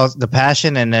think it's all the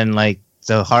passion, and then like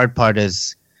the hard part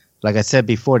is, like I said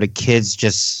before, the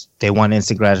kids they want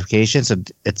instant gratification. So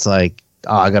it's like,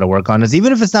 oh, I got to work on this,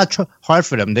 even if it's not hard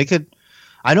for them. They could.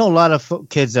 I know a lot of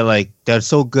kids that they're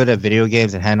so good at video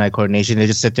games and hand-eye coordination. They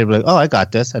just sit there and be like, oh, I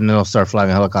got this, and then they'll start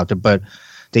flying a helicopter. But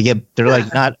they're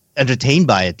like not entertained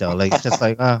by it though. Like it's just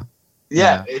like,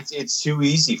 it's too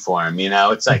easy for them.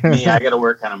 It's like me. I got to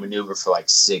work on a maneuver for like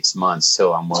 6 months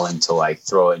till I'm willing to like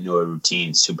throw it into a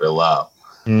routine super low.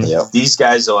 Mm-hmm. These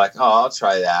guys are like, oh, I'll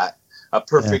try that. A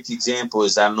perfect example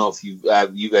is, I don't know if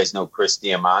you guys know Chris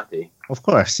Diamante. Of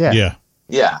course, yeah.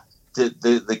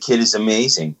 The kid is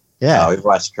amazing. Yeah, we've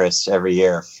watched Chris every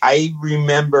year. I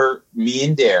remember me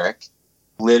and Derek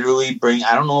literally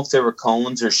I don't know if they were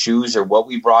cones or shoes or what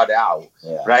we brought out,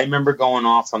 but I remember going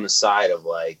off on the side of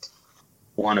like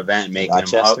one event, making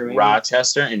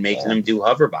Rochester and making them do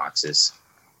hover boxes.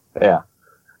 Yeah.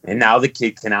 And now the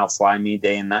kid can outfly me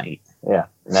day and night. Yeah.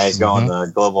 Now he's going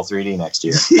to Global 3D next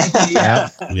year. Yeah.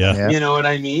 Yeah. You know what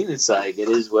I mean? It's like, it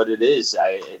is what it is.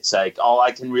 It's like all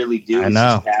I can really do is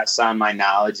just pass on my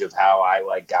knowledge of how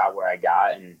I got where I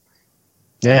got, and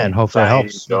and hopefully it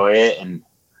helps. Enjoy it and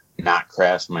not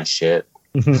crash my shit.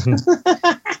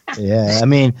 Yeah. I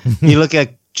mean, you look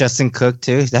at Justin Cook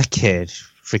too. That kid,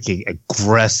 freaking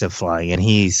aggressive flying, and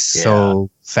he's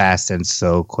so fast and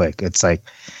so quick. It's like,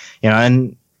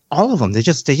 and all of them, they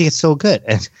get so good.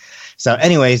 And so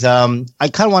anyways, I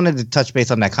kind of wanted to touch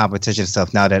base on that competition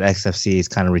stuff now that XFC is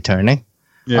kind of returning.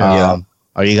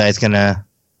 Are you guys gonna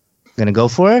go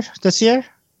for it this year?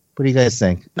 What do you guys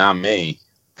think? Not me.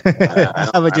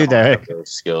 How about you, Derek? Those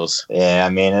skills. Yeah,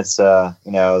 I mean, it's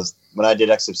when I did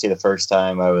XFC the first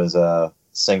time, I was a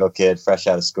single kid fresh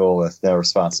out of school with no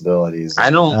responsibilities. I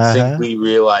don't think we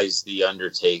realize the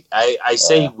undertake. I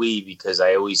say we because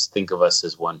I always think of us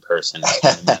as one person.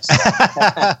 But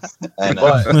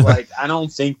like, I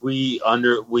don't think we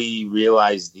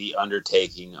realize the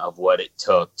undertaking of what it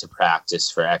took to practice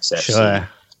for XFC.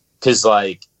 Because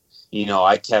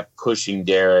I kept pushing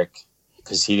Derek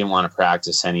because he didn't want to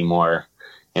practice anymore,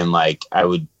 and like I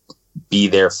would be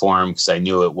there for him because I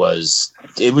knew it was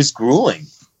grueling.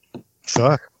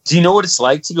 Sure. Do you know what it's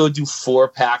like to go do 4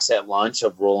 packs at lunch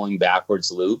of rolling backwards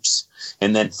loops,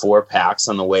 and then 4 packs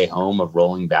on the way home of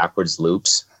rolling backwards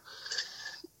loops?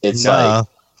 It's like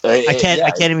I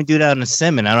can't even do that on a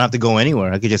sim, and I don't have to go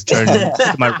anywhere. I could just turn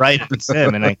to my right on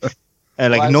sim, and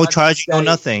no charging, no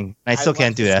nothing. I still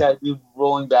can't do that. I do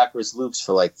rolling backwards loops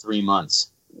for like 3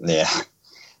 months. Yeah,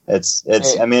 it's.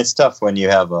 I mean, it's tough when you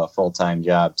have a full-time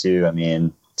job too. I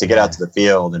mean, to get out to the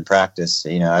field and practice,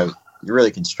 you're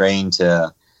really constrained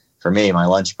to, for me, my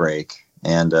lunch break.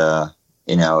 And, for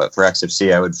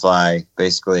XFC, I would fly,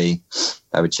 basically,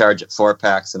 I would charge at 4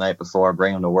 packs the night before,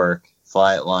 bring them to work,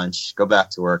 fly at lunch, go back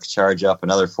to work, charge up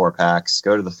another 4 packs,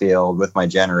 go to the field with my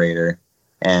generator,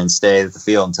 and stay at the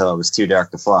field until it was too dark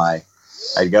to fly.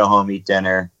 I'd go home, eat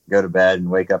dinner, go to bed and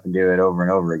wake up and do it over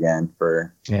and over again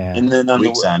for Yeah. And then on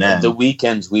weeks on end. the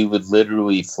weekends, we would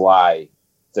literally fly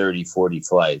 30, 40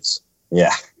 flights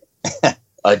yeah.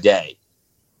 a day.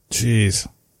 Jeez.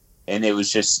 And it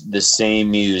was just the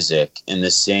same music and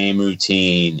the same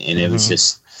routine. And it was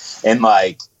just, and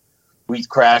like, we'd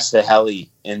crash the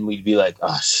heli and we'd be like,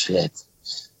 oh shit,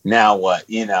 now what?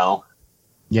 You know?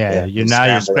 Yeah, Yeah, you're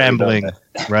scrambling. scrambling.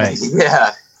 Right.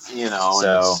 Yeah. You know,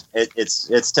 So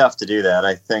it's tough to do that.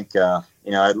 I think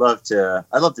I'd love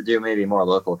to do maybe more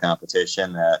local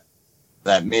competition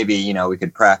that maybe we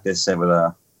could practice it with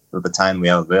the time we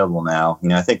have available now.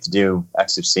 I think to do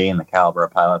XFC and the caliber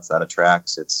of pilots out of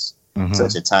tracks, it's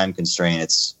such a time constraint.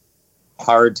 It's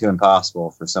hard to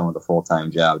impossible for someone with a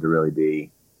full-time job to really be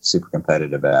super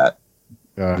competitive at.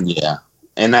 yeah.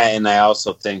 And I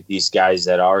also think these guys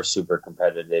that are super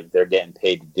competitive, they're getting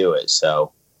paid to do it.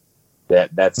 So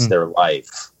that's their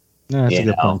life. No, that's a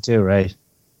good point too, right?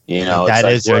 That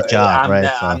is your job,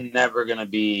 right? I'm never going to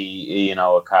be,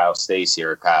 a Kyle Stacy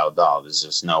or a Kyle Dahl. There's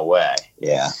just no way.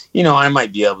 Yeah. I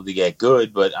might be able to get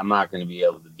good, but I'm not going to be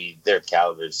able to be. Their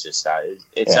caliber is just out.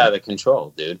 It's out of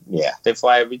control, dude. Yeah. They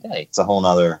fly every day. It's a whole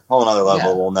nother level.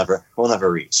 Yeah. We'll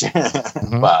never reach.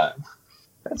 But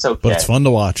that's okay. But it's fun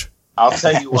to watch. I'll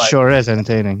tell you It what. sure is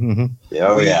entertaining.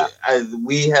 Oh yeah.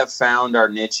 We have found our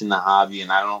niche in the hobby,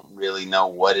 and I don't really know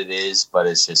what it is, but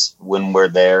it's just when we're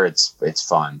there, it's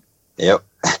fun. Yep.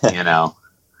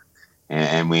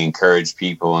 And we encourage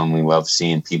people, and we love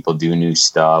seeing people do new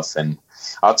stuff. And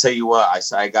I'll tell you what,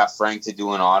 I got Frank to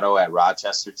do an auto at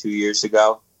Rochester 2 years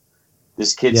ago.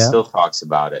 This kid still talks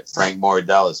about it. Frank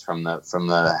Mordellis from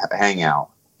the Hangout.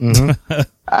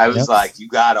 I was like, you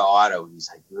got an auto. He's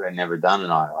like, dude, I've never done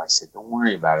an auto. I said, don't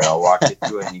worry about it. I'll walk you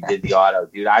through it. And he did the auto.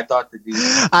 Dude, I thought the dude...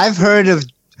 I've heard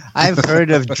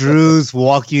of Drew's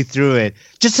walk you through it.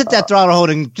 Just hit that throttle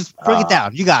hold and just bring it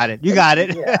down. You got it.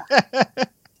 Yeah.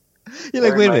 You're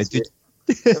like, wait a minute, dude.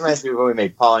 It reminds me of when we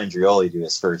made Paul Andreoli do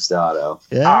his first auto.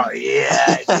 Yeah. Oh,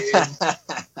 yeah,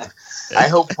 dude. I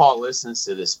hope Paul listens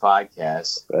to this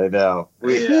podcast. I know.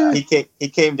 He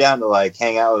came down to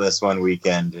hang out with us one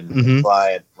weekend and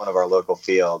fly at one of our local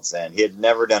fields, and he had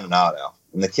never done an auto.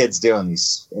 And the kid's doing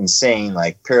these insane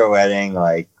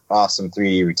pirouetting, awesome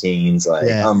 3D routines,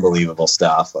 unbelievable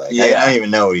stuff. I don't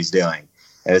even know what he's doing.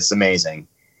 And it's amazing.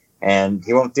 And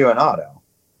he won't do an auto.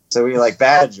 So we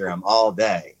badger him all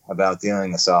day about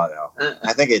doing this auto.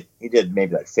 I think he did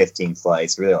maybe 15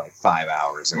 flights, really 5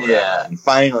 hours or whatever. Yeah. And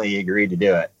finally he agreed to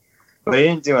do it. But he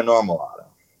didn't do a normal auto.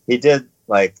 He did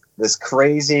this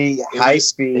crazy high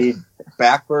speed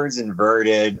backwards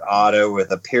inverted auto with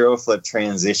a pyro flip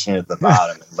transition at the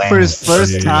bottom. For his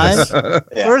first time?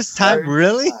 Yeah. First time,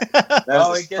 really? That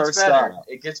was his it gets first better. auto.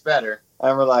 It gets better.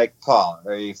 And we're like, Paul,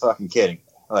 are you fucking kidding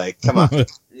me? Come on.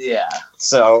 Yeah.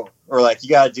 So we're like, you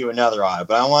got to do another auto,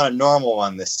 but I want a normal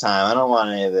one this time. I don't want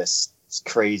any of this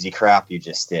crazy crap you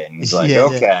just did. And he's like,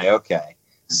 okay.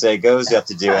 So he goes up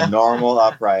to do a normal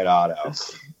upright auto,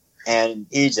 and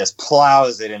he just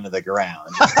plows it into the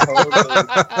ground.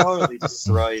 Totally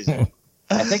destroys it.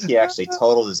 I think he actually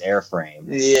totaled his airframe.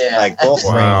 Yeah. Both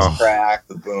frames cracked,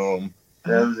 the boom.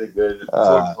 That was a good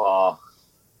football.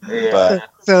 Yeah. But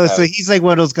So he's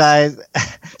one of those guys.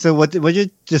 So what you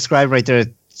described right there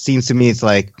seems to me it's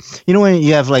when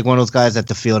you have one of those guys at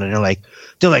the field and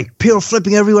they're pure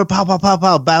flipping everywhere, pow pow pow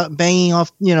pow, banging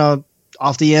off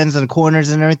off the ends and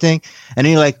corners and everything, and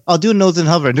then you're like, I'll do nose and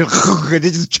hover, and they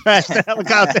just trash the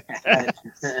helicopter.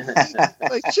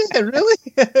 Shit, really?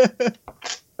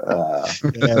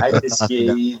 I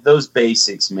just those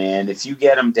basics, man. If you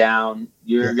get them down,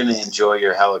 you're gonna enjoy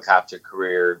your helicopter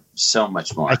career so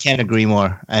much more. I can't agree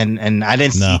more. And I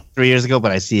didn't see it 3 years ago,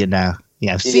 but I see it now.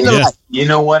 Yeah, I've seen it. You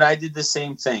know what? I did the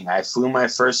same thing. I flew my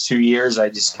first 2 years. I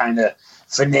just kind of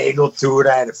finagled through it.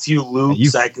 I had a few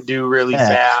loops I could do really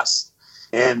fast,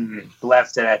 and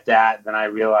left it at that. Then I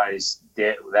realized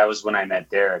that was when I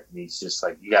met Derek, and he's just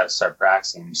like, "You got to start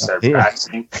practicing." You start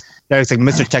practicing. Derek's like,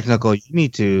 Mr. Technical, you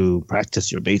need to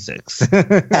practice your basics.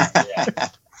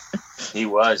 He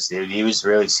was, dude. He was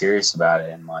really serious about it,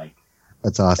 and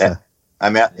that's awesome.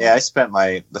 I spent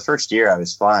the first year I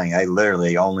was flying, I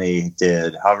literally only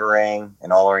did hovering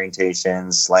in all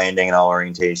orientations, landing in all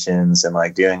orientations,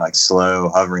 and doing slow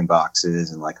hovering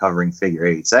boxes and hovering figure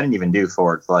eights. I didn't even do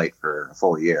forward flight for a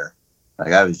full year.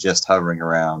 I was just hovering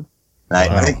around. And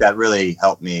I think that really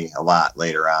helped me a lot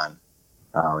later on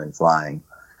in flying.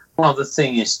 Well, the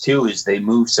thing is, too, is they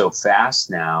move so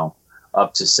fast now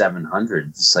up to 700.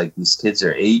 It's these kids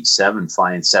are 8, 7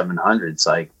 flying 700. It's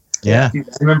Yeah. I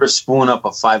remember spooling up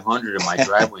a 500 in my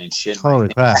driveway and shit.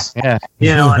 Holy crap. Yeah.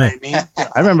 You know what I mean?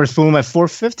 I remember spooling my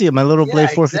 450 of my little Blade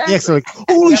 450X. exactly. Like,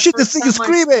 holy That shit, this first thing is time I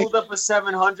screaming. spooled up a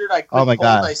 700. I Oh my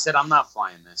God. I said, I'm not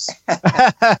flying this.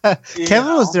 You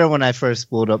Kevin was know? there when I first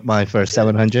spooled up my first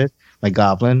 700, my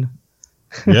Goblin.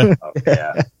 Yeah. Oh,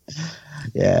 yeah.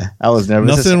 Yeah, I was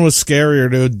nervous. Nothing was scarier,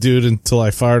 dude, until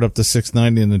I fired up the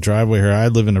 690 in the driveway here. I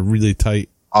live in a really tight.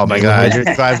 Oh my God, your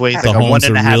driveway is The like a homes 1.5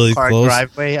 are really car close.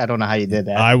 driveway. I don't know how you did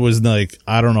that. I was like,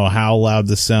 I don't know how loud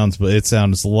this sounds, but it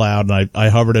sounds loud. And I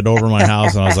hovered it over my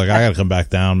house, and I was like, I gotta come back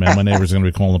down, man. My neighbor's gonna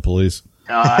be calling the police.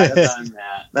 No, I've done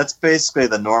that. That's basically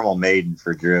the normal maiden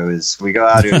for Drew. Is we go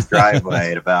out to his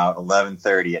driveway at about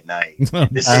 11:30 at night.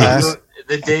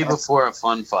 The day before a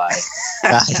fun fly.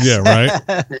 Yeah,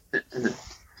 right.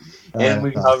 And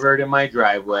we covered in my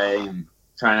driveway and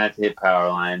try not to hit power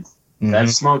lines. Mhm.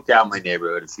 I've smoked out my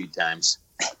neighborhood a few times.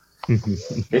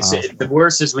 The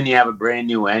worst is when you have a brand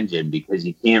new engine because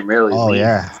you can't really Oh leave.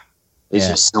 yeah. It's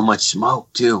Yeah. just so much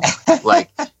smoke too.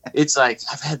 Like it's like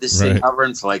I've had this thing Right.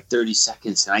 hovering for like 30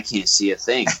 seconds and I can't see a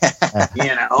thing.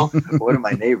 You know? What do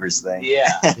my neighbors think?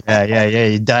 Yeah. Yeah.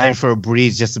 You're dying for a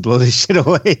breeze just to blow this shit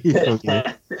away.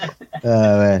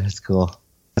 Oh man, that's cool.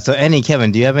 So,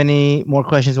 Kevin, do you have any more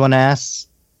questions you want to ask,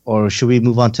 or should we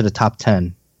move on to the top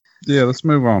 10? Yeah, let's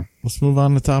move on. Let's move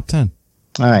on to top 10.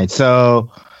 All right, so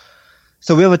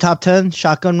we have a top 10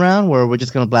 shotgun round where we're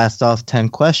just gonna blast off 10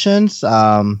 questions.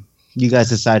 You guys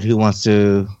decide who wants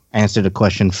to answer the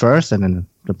question first, and then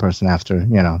the person after,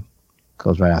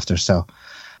 goes right after. So,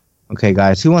 okay,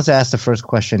 guys, who wants to ask the first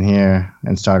question here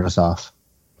and start us off?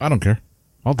 I don't care.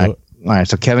 I'll do it. All right,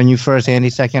 so Kevin, you first, Andy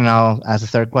second, and I'll ask the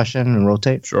third question and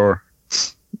rotate. Sure.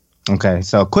 Okay,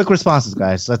 so quick responses,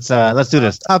 guys. Let's do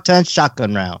this. Top 10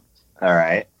 shotgun round. All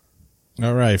right,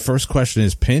 All right. First question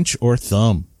is pinch or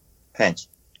thumb? pinch.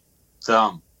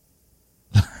 Thumb.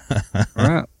 All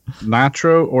right.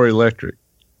 Nitro or electric?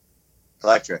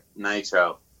 Electric.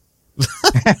 Nitro.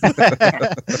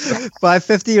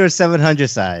 550 or 700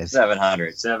 size?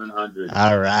 700. 700.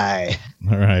 All right.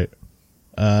 All right.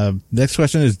 Next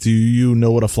question is: do you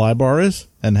know what a fly bar is,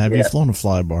 and have you Yeah. flown a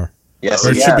fly bar? Yes,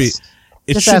 Or it should be. yes.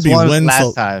 It Just should ask be one when's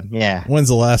last the, time. Yeah. when's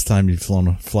the last time you've flown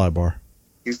a fly bar?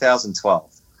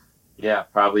 2012. Yeah,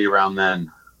 probably around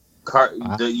then.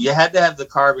 You had to have the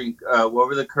carbon. What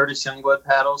were the Curtis Youngblood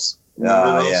paddles?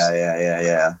 Remember Oh, those?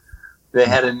 yeah. They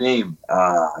had a name.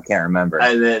 I can't remember.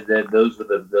 Those were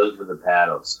the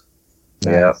paddles.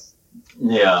 Yep.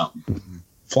 Yeah.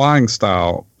 Flying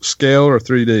style, scale or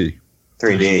 3D?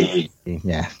 3D.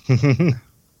 Yeah.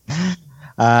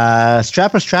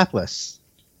 Strap or strapless?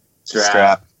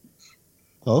 Strap.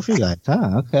 Both of you guys.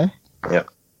 Okay.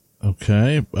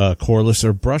 Okay. Coreless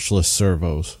or brushless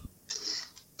servos?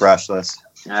 Brushless.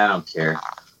 I don't care.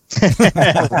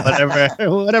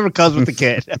 whatever comes with the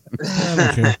kit. I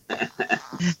don't care.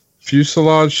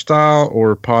 Fuselage style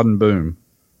or pod and boom?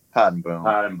 Pod and boom.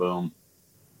 Hot and boom.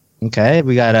 Okay,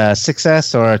 we got a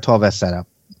 6S or a 12S setup.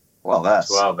 Well,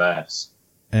 that's 12S.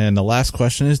 And the last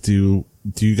question is: do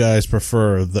you guys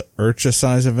prefer the Urcha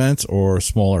size events or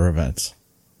smaller events?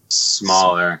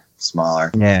 Smaller.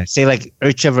 smaller. Yeah, say like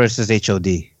Urcha versus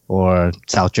HOD or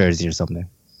South Jersey or something.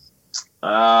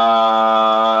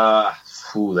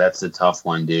 That's a tough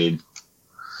one, dude.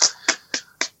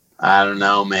 I don't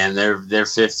know, man. They're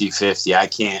 50-50. I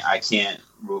can't.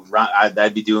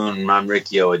 I'd be doing Ron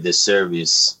Riccio a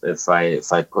disservice if I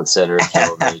said Urcha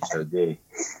over HOD.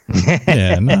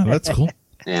 Yeah, no, that's cool.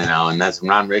 You know, and that's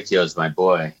Ron Ricchio's my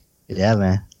boy. Yeah,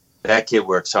 man. That kid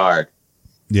works hard.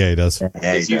 Yeah, he does. Yeah,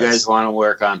 If you guys want to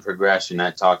work on progression,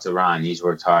 I talk to Ron. He's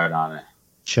worked hard on it.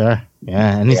 Sure.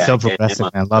 Yeah, and he's Yeah, so get him progressive,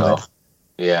 on man. the Love show.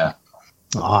 it. Yeah.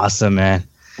 Awesome, man.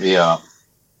 Yeah.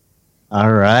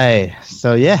 All right.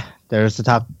 So, yeah, there's the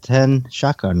top 10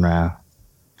 shotgun round.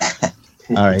 All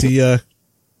right.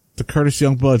 The Curtis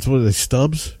Youngbloods, what are they,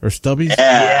 Stubbs or Stubbies?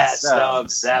 Yeah,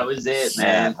 Stubbs. That was it,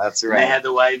 man. That's And they right. had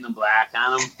the white and the black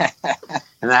on them.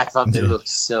 And I thought they looked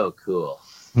so cool.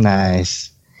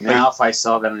 Nice. Now, if I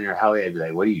saw that on your heli, I'd be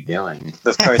like, what are you doing?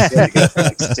 Of course, you had to go through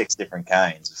like 6 different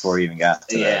kinds before you even got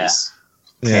to Yeah. those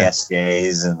Yeah.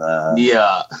 KSJs and the.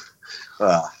 Yeah.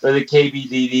 Uh, Or the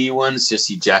KBDD ones just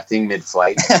ejecting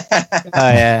mid-flight. Oh,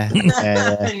 yeah.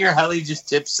 Yeah, And your heli just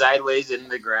tips sideways into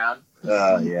the ground.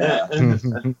 yeah. yeah.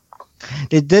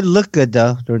 They did look good,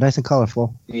 though. They were nice and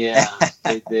colorful. Yeah,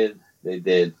 they did. They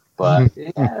did. But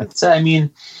yeah, I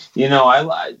mean, you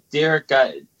know, Derek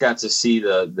got to see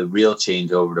the real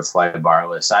change over to fly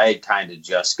barless. I had kind of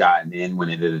just gotten in when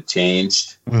it had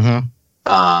changed. Mm-hmm.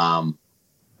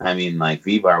 I mean, like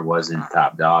V-Bar wasn't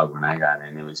top dog when I got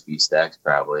in. It was V-Stacks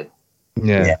probably.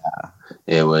 Yeah.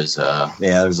 It was Yeah,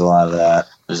 there's a lot of that.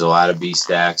 there's a lot of B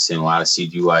stacks and a lot of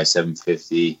CGY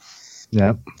 750.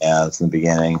 Yeah. Yeah, that's in the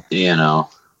beginning. You know,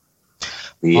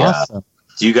 Awesome.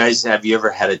 Do you guys have you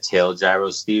ever had a tail gyro,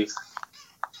 Steve?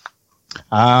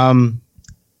 I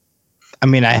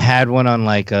mean, I had one on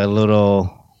like a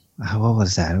little. What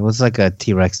was that? It was like a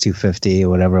T-Rex 250 or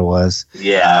whatever it was.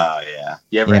 Yeah. Oh, yeah.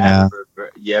 You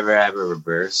ever have a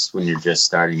reverse when you're just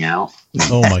starting out?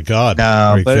 Oh my God! No,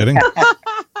 Are you but- kidding?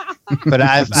 But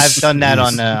I've done that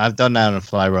on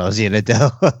fly rolls unit though.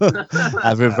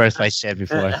 I've reversed my shit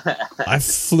before. I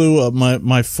flew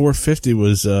my 450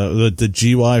 was the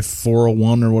GY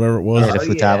 401 or whatever it was. Yeah, the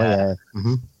Futaba, yeah.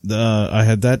 Mhm. I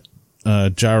had that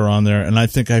gyro on there, and I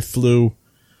think I flew.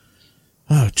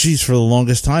 Oh, geez, for the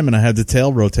longest time, and I had the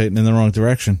tail rotating in the wrong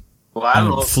direction. Well, I don't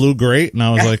And know. it flew great, and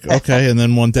I was like, okay. And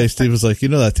then one day, Steve was like,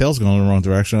 that tail's going in the wrong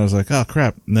direction. I was like, oh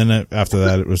crap. And then after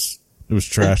that, it was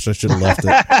trash. I should have left it.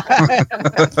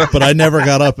 But I never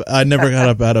got up. I never got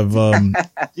up out of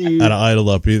idle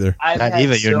up either. I've Not had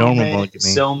even your normal many, mode, you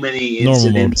mean. so many Normal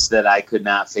incidents that I could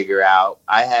not figure out.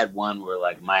 I had one where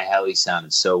like my heli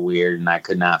sounded so weird and I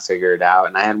could not figure it out,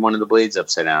 and I had one of the blades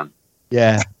upside down.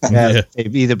 Yeah. Yeah.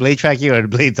 Either blade tracking or the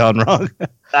blade's on wrong.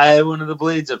 I had one of the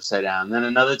blades upside down. Then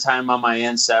another time on my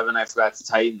N7, I forgot to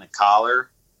tighten the collar,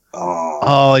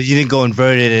 Oh, you didn't go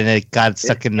inverted and it got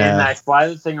stuck in and the. I fly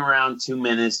the thing around 2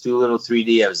 minutes, do a little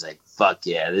 3D. I was like, "Fuck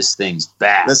yeah, this thing's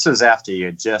back." This was after you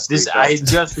had just I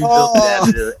just rebuilt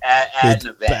it at It's an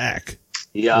event. back.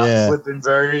 Yeah, flip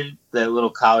inverted. That little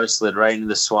collar slid right into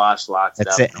the swash, locked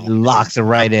That's it it. up. It locks it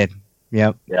right in.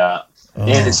 Yep. Yeah. Oh.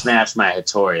 And it smashed my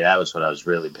Hattori. That was what I was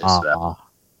really pissed about. Aw.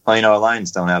 Well,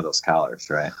 Lions don't have those collars,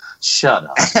 right? Shut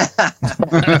up.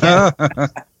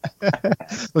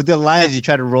 With the lines, you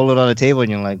try to roll it on the table,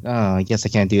 and you're like, "Oh, I guess I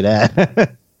can't do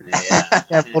that." Yeah.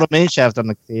 Yeah, put a main shaft on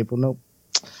the table. Nope.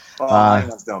 Well,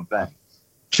 Lions don't bang.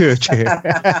 True. That's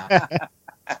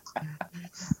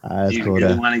Do you cool.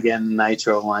 really though. want to get in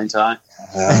nitro line talk?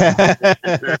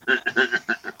 Hey,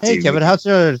 Dude. Kevin, how's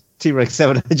your T-Rex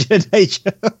 700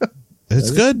 Nitro?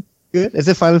 It's good. Good. Is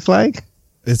it finally flying?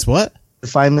 It's what?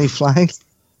 Finally flying?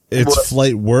 It's What?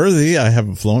 flight worthy. I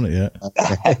haven't flown it yet.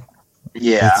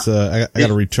 Yeah. It's I got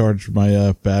to recharge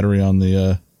my battery on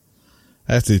the.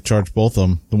 I have to charge both of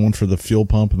them. The one for the fuel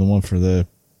pump and the one for the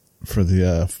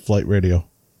flight radio.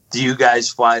 Do you guys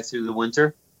fly through the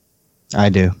winter? I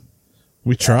do.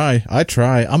 We try. I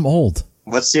try. I'm old.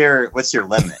 What's your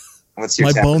limit? What's your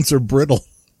My temperature? bones are brittle.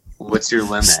 What's your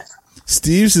limit?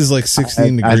 Steve's is like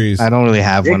 16 I degrees. don't really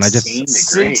have one. 16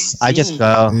 degrees. I just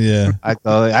go. Yeah. I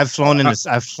go. I've flown in a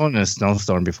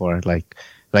snowstorm before. Like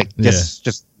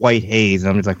just white haze.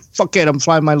 And I'm just like, fuck it. I'm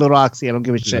flying my little Oxy. I don't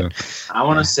give a shit. I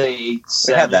want to say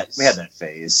We had that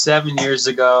phase. 7 years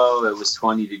ago, it was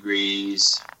 20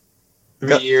 degrees.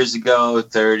 3 years ago,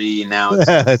 30. Now it's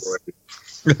Yes. 40.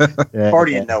 Yeah.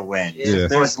 40 and no wind. Yeah. If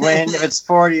there's wind, if it's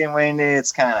 40 and windy,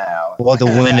 it's kind of out. Well, the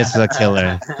wind is the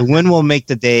killer. The wind will make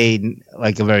the day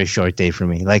like a very short day for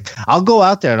me. Like I'll go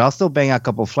out there and I'll still bang out a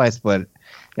couple flights, but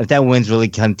if that wind's really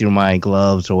cutting through my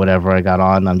gloves or whatever I got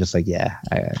on, I'm just like, yeah.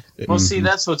 Well, see,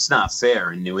 that's what's not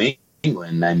fair in New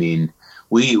England. I mean,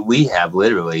 we have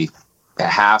literally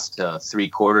half to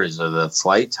 3/4 of the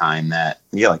flight time that,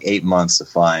 You get like 8 months of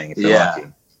flying if you're Yeah. lucky.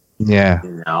 Yeah.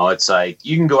 it's like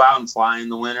you can go out and fly in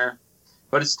the winter,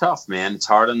 but it's tough, man. It's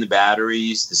hard on the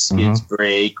batteries. The skids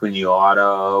break when you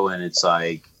auto, and it's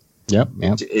like, Yep.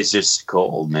 it's just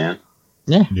cold, man.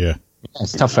 Yeah.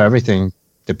 It's tough for everything.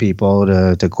 The people,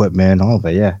 the equipment, all of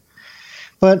it, yeah.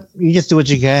 But you just do what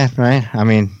you can, right? I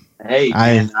mean, Hey,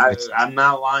 man, I'm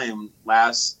not lying.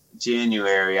 Last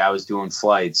January, I was doing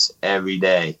flights every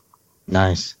day.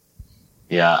 nice.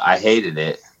 Yeah, I hated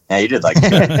it. Yeah, you did like 2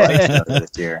 flights this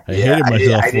year. I hated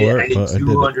myself I for it, did but I did it.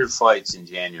 200 flights in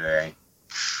January.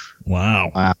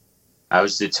 Wow. I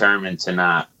was determined to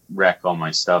not wreck all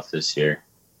my stuff this year.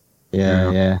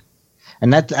 Yeah.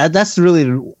 And that's really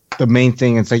the main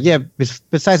thing. It's like, yeah,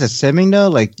 besides the simming though,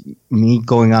 like me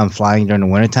going out and flying during the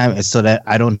wintertime, it's so that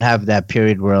I don't have that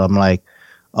period where I'm like,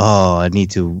 oh, I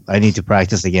need to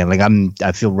practice again. Like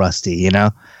I feel rusty, you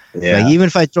know? Yeah. Like even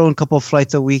if I throw in a couple of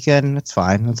flights a weekend, it's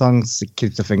fine as long as it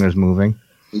keeps the fingers moving.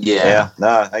 Yeah,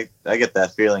 no, I get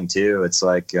that feeling too. It's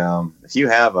like if you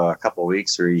have a couple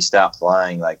weeks where you stop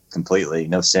flying like completely,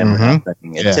 no sim or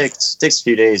nothing, it takes a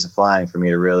few days of flying for me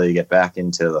to really get back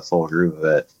into the full groove of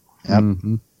it.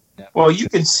 Mhm. Well, you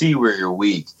can see where you're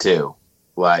weak too.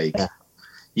 Like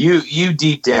you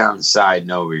deep down inside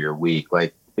know where you're weak.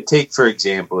 Like take for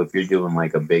example, if you're doing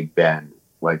like a big bend.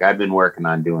 Like I've been working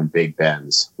on doing big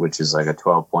bends, which is like a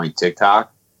 12-point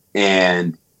TikTok,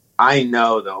 and I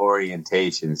know the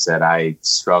orientations that I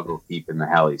struggle keeping the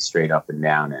heli straight up and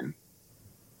down in.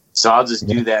 So I'll just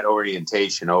do that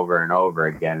orientation over and over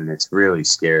again, and it's really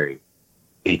scary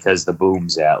because the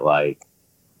boom's at like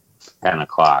 10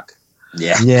 o'clock.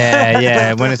 Yeah.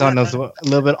 Yeah. When it's on those a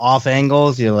little bit off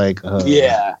angles, you're like,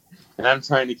 yeah. And I'm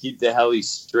trying to keep the heli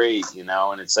straight, and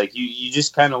it's like you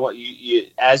just kind of you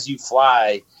as you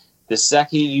fly, the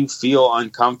second you feel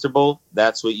uncomfortable,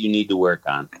 that's what you need to work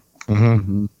on.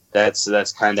 Mm-hmm.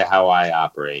 That's kind of how I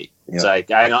operate. It's like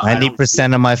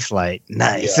 90% of my flight.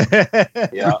 Nice.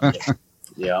 Yeah.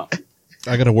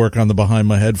 I got to work on the behind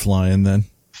my head flying then.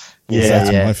 That's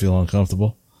when I feel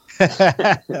uncomfortable.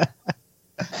 I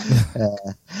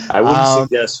wouldn't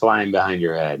suggest flying behind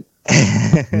your head.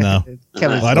 No.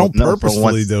 I don't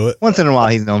purposefully do it. Once in a while,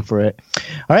 he's known for it.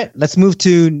 All right, let's move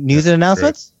to news and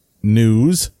announcements.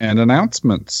 News and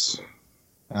announcements.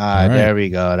 Right. There we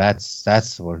go. That's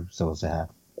what we're supposed to have.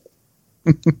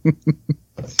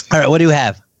 All right, what do you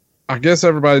have? I guess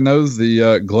everybody knows the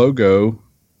Glogo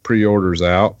pre-order's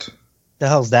out. The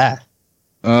hell's that?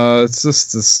 It's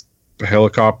just this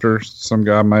helicopter some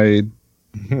guy made.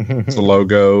 It's a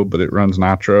logo, but it runs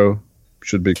nitro.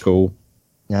 Should be cool.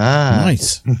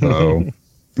 Nice. So,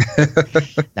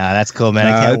 that's cool, man.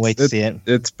 I can't wait to see it.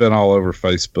 It's been all over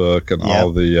Facebook, and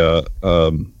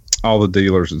all the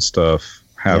dealers and stuff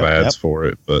have ads for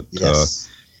it. But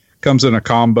comes in a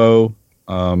combo,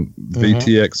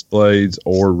 VTX blades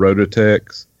or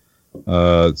Rototex.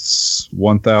 It's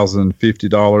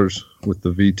 $1,050 with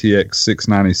the VTX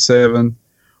 697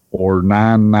 or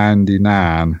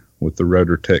 $999 with the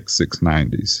Rototex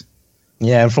 690s.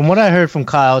 Yeah, and from what I heard from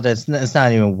Kyle, it's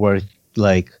not even worth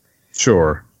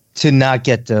Sure. to not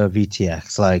get the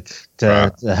VTX. Like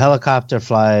the helicopter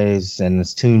flies and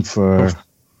it's tuned for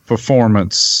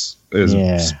performance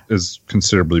is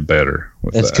considerably better.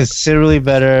 Considerably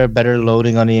better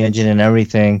loading on the engine and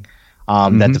everything.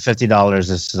 That the $50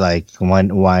 is like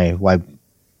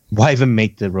why even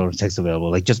make the Rototex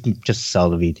available? Like just sell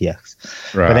the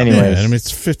VTX. Right. But anyways, I mean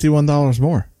it's $51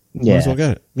 more. Might as well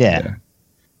get it.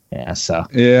 Yeah, so.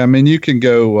 Yeah, I mean, you can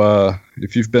go,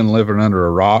 if you've been living under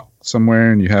a rock somewhere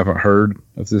and you haven't heard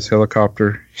of this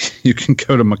helicopter, you can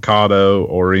go to Mikado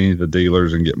or any of the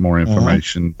dealers and get more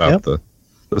information about the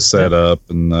setup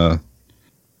and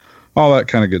all that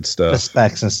kind of good stuff. The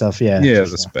specs and stuff, yeah. Yeah,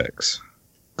 the specs.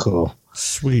 Cool.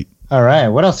 Sweet. All right,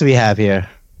 what else do we have here?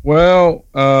 Well,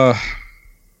 kind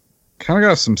of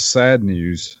got some sad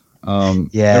news.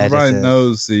 Everybody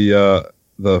knows the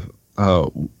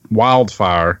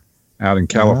wildfire out in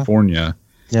California.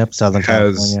 Yep, Southern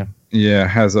California.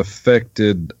 Has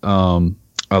affected a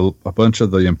bunch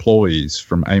of the employees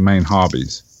from A-Main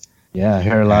Hobbies. Yeah, I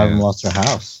heard a lot of them lost their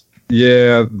house.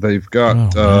 Yeah, they've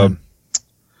got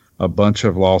a bunch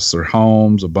have lost their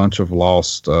homes, a bunch have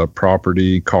lost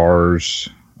property, cars,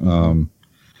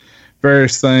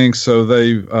 various things. So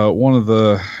they one of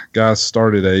the guys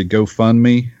started a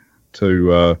GoFundMe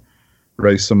to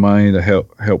raise some money to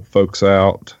help folks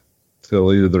out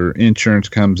till either their insurance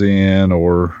comes in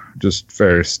or just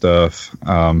various stuff.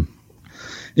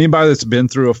 Anybody that's been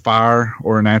through a fire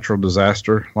or a natural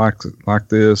disaster like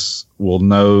this will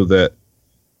know that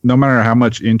no matter how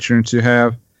much insurance you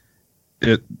have,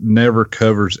 it never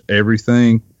covers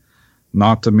everything,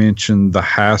 not to mention the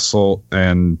hassle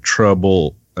and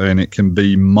trouble, and it can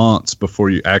be months before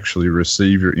you actually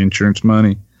receive your insurance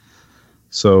money.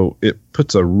 So it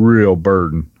puts a real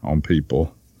burden on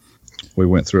people. We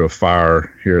went through a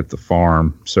fire here at the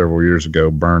farm several years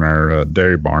ago, burned our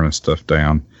dairy barn and stuff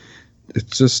down.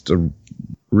 It's just a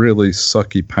really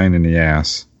sucky pain in the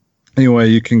ass. Anyway,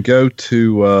 you can go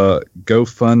to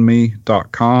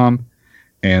GoFundMe.com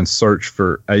and search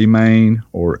for A-Main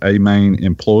or A-Main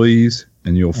employees,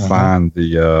 and you'll find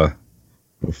the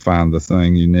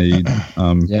thing you need.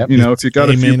 If you got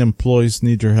A-Main employees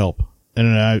need your help.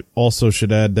 And I also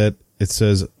should add that it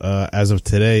says, as of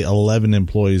today, 11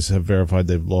 employees have verified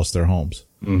they've lost their homes.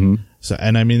 Mm-hmm. So,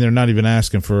 and I mean, they're not even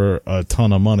asking for a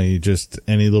ton of money, just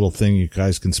any little thing you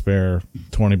guys can spare,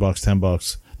 $20,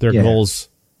 $10. Their goal's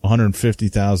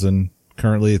 $150,000.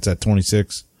 Currently, it's at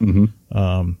 26. Mm-hmm.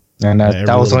 And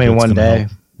that was only one day.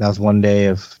 Help. That was one day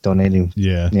of donating.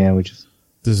 Yeah. This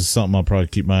is something I'll probably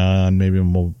keep my eye on. Maybe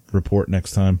we'll report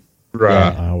next time.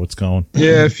 Right. How it's going.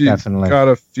 Yeah, if you got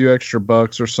a few extra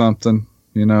bucks or something,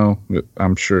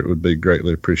 I'm sure it would be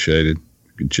greatly appreciated.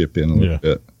 You can chip in a little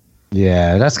bit.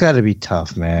 Yeah, that's got to be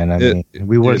tough, man. I mean,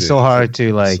 we work so hard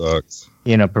to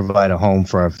provide a home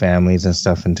for our families and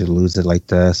stuff, and to lose it like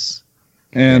this.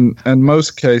 And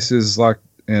most cases, like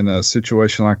in a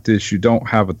situation like this, you don't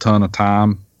have a ton of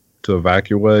time to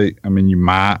evacuate. I mean, you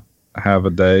might, have a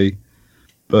day,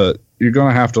 but you're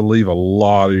going to have to leave a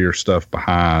lot of your stuff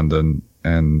behind, and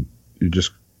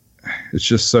it's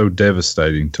just so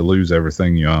devastating to lose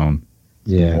everything you own.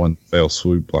 Yeah. In one fell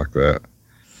swoop like that.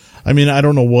 I mean, I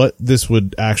don't know what this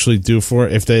would actually do for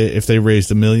it. If they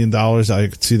raised $1 million, I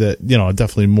could see that,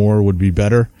 definitely more would be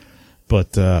better.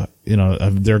 But,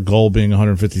 their goal being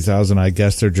 150,000, I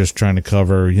guess they're just trying to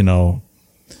cover,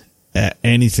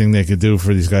 anything they could do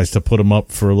for these guys to put them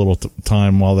up for a little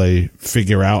time while they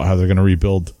figure out how they're going to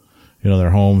rebuild,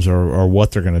 their homes or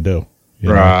what they're going to do.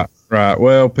 Right.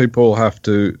 Well, people have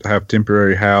to have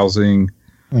temporary housing,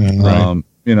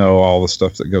 all the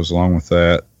stuff that goes along with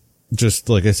that. Just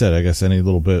like I said, I guess any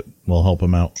little bit will help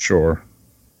them out. Sure.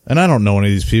 And I don't know any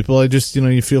of these people. I just,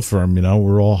 you feel for them,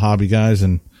 we're all hobby guys,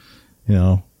 and,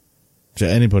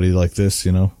 anybody like this,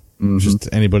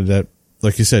 just anybody that,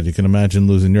 like you said, you can imagine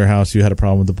losing your house. You had a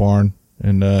problem with the barn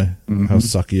and how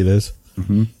sucky it is.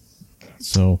 Mm-hmm.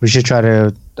 So I should try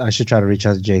to reach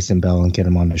out to Jason Bell and get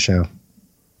him on the show.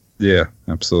 Yeah,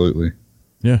 absolutely.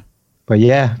 Yeah. But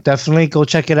yeah, definitely go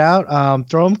check it out.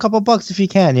 Throw him a couple bucks if you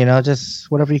can, just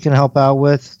whatever you can help out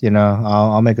with,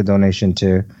 I'll make a donation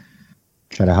to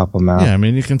try to help him out. Yeah, I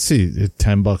mean, you can see $10,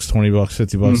 $20,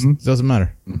 $50. It doesn't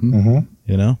matter.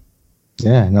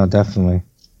 Yeah, no, definitely.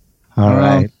 All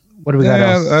right. What do we got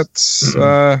else?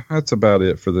 That's about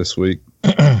it for this week.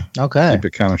 Okay. Keep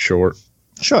it kind of short.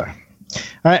 Sure. All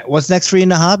right. What's next for you in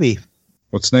the hobby?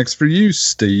 What's next for you,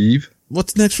 Steve?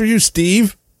 What's next for you,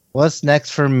 Steve? What's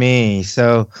next for me?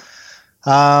 So,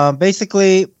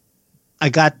 basically, I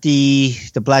got the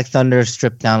Black Thunder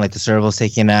stripped down, like the servos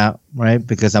taken out, right?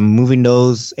 Because I'm moving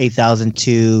those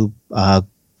 8002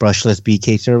 brushless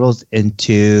BK servos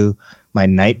into my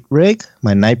night rig,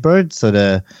 my Nightbird. So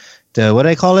the what do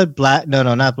I call it? Black? No,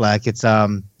 not black. It's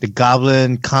the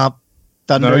Goblin Comp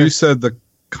Thunder. No, you said the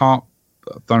Comp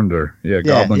Thunder. Yeah,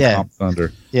 Goblin Comp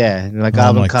Thunder. Yeah, my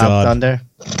Goblin Comp God. Thunder.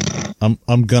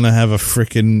 I'm gonna have a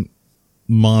freaking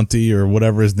Monty or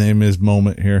whatever his name is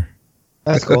moment here.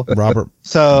 That's cool. Robert.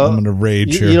 So I'm gonna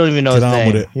rage here. You don't even know Get his on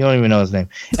name. with it. You don't even know his name.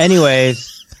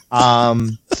 Anyways,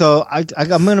 so I'm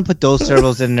gonna put those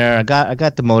servos in there. I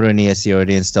got the motor and ESC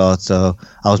already installed, so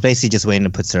I was basically just waiting to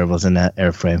put servos in that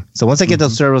airframe. So once I get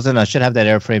those servos in, I should have that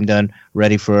airframe done,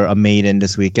 ready for a maiden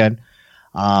this weekend.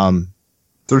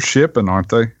 They're shipping, aren't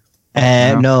they?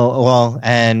 And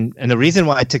and the reason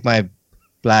why I took my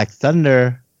Black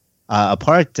Thunder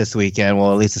apart this weekend,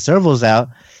 well, at least the servos out,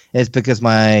 is because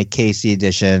my KC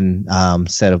edition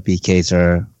set of BKs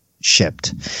are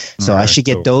shipped. So I should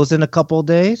get those in a couple of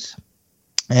days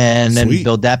and then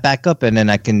build that back up, and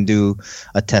then I can do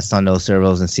a test on those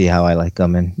servos and see how I like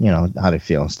them and, how they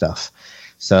feel and stuff.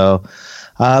 So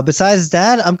besides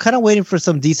that, I'm kind of waiting for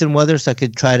some decent weather so I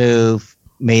could try to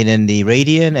mate in the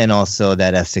Radiant and also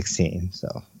that F-16.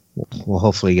 So we'll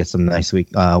hopefully get some nice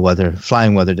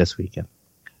flying weather this weekend.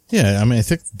 Yeah, I mean, I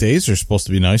think the days are supposed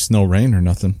to be nice, no rain or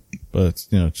nothing, but it's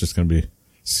just going to be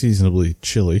seasonably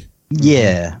chilly.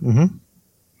 Yeah. Mm-hmm.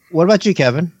 What about you,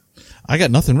 Kevin? I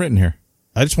got nothing written here.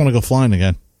 I just want to go flying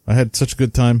again. I had such a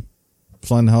good time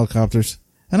flying the helicopters,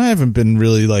 and I haven't been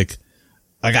really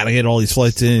I got to get all these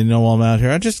flights in, while I'm out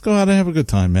here. I just go out and have a good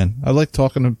time, man. I like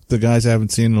talking to the guys I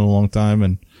haven't seen in a long time,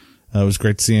 and it was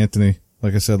great to see Anthony,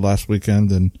 like I said, last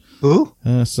weekend. And who?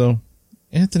 So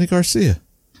Anthony Garcia.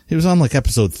 He was on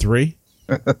episode 3,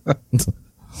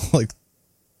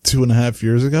 2.5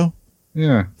 years ago.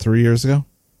 Yeah. 3 years ago.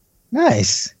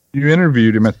 Nice. You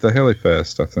interviewed him at the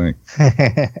Helifest, I think.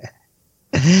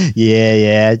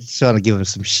 Yeah. I just want to give him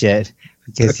some shit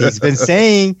because he's been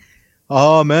saying,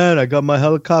 "Oh man, I got my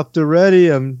helicopter ready.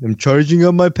 I'm charging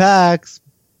up my packs."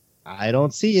 I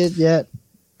don't see it yet.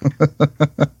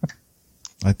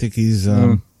 I think he's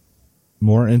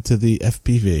more into the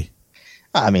FPV.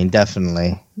 I mean,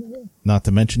 definitely. Not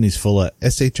to mention he's full of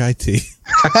SHIT.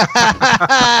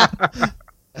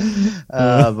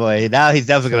 Oh boy! Now he's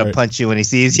definitely gonna punch you when he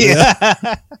sees you.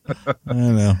 I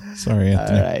know. Sorry,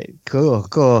 Anthony. All right, cool.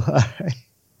 All right.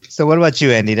 So, what about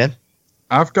you, Andy? Then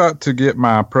I've got to get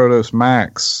my Protos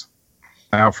Max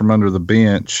out from under the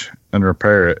bench and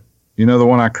repair it. You know the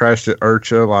one I crashed at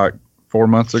IRCHA 4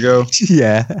 months ago?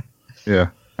 Yeah.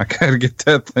 I got to get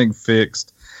that thing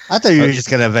fixed. I thought you were just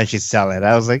gonna eventually sell it.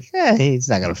 I was like, he's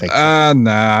not gonna fix it.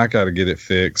 Nah, I got to get it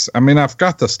fixed. I mean, I've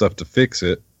got the stuff to fix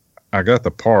it. I got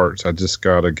the parts. I just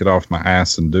got to get off my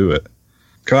ass and do it.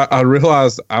 'Cause I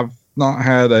realized I've not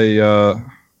had I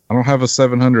don't have a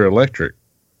 700 electric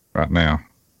right now.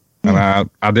 And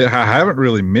I haven't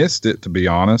really missed it, to be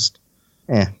honest.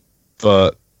 Yeah.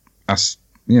 But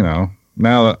now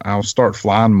that I'll start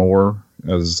flying more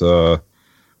as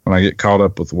when when I get caught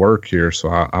up with work here, so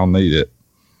I'll need it.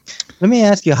 Let me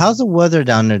ask you, how's the weather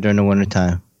down there during the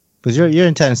wintertime? Because you're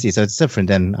in Tennessee, so it's different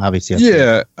than obviously. Up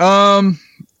here. Yeah,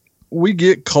 we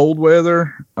get cold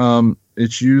weather.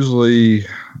 It's usually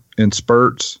in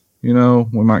spurts. You know,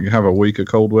 we might have a week of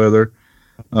cold weather.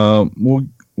 We'll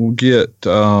get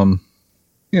 30s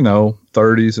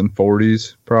and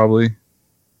 40s probably.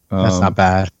 That's not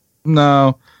bad.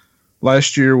 No,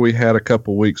 last year we had a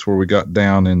couple weeks where we got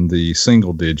down in the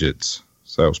single digits,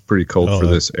 so it was pretty cold for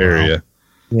this area.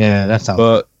 Wow. Yeah, that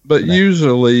sounds. But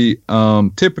usually,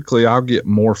 typically, I'll get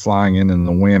more flying in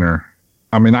the winter.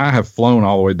 I mean, I have flown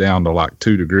all the way down to like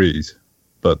 2 degrees,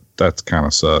 but that's kind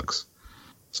of sucks.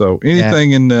 So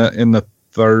anything in the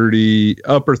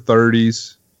upper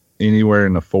 30s, anywhere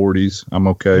in the 40s, I'm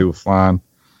okay with flying.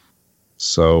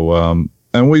 So,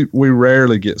 and we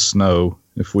rarely get snow.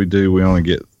 If we do, we only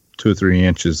get 2 or 3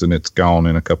 inches, and it's gone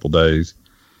in a couple days.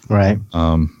 Right.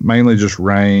 Mainly just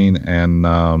rain and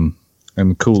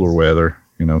cooler weather.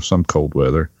 Some cold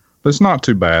weather, but it's not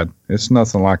too bad. It's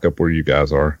nothing like up where you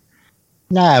guys are.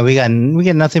 Nah, we get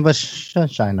nothing but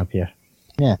sunshine up here.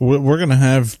 Yeah, we're gonna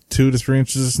have 2 to 3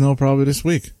 inches of snow probably this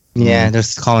week. Yeah, they're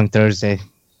calling Thursday.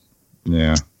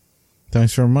 Yeah.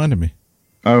 Thanks for reminding me.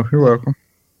 Oh, you're welcome.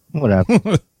 What up?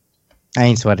 I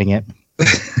ain't sweating it.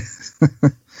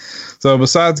 So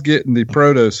besides getting the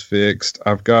Protos fixed,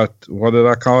 I've got, what did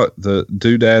I call it? The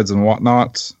doodads and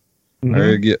whatnots. Mm-hmm.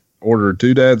 I gotta order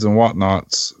doodads and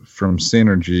whatnots from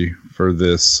Synergy for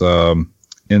this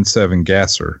N7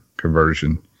 gasser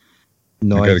conversion.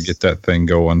 Nice. I got to get that thing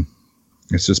going.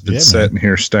 It's just been sitting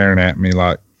here staring at me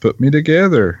like, put me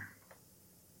together,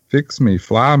 fix me,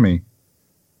 fly me.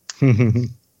 And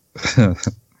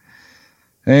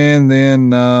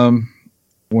then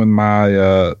when my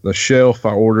the shelf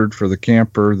I ordered for the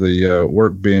camper, the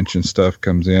workbench and stuff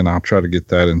comes in, I'll try to get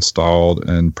that installed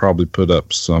and probably put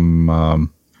up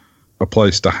some a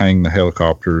place to hang the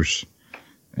helicopters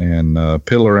and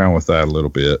piddle around with that a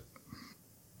little bit.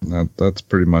 That's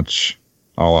pretty much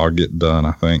all I'll get done,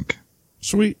 I think.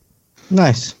 Sweet.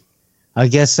 Nice. I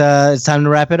guess it's time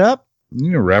to wrap it up.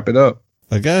 Wrap it up.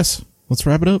 I guess. Let's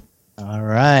wrap it up. All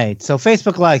right. So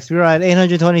Facebook likes, we're at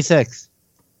 826.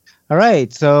 All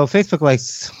right. So Facebook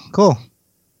likes. Cool.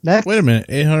 Next. Wait a minute.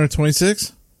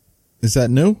 826? Is that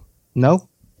new? No.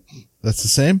 That's the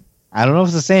same? I don't know if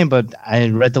it's the same, but I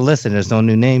read the list and there's no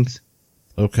new names.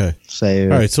 Okay. So, all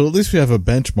right. So at least we have a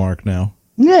benchmark now.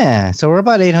 Yeah. So we're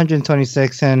about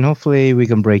 826, and hopefully we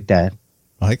can break that.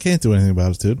 I can't do anything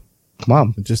about it, dude. Come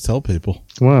on. Just tell people.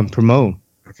 Come on. Promote.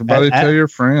 Everybody tell your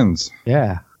friends.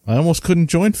 Yeah. I almost couldn't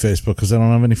join Facebook because I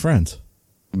don't have any friends.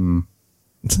 Mm.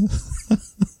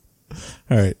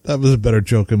 All right. That was a better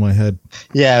joke in my head.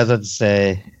 Yeah, I was about to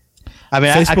say. I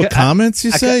mean, Facebook comments,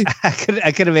 you say? I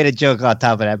could have made a joke on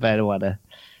top of that, but I don't want to.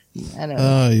 I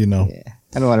don't. Yeah.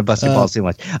 I don't want to bust your balls too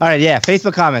much. All right, yeah.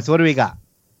 Facebook comments. What do we got?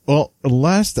 Well, the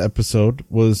last episode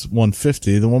was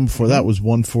 150. The one before that was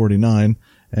 149,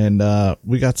 and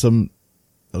we got some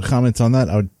comments on that.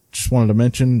 I just wanted to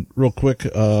mention real quick.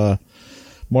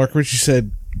 Mark Ritchie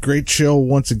said, "Great show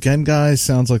once again, guys.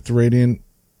 Sounds like the Radiant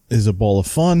is a ball of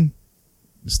fun."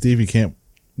 Steve, you can't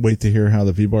wait to hear how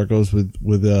the V-Bar goes with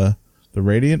the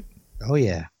Radiant. Oh,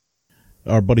 yeah.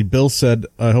 Our buddy Bill said,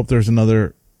 I hope there's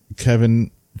another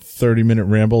Kevin 30-minute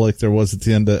ramble like there was at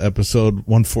the end of episode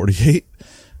 148.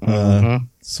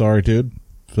 Sorry, dude,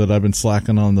 but I've been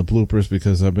slacking on the bloopers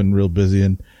because I've been real busy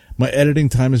and my editing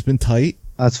time has been tight.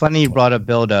 It's funny you brought up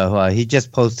Bill, though. He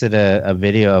just posted a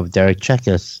video of Derek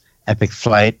Checker's epic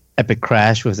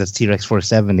crash with his T-Rex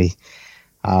 470.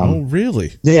 Oh,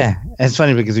 really? Yeah. It's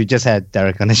funny because we just had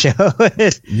Derek on the show.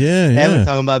 Yeah. And we're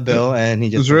talking about Bill, and he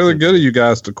just... It was really good of you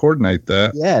guys to coordinate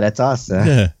that. Yeah, that's awesome.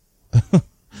 Yeah.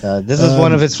 This is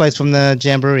one of his flights from the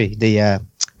Jamboree, the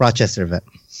Rochester event.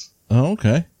 Oh,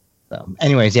 okay. So,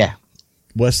 anyways, yeah.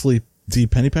 Wesley D.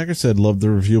 Pennypacker said, love the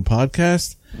review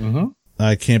podcast. Mm-hmm.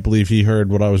 I can't believe he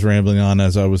heard what I was rambling on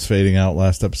as I was fading out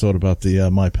last episode about the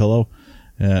MyPillow,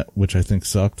 which I think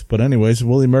sucked. But anyways,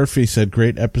 Willie Murphy said,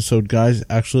 great episode, guys.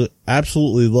 Actually,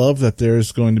 absolutely love that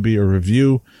there's going to be a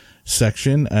review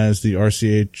section, as the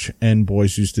RCHN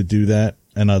boys used to do that,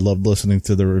 and I loved listening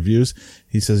to the reviews.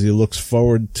 He says he looks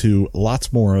forward to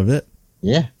lots more of it.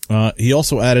 Yeah. He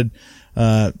also added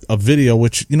a video,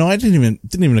 which, it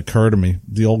didn't even occur to me,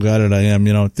 the old guy that I am,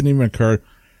 it didn't even occur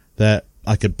that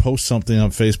I could post something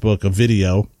on Facebook, a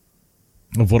video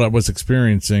of what I was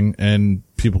experiencing, and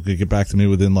people could get back to me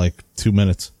within like 2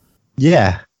 minutes.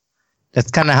 Yeah.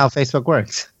 That's kind of how Facebook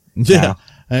works. Yeah.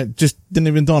 It just didn't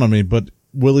even dawn on me, but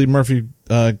Willie Murphy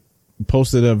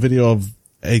posted a video of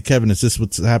hey, Kevin, is this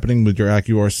what's happening with your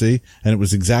AccuRC? And it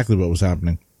was exactly what was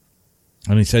happening.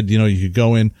 And he said, you could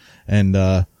go in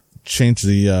and change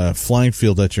the flying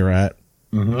field that you're at.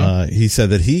 Mm-hmm. He said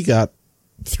that he got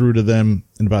through to them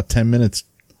in about 10 minutes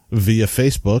via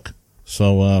Facebook.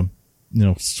 So,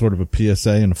 sort of a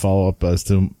PSA and a follow-up as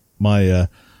to my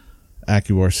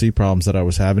AccuRC problems that I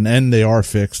was having. And they are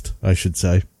fixed, I should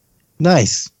say.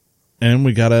 Nice. And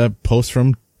we got a post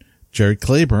from Jerry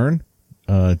Claiborne,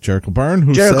 Jericho Byrne,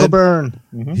 who Jericho said Byrne.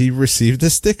 Mm-hmm. he received the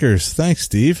stickers. Thanks,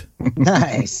 Steve.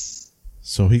 Nice.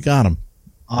 So he got them.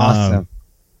 Awesome.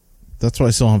 That's what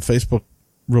I saw on Facebook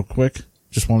real quick.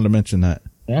 Just wanted to mention that.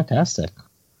 Fantastic.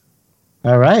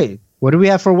 All right. What do we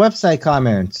have for website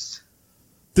comments?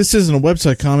 This isn't a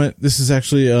website comment. This is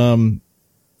actually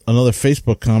another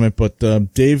Facebook comment, but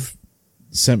Dave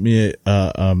sent me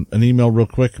an email real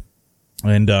quick.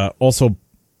 And also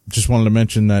just wanted to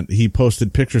mention that he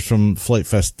posted pictures from Flight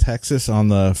Fest, Texas on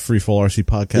the Freefall RC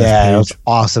podcast page. It was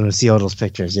awesome to see all those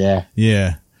pictures. Yeah.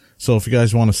 Yeah. So if you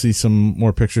guys want to see some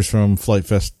more pictures from Flight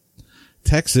Fest,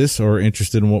 Texas, or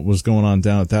interested in what was going on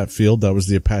down at that field, that was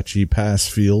the Apache Pass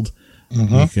field.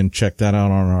 Mm-hmm. You can check that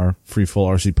out on our Freefall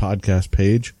RC podcast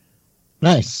page.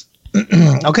 Nice.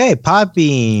 Okay.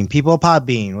 Podbean. People of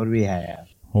Podbean. What do we have?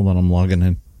 Hold on. I'm logging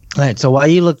in. All right. So while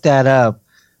you look that up,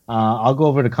 I'll go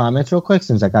over the comments real quick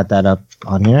since I got that up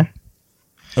on here.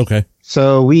 Okay.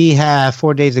 So we have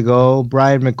 4 days ago,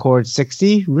 Brian McCord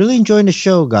 60. Really enjoying the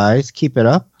show, guys. Keep it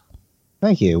up.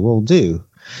 Thank you. Will do.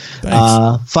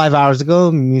 Thanks. 5 hours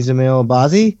ago, Musamil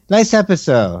Bazi. Nice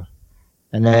episode.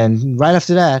 And then right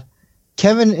after that,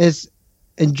 Kevin is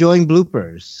enjoying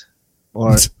bloopers.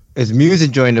 Or is Muse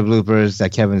enjoying the bloopers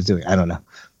that Kevin's doing? I don't know.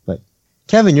 But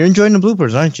Kevin, you're enjoying the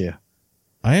bloopers, aren't you?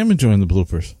 I am enjoying the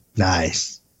bloopers.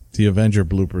 Nice. The Avenger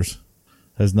bloopers.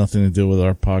 Has nothing to do with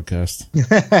our podcast.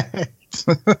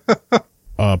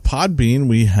 Podbean,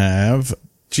 we have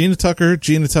Gina Tucker.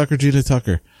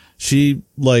 She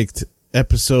liked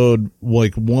episode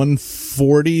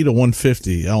 140 to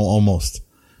 150, almost.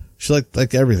 She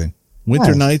liked everything.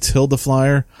 Winter Nights, Hilda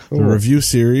Flyer, the review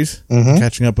series,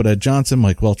 catching up with Ed Johnson,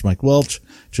 Mike Welch,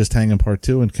 Just Hanging Part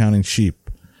 2, and Counting Sheep.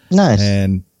 Nice.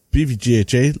 And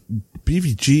BVGHJ,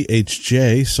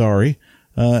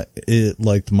 it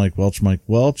liked Mike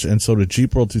Welch, and so did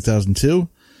Jeep World 2002.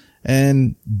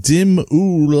 And Dim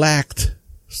Lacked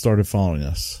started following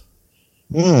us.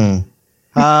 What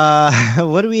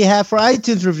do we have for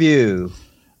iTunes review?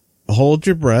 Hold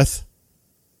your breath.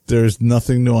 There's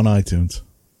nothing new on iTunes.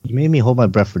 You made me hold my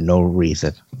breath for no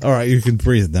reason. All right, you can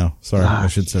breathe now. Sorry, I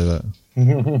should say that.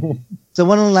 So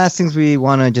one of the last things we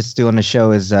want to just do on the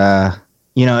show is,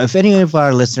 if any of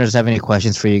our listeners have any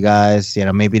questions for you guys,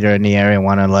 maybe they're in the area and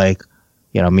want to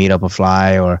meet up a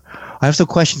fly, or I have some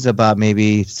questions about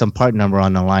maybe some part number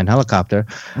on the line helicopter.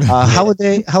 How would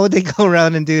they go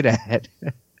around and do that?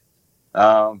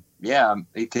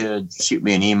 You could shoot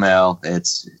me an email.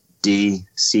 It's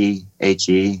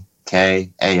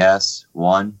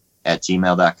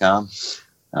dchekas1@gmail.com.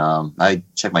 I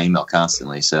check my email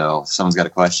constantly, so if someone's got a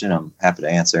question, I'm happy to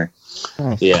answer.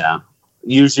 Yeah.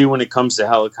 Usually when it comes to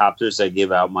helicopters, I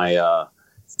give out my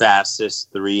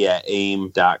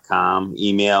fastest3@aim.com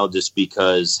email, just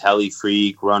because Heli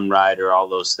Freak, Run Rider, all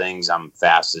those things, I'm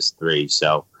fastest 3.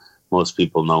 So most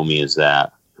people know me as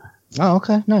that. Oh,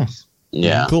 okay. Nice.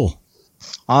 Yeah. Cool.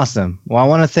 Awesome. Well, I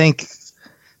want to thank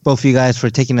both of you guys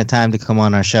for taking the time to come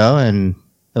on our show, and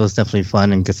it was definitely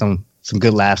fun and get some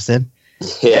good laughs in.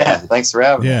 Yeah. Thanks for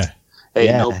having me. Yeah. Hey,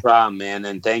 Yeah. no problem, man.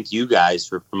 And thank you guys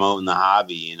for promoting the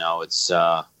hobby. It's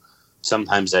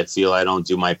sometimes I feel I don't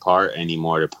do my part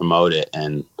anymore to promote it,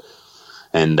 and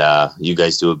you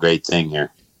guys do a great thing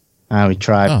here. We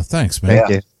tried. Oh, thanks, man. Thank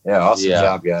you. Yeah, awesome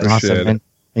job, guys. Appreciate Awesome. it.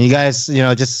 And you guys,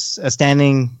 just a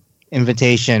standing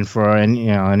invitation for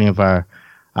any of our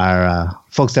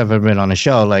folks that have ever been on the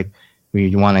show. Like,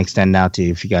 we want to extend out to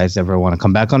you if you guys ever want to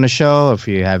come back on the show, if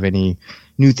you have any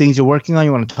new things you're working on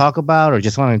you want to talk about, or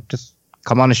just want to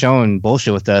come on the show and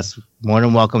bullshit with us. More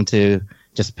than welcome to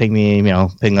just ping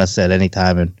us at any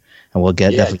time, and we'll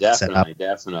get definitely set up.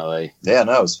 Definitely. Yeah,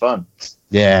 no, it was fun.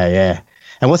 Yeah.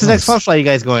 And what's the next fun flight you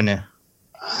guys going to?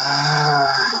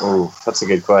 Oh, that's a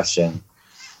good question.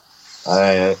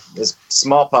 There's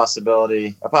a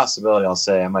possibility I'll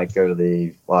say I might go to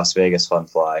the Las Vegas Fun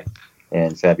Fly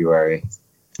in February,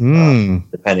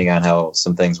 depending on how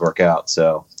some things work out.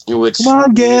 So come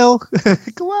on, Gail.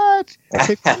 Come on.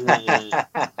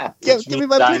 Give me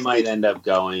my I might end up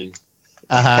going.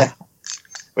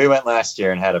 We went last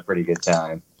year and had a pretty good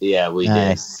time. Yeah, we did.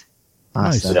 Nice.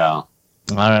 Awesome. So, all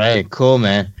right, cool,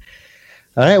 man.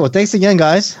 All right, well, thanks again,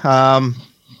 guys.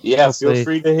 Yeah, Hopefully. feel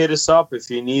free to hit us up if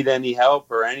you need any help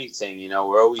or anything. You know,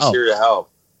 we're always here to help.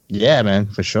 Yeah, man,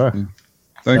 for sure.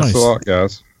 Thanks Nice. a lot,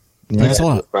 guys. Thanks a No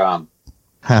lot. problem.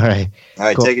 All right. All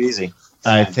right, Cool. take it easy.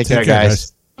 All right. Take care,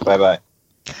 guys. Bye bye.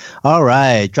 All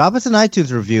right. Drop us an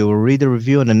iTunes review. We'll read the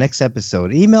review in the next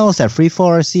episode. Email us at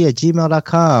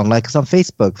free4rc@gmail.com. Like us on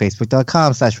Facebook,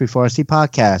 facebook.com/free4rc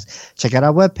podcast. Check out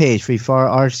our webpage,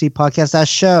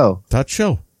 free4rcpodcast.show.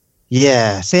 Show.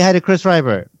 Yeah. Say hi to Chris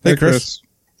Rybert. Hey, Chris.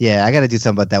 Yeah, I got to do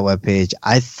something about that webpage.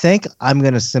 I think I'm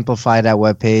going to simplify that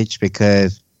webpage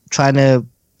because trying to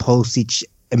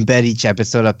embed each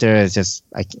episode up there is just,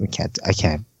 I can't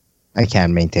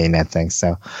maintain that thing.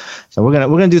 So we're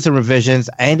gonna do some revisions.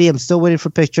 Andy, I'm still waiting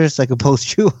for pictures so I can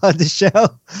post you on the show.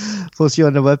 Post you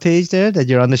on the webpage there that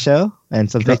you're on the show and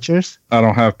some pictures. I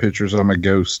don't have pictures. I'm a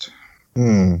ghost.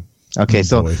 Okay, Oh,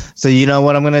 so boy. you know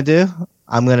what I'm gonna do?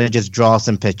 I'm gonna just draw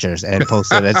some pictures and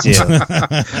post it as you. Look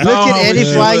at Andy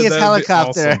man, flying his that'd be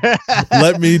helicopter.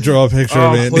 Let me draw a picture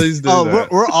of Oh, Andy. please do Oh,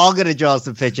 that. we're all gonna draw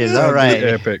some pictures. All That'd be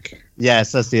right. epic.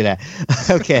 Yes, let's do that.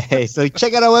 Okay, so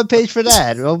check out our webpage for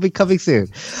that. It'll be coming soon.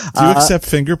 Do you accept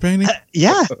finger painting?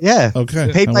 Yeah.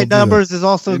 Okay. Paint I by will do numbers is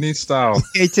also You need style.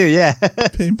 okay too. Yeah.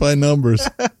 that. Paint by numbers.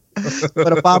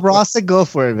 But a Bob Ross, go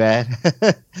for it, man.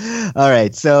 All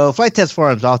right. So Flight Test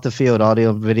Forums, off the field,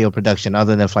 audio, video production,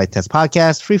 other than Flight Test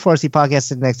Podcast. Free 4C Podcast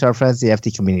sitting next to our friends, the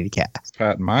FT Community Cast.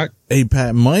 Pat and Mike. Hey, Pat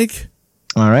and Mike.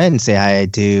 All right. And say hi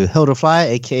to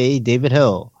Hilderfly, a.k.a. David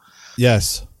Hill.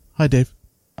 Yes. Hi, Dave.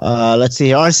 Let's see.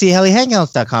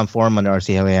 RCHeliHangouts.com forum under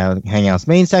RC Heli Hangouts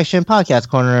main section, podcast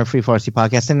corner, Free 4C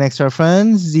Podcast sitting next to our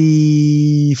friends,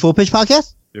 the Full Pitch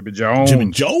Podcast. Jimmy Jones.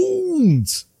 Jimmy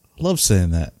Jones. Love saying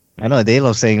that. I know they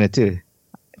love saying it too.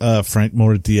 Frank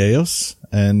Moradiellos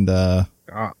and God.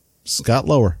 Scott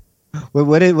Lower.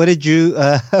 What did you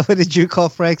what did you call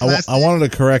Frank's last I wanted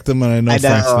to correct him, and I know I know.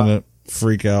 Frank's gonna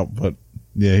freak out, but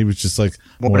yeah, he was just like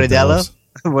Mortadello?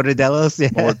 Mortadellos?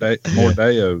 Yeah. More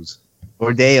Deos.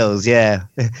 Or Deos, yeah.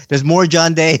 There's more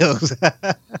John Deos.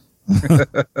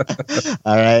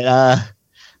 All right.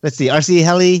 Let's see. RC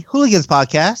Heli Hooligans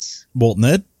Podcast. Bolton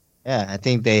Ed. Yeah, I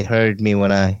think they heard me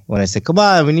when I said, "Come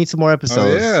on, we need some more Oh,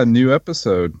 episodes." yeah. New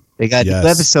episode. They got a Yes. new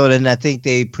episode, and I think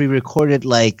they pre-recorded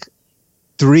like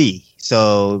 3,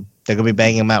 so they're gonna be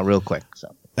banging them out real quick.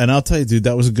 So, And I'll tell you, dude,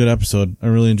 that was a good episode. I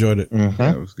really enjoyed it.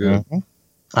 That was good.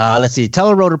 let's see.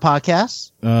 Telerotor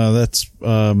Podcast. That's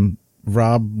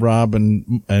Rob,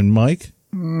 and Mike.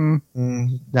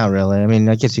 Not really. I mean,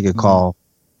 I guess you could call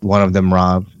one of them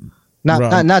Rob. Not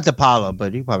DePaulo,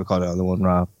 but you could probably call the other one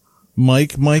Rob.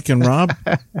 Mike, and Rob.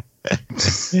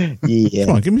 Yeah.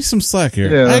 Come on, give me some slack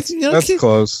here. Yeah, that's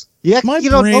close. Yeah, My you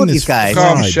don't know brain these is guys.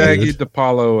 Call them Right, Shaggy, dude.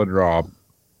 DePaulo, and Rob.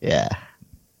 Yeah.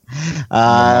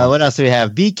 What else do we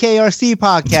have? BKRC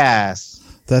Podcast.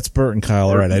 That's Bert and Kyle.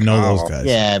 All right, I know Kyle. those guys.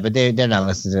 Yeah, but they're not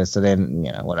listening to this, so then,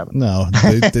 whatever. No,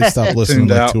 they stopped listening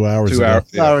Tuned like out 2 hours ago.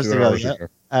 2 hours two ago, hours yeah. ago.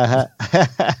 Uh-huh.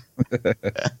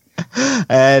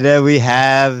 And then we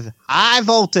have High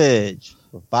Voltage.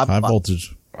 Bob High Bob.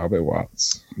 voltage. Bobby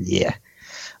Watts. Yeah.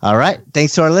 All right.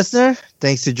 Thanks to our listener.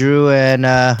 Thanks to Drew and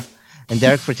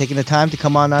Derek for taking the time to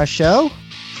come on our show.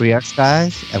 Free Arts,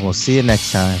 guys, and we'll see you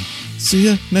next time. See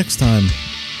ya next time.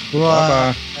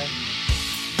 Bye-bye.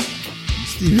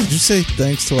 Steve, did you say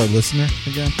thanks to our listener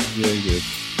again? Yeah, you did.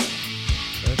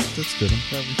 That's good. I'm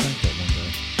glad we thanked that one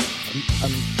guy.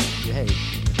 Hey.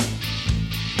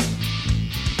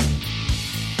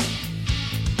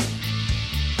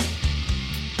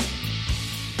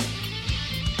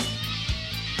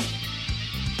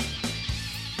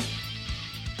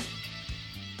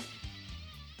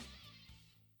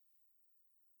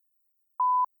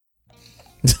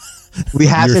 We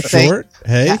have You're to thank. short?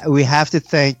 Hey, We have to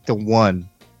thank the one.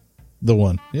 the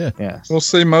one. Yeah. Yes. Well,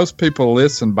 see, most people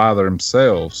listen by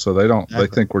themselves, so they don't. They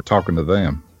think we're talking to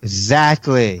them.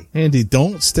 Exactly. Andy,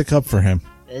 don't stick up for him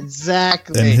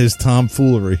Exactly. and his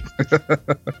tomfoolery.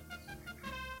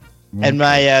 And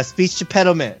my speech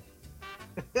impediment.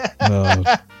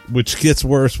 Which gets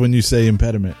worse when you say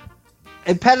impediment.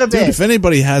 Impediment. Dude, if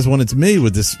anybody has one, it's me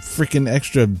with this freaking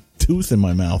extra tooth in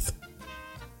my mouth.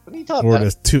 What are you talking Or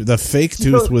about? the fake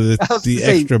You tooth don't- with I was the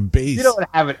gonna say, extra base. You don't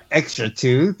have an extra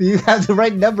tooth. You have the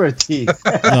right number of teeth.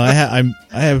 No, I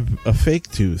have a fake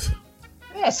tooth.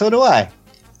 Yeah, so do I.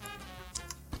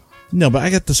 No, but I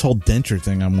got this whole denture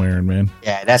thing I'm wearing, man.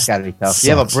 Yeah, that's gotta be tough.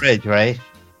 You have a Sucks. bridge, right?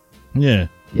 Yeah.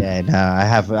 Yeah,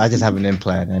 no, I just have an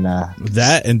implant, and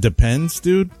That and Depends,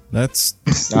 dude. That's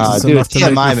dude, enough to make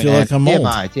TMI, me feel man. like I'm old.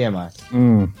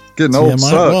 TMI. Getting old, TMI?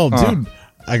 suck. Well, huh? dude,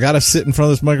 I gotta sit in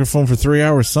front of this microphone for 3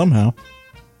 hours somehow.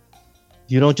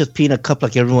 You don't just pee in a cup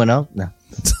like everyone else. No,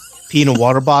 pee in a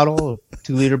water bottle.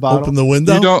 2-liter bottle. Open the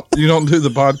window. You don't do the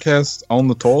podcast on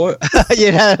the toilet?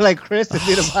 Yeah, like Chris to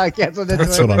do the podcast on the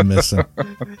That's toilet. what I'm missing.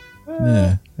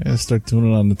 Yeah, I gotta start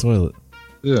doing it on the toilet.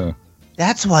 Yeah.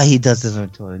 That's why he does this on the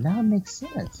toilet. Now it makes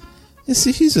sense. You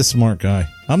see, he's a smart guy.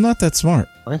 I'm not that smart.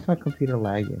 Why is my computer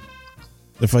lagging?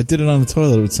 If I did it on the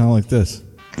toilet, it would sound like this.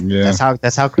 Yeah.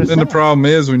 That's how Chris. Then the does. problem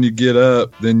is when you get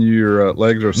up, then your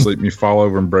legs are asleep and you fall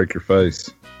over and break your face.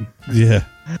 Yeah.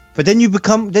 But then you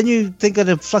think of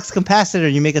the flux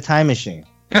capacitor. You make a time machine.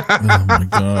 Oh my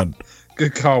god.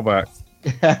 Good callback.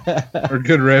 Or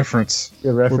good reference.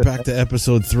 Good We're reference. back to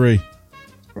episode 3.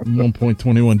 1.21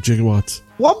 gigawatts.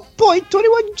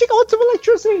 1.21 gigawatts of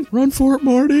electricity. Run for it,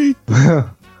 Marty.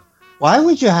 Why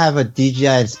would you have a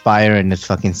DJI Inspire in this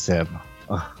fucking sim?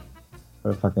 Ugh,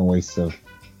 what a fucking waste of.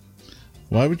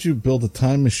 Why would you build a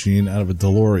time machine out of a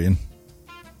DeLorean?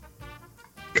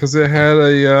 Because it had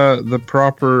the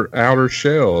proper outer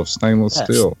shell of stainless Yes.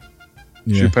 steel.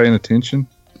 Was Yeah, you paying attention?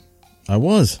 I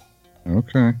was.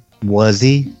 Okay. Was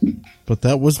he? But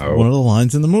that was Oh. one of the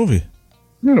lines in the movie.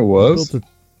 Yeah, it was.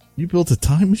 You built a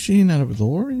time machine out of a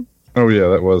DeLorean? Oh, yeah,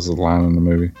 that was the line in the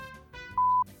movie.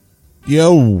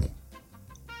 Yo,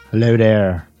 Hello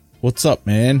there. what's up,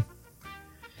 man?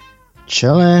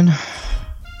 Chilling.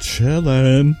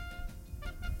 Chillin'.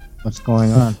 What's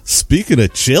going on? Speaking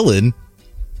of chillin',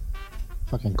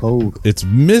 Fucking cold. it's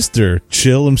Mr.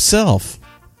 Chill himself.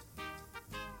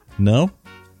 No?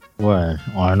 What?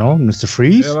 Arnold? Mr.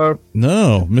 Freeze? Hello.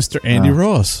 No, Mr. Andy Oh.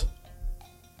 Ross.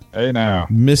 Hey, now.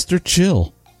 Mr.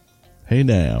 Chill. Hey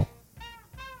now.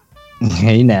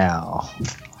 Hey now.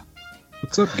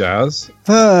 What's up, guys?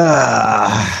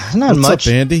 Not What's much.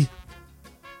 up, Andy?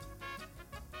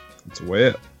 It's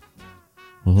wet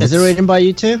Well, Is it raining by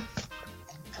you too?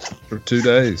 for 2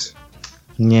 days.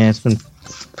 Yeah, it's been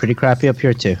pretty crappy up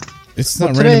here too. It's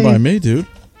not Well, raining today- by me, dude.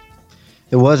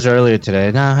 It was earlier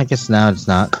today. No, I guess now it's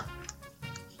not.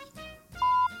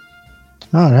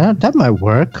 Oh, that might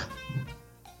work.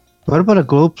 What about a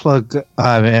glow plug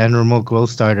and remote glow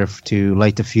starter to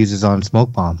light the fuses on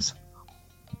smoke bombs?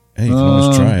 Hey, you can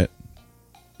always try it.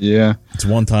 Yeah. It's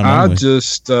one time I only.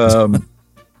 just,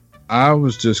 I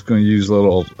was just going to use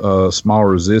little small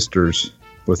resistors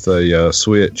with a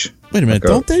switch, Wait a minute, like a-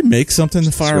 don't they make something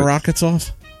to fire switch. rockets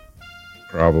off?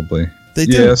 probably. They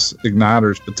do. Yes,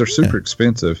 igniters, but they're super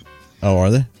expensive. Oh,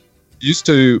 are they? Used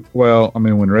to, well, I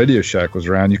mean, when Radio Shack was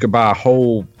around, you could buy a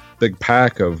whole big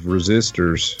pack of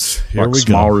resistors, Here like we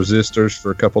small go. resistors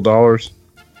for a couple dollars.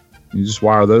 You just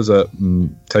wire those up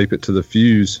and tape it to the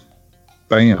fuse.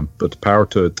 Bam, put the power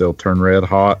to it. They'll turn red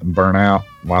hot and burn out.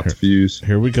 Light the fuse.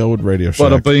 Here we go with Radio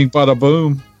Shack. Bada bing, bada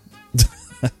boom.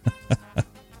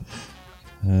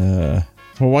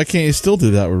 Well, why can't you still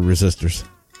do that with resistors?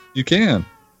 You can.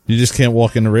 You just can't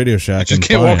walk into Radio You Shack just and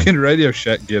can't buy walk 'em into Radio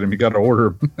Shack and get them. You got to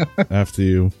order them. after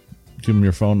you give them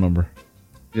your phone number.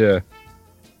 Yeah.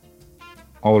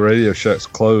 All the Radio Shacks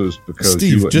closed because Steve,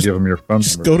 you wouldn't just- give them your phone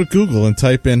Just number. go to Google and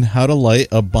type in how to light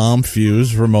a bomb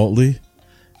fuse remotely.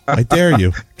 I dare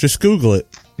you. Just Google it.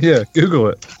 Yeah, Google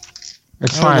it.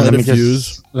 It's How to fine. light Let a me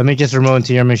fuse just remote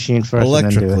into your machine first and then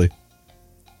do electrically. it.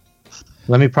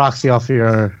 Let me proxy off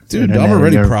your Dude, internet I'm and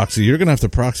already your- proxy. You're going to have to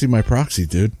proxy my proxy,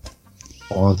 dude.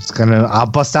 Well, I'll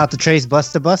bust out the trace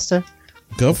buster.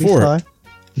 Go Be for fine.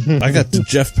 it. I got the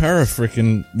Jeff Parra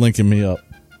freaking linking me up.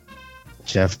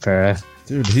 Jeff Parra.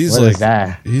 Dude, he's What like is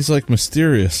that? he's like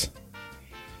mysterious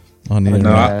on the No,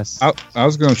 internet. Yes. I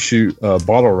was going to shoot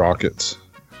bottle rockets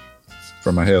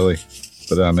from a heli,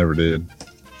 but I never did.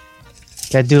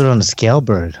 Gotta do it on a scale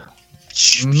bird.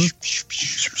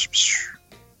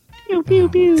 Oh my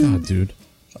God, dude.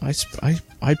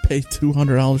 I pay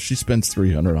 $200. She spends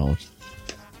 $300.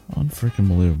 Unfreaking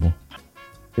believable.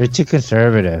 You're too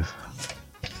conservative.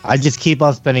 I just keep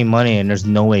on spending money, and there's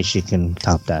no way she can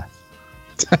top that.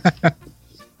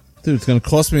 Dude, it's going to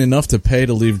cost me enough to pay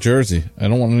to leave Jersey. I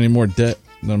don't want any more debt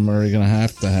that I'm already going to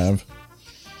have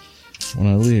when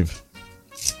I leave.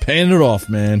 Paying it off,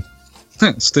 man.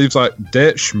 Steve's like,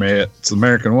 debt schmidt. It's the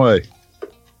American way.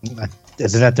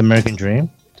 Isn't that the American dream?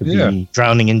 To Yeah. be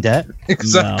drowning in debt?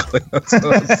 Exactly. That's what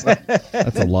I was saying.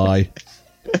 That's a lie.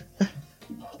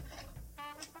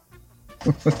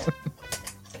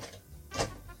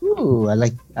 Ooh, I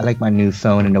like my new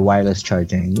phone and the wireless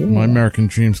charging. Yeah. My American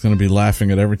dream's going to be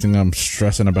laughing at everything I'm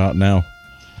stressing about now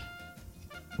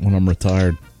when I'm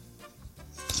retired.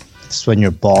 Sweating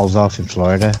your balls off in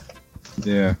Florida.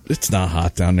 Yeah. It's not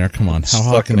hot down there. Come on. How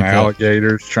hot Fucking can it get?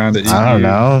 alligators trying to eat I don't you.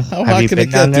 know. How Have hot you can been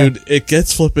it down get, there? dude? It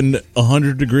gets flipping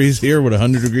 100 degrees here with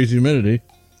 100 degrees humidity.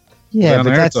 Yeah, Down but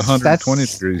there, it's that's 120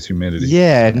 that's, degrees humidity.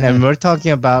 Yeah, and we're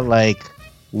talking about like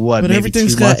what? But maybe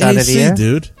everything's 2 got months out of the AC, year.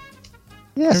 dude.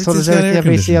 Yeah, so Everything's does got everything air have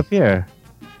AC conditioning. up here.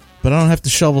 But I don't have to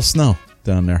shovel snow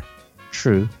down there.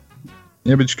 True.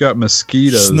 Yeah, but you got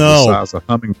mosquitoes Snow. the size of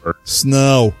hummingbirds.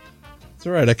 Snow. It's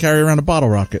all right. I carry around a bottle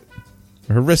rocket.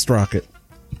 Or a wrist rocket.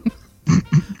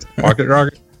 Pocket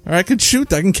rocket? Or I can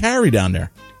shoot. I can carry down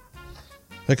there.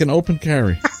 I can open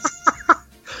carry.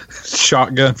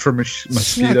 Shotgun for mosquitoes.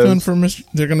 Shotgun for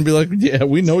they're going to be like, yeah,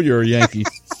 we know you're a Yankee.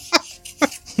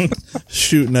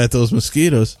 Shooting at those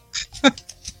mosquitoes.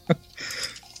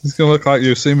 He's going to look like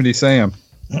Yosemite Sam.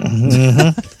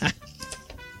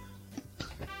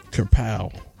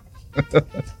 Kerpow.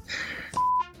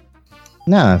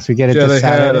 No, if we get it Yeah, this they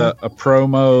had Saturday. a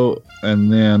promo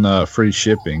and then free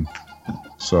shipping.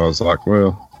 So I was like,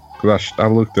 well, because I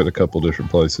looked at a couple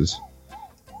different places.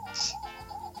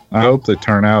 I hope they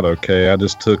turn out okay. I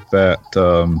just took that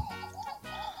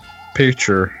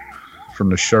picture from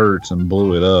the shirts and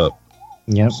blew it up.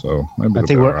 Yep. So maybe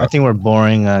I think we're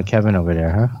boring Kevin over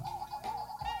there, huh?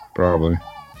 probably.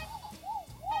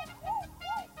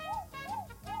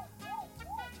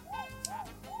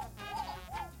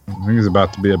 I think he's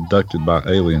about to be abducted by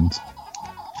aliens.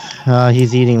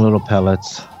 He's eating little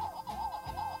pellets.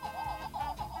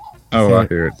 Oh, I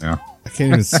hear it now. I can't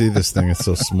even see this thing. It's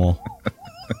so small.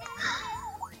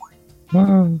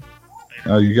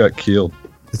 Oh, you got killed.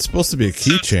 It's supposed to be a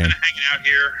keychain. Hanging out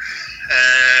here,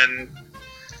 and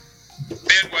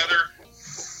bad weather.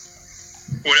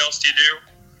 What else do you do?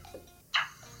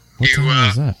 What the hell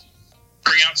is that?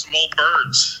 Bring out some old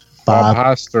birds. Bob Bob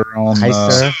Heister on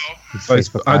Heister. So, his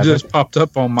Facebook. Facebook I Live. just popped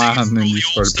up on mine and then all you the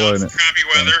old started playing stuff, it. crappy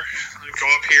weather. I'll go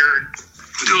up here and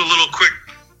do a little quick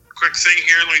thing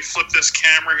here. Let me flip this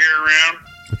camera here around.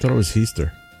 I thought it was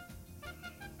Heaster.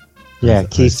 Yeah,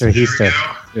 Keister, There we Heister. go.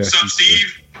 Yeah, What's up, he's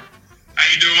Steve?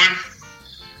 How you doing?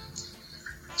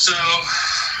 So,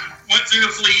 went through the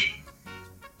fleet.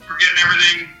 We're getting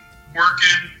everything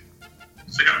working.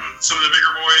 So, got some of the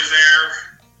bigger boys there.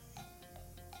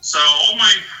 So, all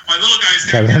my little guys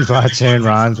there. Kevin's watching,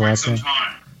 Ron's for quite some watching.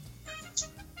 time.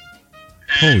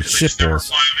 Holy And 'cause I shit just never balls.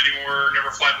 fly them anymore.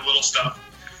 Never fly the little stuff.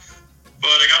 But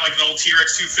I got like an old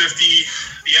T-Rex 250,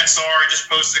 the SR. I just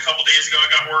posted a couple days ago. I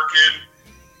got working.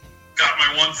 Got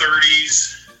my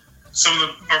 130s. Some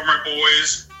of my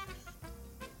boys.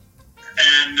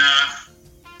 And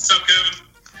what's up, Kevin?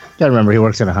 Gotta remember he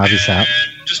works in a hobby shop.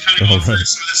 And just kind of going through Alright.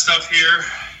 some of this stuff here.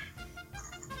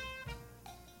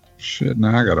 Shit,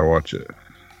 now I gotta watch it.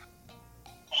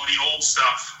 All the old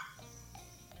stuff.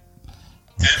 Oh,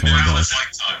 And come then on, I guys.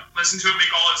 listen to it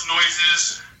make all its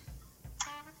noises.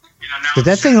 You know, now Did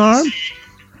that I'm thing starting to arm? see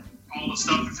all the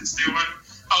stuff if it's doing.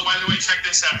 Oh, by the way, check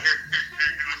this out. Here.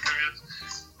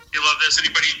 You love this.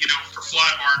 Anybody, for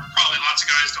fly bar, probably lots of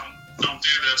guys don't do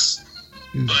this.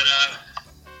 But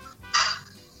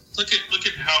look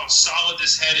at how solid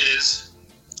this head is.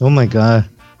 Oh my god.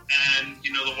 And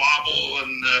the wobble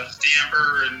and the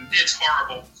damper, and it's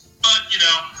horrible. But I'd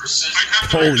have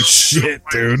to Holy rebuild it shit,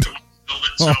 to build dude. it,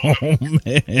 so Oh,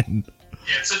 man.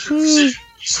 yeah, it's such a precision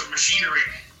piece of machinery.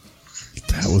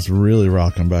 That was really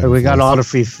rocking back. We and got forth. all the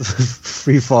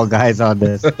free fall guys on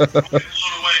this. I'm blown away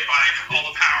by all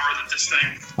the power that this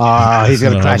thing. Oh, he's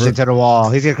gonna Isn't it crash over? into the wall.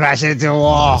 He's gonna crash into the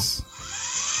wall.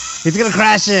 He's gonna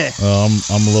crash it. I'm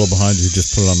a little behind you.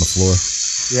 Just put it on the floor.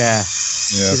 Yeah,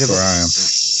 Yeah, that's where I am.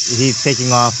 he's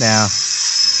taking off now.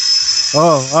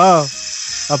 Oh,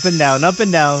 up and down,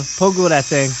 Pogo that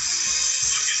thing.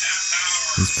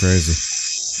 He's crazy.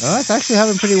 Oh, it's actually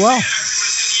having pretty well.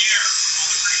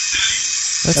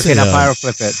 That's Okay, a now pyro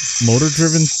flip it.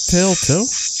 motor-driven tail too.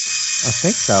 I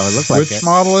think so. It looks like Which it.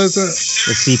 model is it?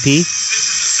 The CP,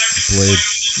 Blade.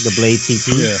 the Blade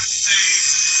CP. Yeah.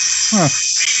 Huh.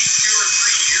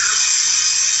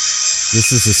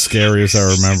 This is as scary as I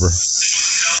remember.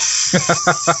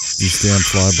 These damn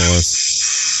fly bars.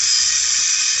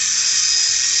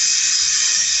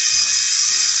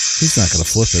 He's not gonna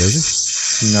flip it, is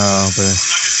he? No, but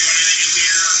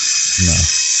No.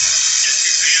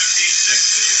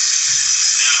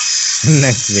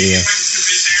 next video.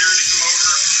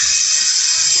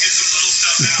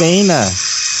 Dana.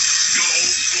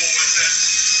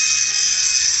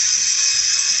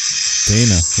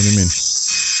 Dana. What do you mean?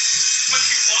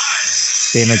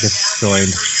 Dana just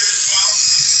joined.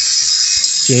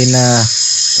 Dana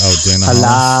Oh, Dana.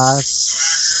 Hollis.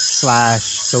 Halas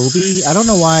 / Sobi. I don't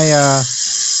know why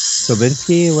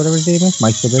Sobinsky, whatever his name is,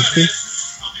 Mike Sobinsky.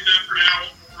 I'll do that for now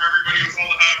for everybody with all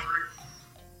the hot root.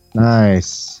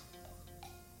 Nice.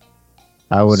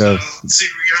 I would have So, let's see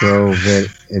what we got. drove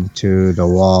it into the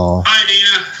wall. Hi,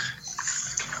 Dina.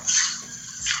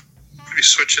 Let me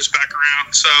switch this back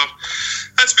around. So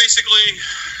that's basically,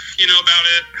 about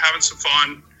it. Having some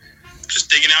fun. just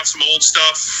digging out some old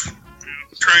stuff,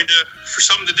 trying for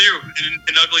something to do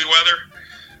in ugly weather.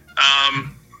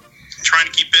 Trying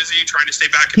to keep busy, trying to stay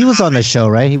back. He was on the show,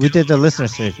 right? We did the listener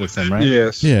series with him, right?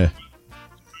 Yes. Yeah.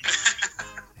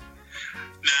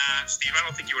 Nah, Steve, I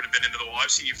don't think you would have been into the wall. I've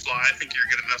seen you fly. I think you're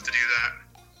good enough to do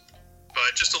that.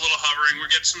 But just a little hovering. We're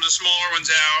getting some of the smaller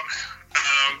ones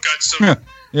out. Got some.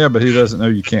 Yeah, but he doesn't know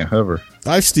you can't hover.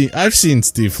 I've seen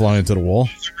Steve fly into the wall.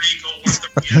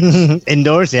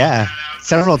 Indoors, yeah,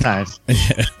 several times.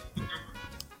 Yeah.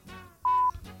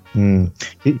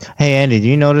 Hey Andy, do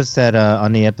you notice that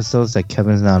on the episodes that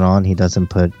Kevin's not on, he doesn't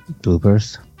put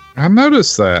bloopers? I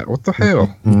noticed that. What the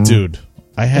hell? Dude,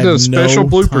 I He had did a special no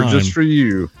blooper time. just for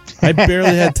you. I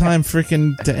barely had time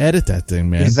freaking to edit that thing,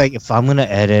 man. He's like, if I'm gonna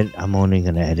edit, I'm only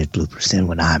gonna edit bloopers in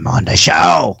when I'm on the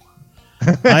show.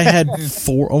 I had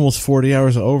almost 40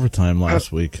 hours of overtime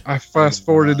last week. I fast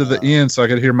forwarded to the end so I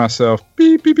could hear myself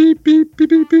beep beep beep beep beep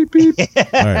beep beep beep.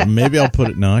 All right, maybe I'll put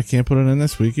it. No, I can't put it in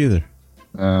this week either.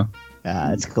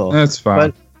 That's cool. That's fine.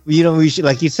 But we should,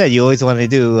 like you said, you always want to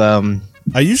do.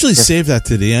 I usually save that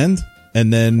to the end,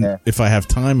 and then if I have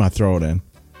time, I throw it in.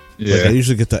 Yeah. Like I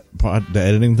usually get the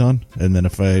editing done, and then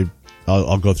if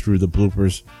I'll go through the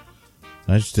bloopers.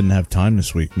 I just didn't have time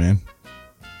this week, man.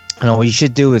 No, what you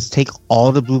should do is take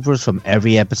all the bloopers from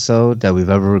every episode that we've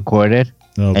ever recorded,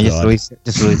 Oh and god. just release it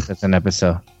as an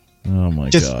episode. Oh my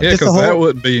Just- god. Yeah, Just because the that whole-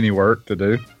 wouldn't be any work to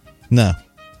do. No,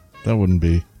 that wouldn't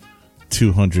be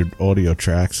 200 audio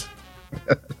tracks.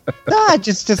 Nah,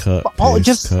 just Cut, all,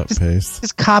 paste, cut, paste.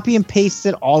 just copy and paste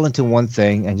it all into one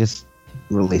thing and just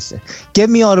release it. Give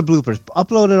me all the bloopers.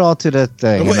 Upload it all to the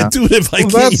thing. Wait, you know? dude, if I Well,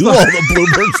 get that's you the- all the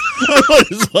bloopers, I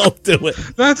might as well do it.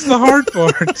 That's the hard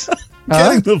part.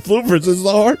 Getting the bloopers is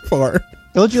the hard part.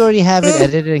 Don't you already have it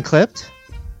edited and clipped?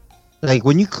 Like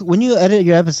when you edit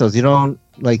your episodes, you don't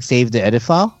like save the edit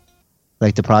file,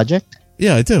 like the project.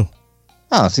 Yeah, I do.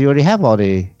 Oh, so you already have all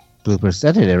the bloopers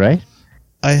edited, right?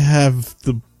 I have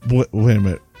the. Wait a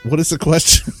minute. What is the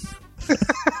question?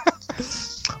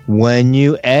 When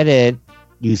you edit,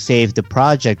 you save the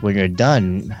project when you're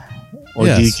done, or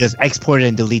do you Yes. just export it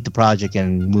and delete the project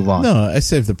and move on? No, I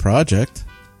saved the project,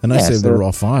 and I Yeah, saved so- the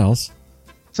raw files.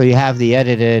 So you have the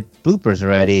edited bloopers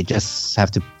already. You just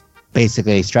have to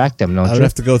basically extract them, don't I would you?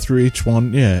 have to go through each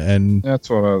one. Yeah, and That's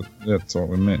what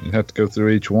we meant. You have to go through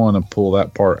each one and pull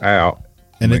that part out.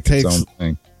 And it make its takes- own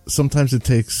thing. sometimes it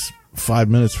takes 5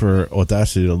 minutes for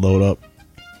Audacity to load up.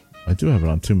 I do have it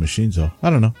on 2 machines, though. I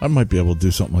don't know. I might be able to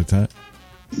do something like that.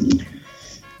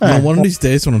 One of these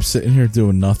days when I'm sitting here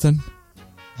doing nothing.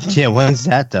 Yeah, when's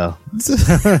that though?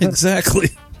 Exactly.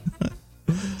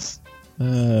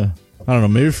 I don't know.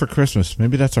 Maybe for Christmas.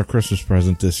 Maybe that's our Christmas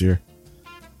present this year.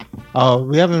 Oh,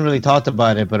 we haven't really talked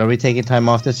about it, but are we taking time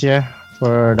off this year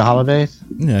for the holidays?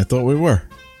 Yeah, I thought we were.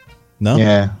 No?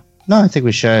 Yeah. No, I think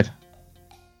we should.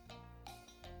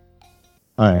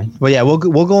 All right. Well, yeah, we'll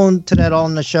go into that all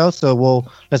in the show. So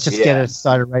let's just get Yeah. it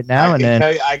started right now, and then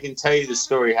I can tell you the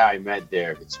story how I met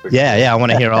Derek. It's pretty yeah, I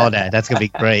want to hear all that. That's gonna be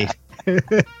great.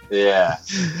 yeah.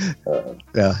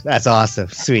 Yeah, that's awesome.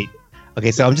 Sweet.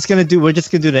 Okay, so we're just gonna do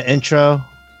the intro,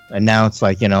 announce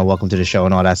welcome to the show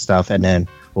and all that stuff, and then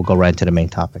we'll go right into the main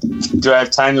topic. Do I have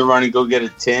time to run and go get a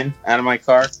tin out of my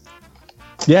car?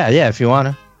 Yeah, if you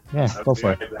wanna. Yeah, go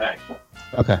for it. Right back.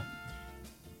 Okay.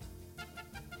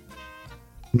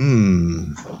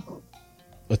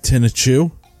 A tin of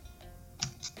chew?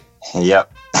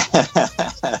 Yep.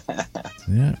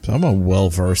 Yeah, I'm a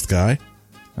well-versed guy.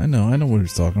 I know what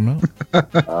he's talking about.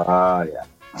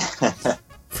 Yeah.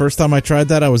 First time I tried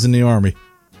that, I was in the Army.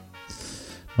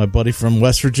 My buddy from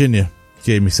West Virginia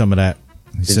gave me some of that.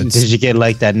 He said, Did you get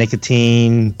like that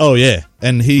nicotine? "Oh yeah,"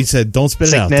 and he said, "Don't spit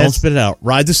it out. Sickness? Don't spit it out.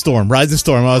 Ride the storm. Ride the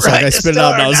storm." I was like, Ride I the spit it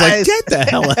out, and I was storm, like, guys. "Get the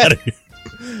hell out of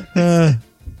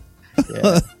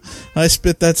here!" I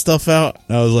spit that stuff out.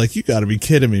 And I was like, "You got to be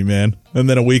kidding me, man!" And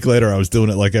then a week later, I was doing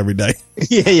it like every day.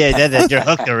 yeah, that you're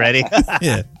hooked already.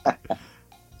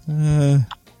 Yeah.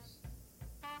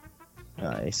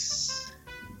 Nice.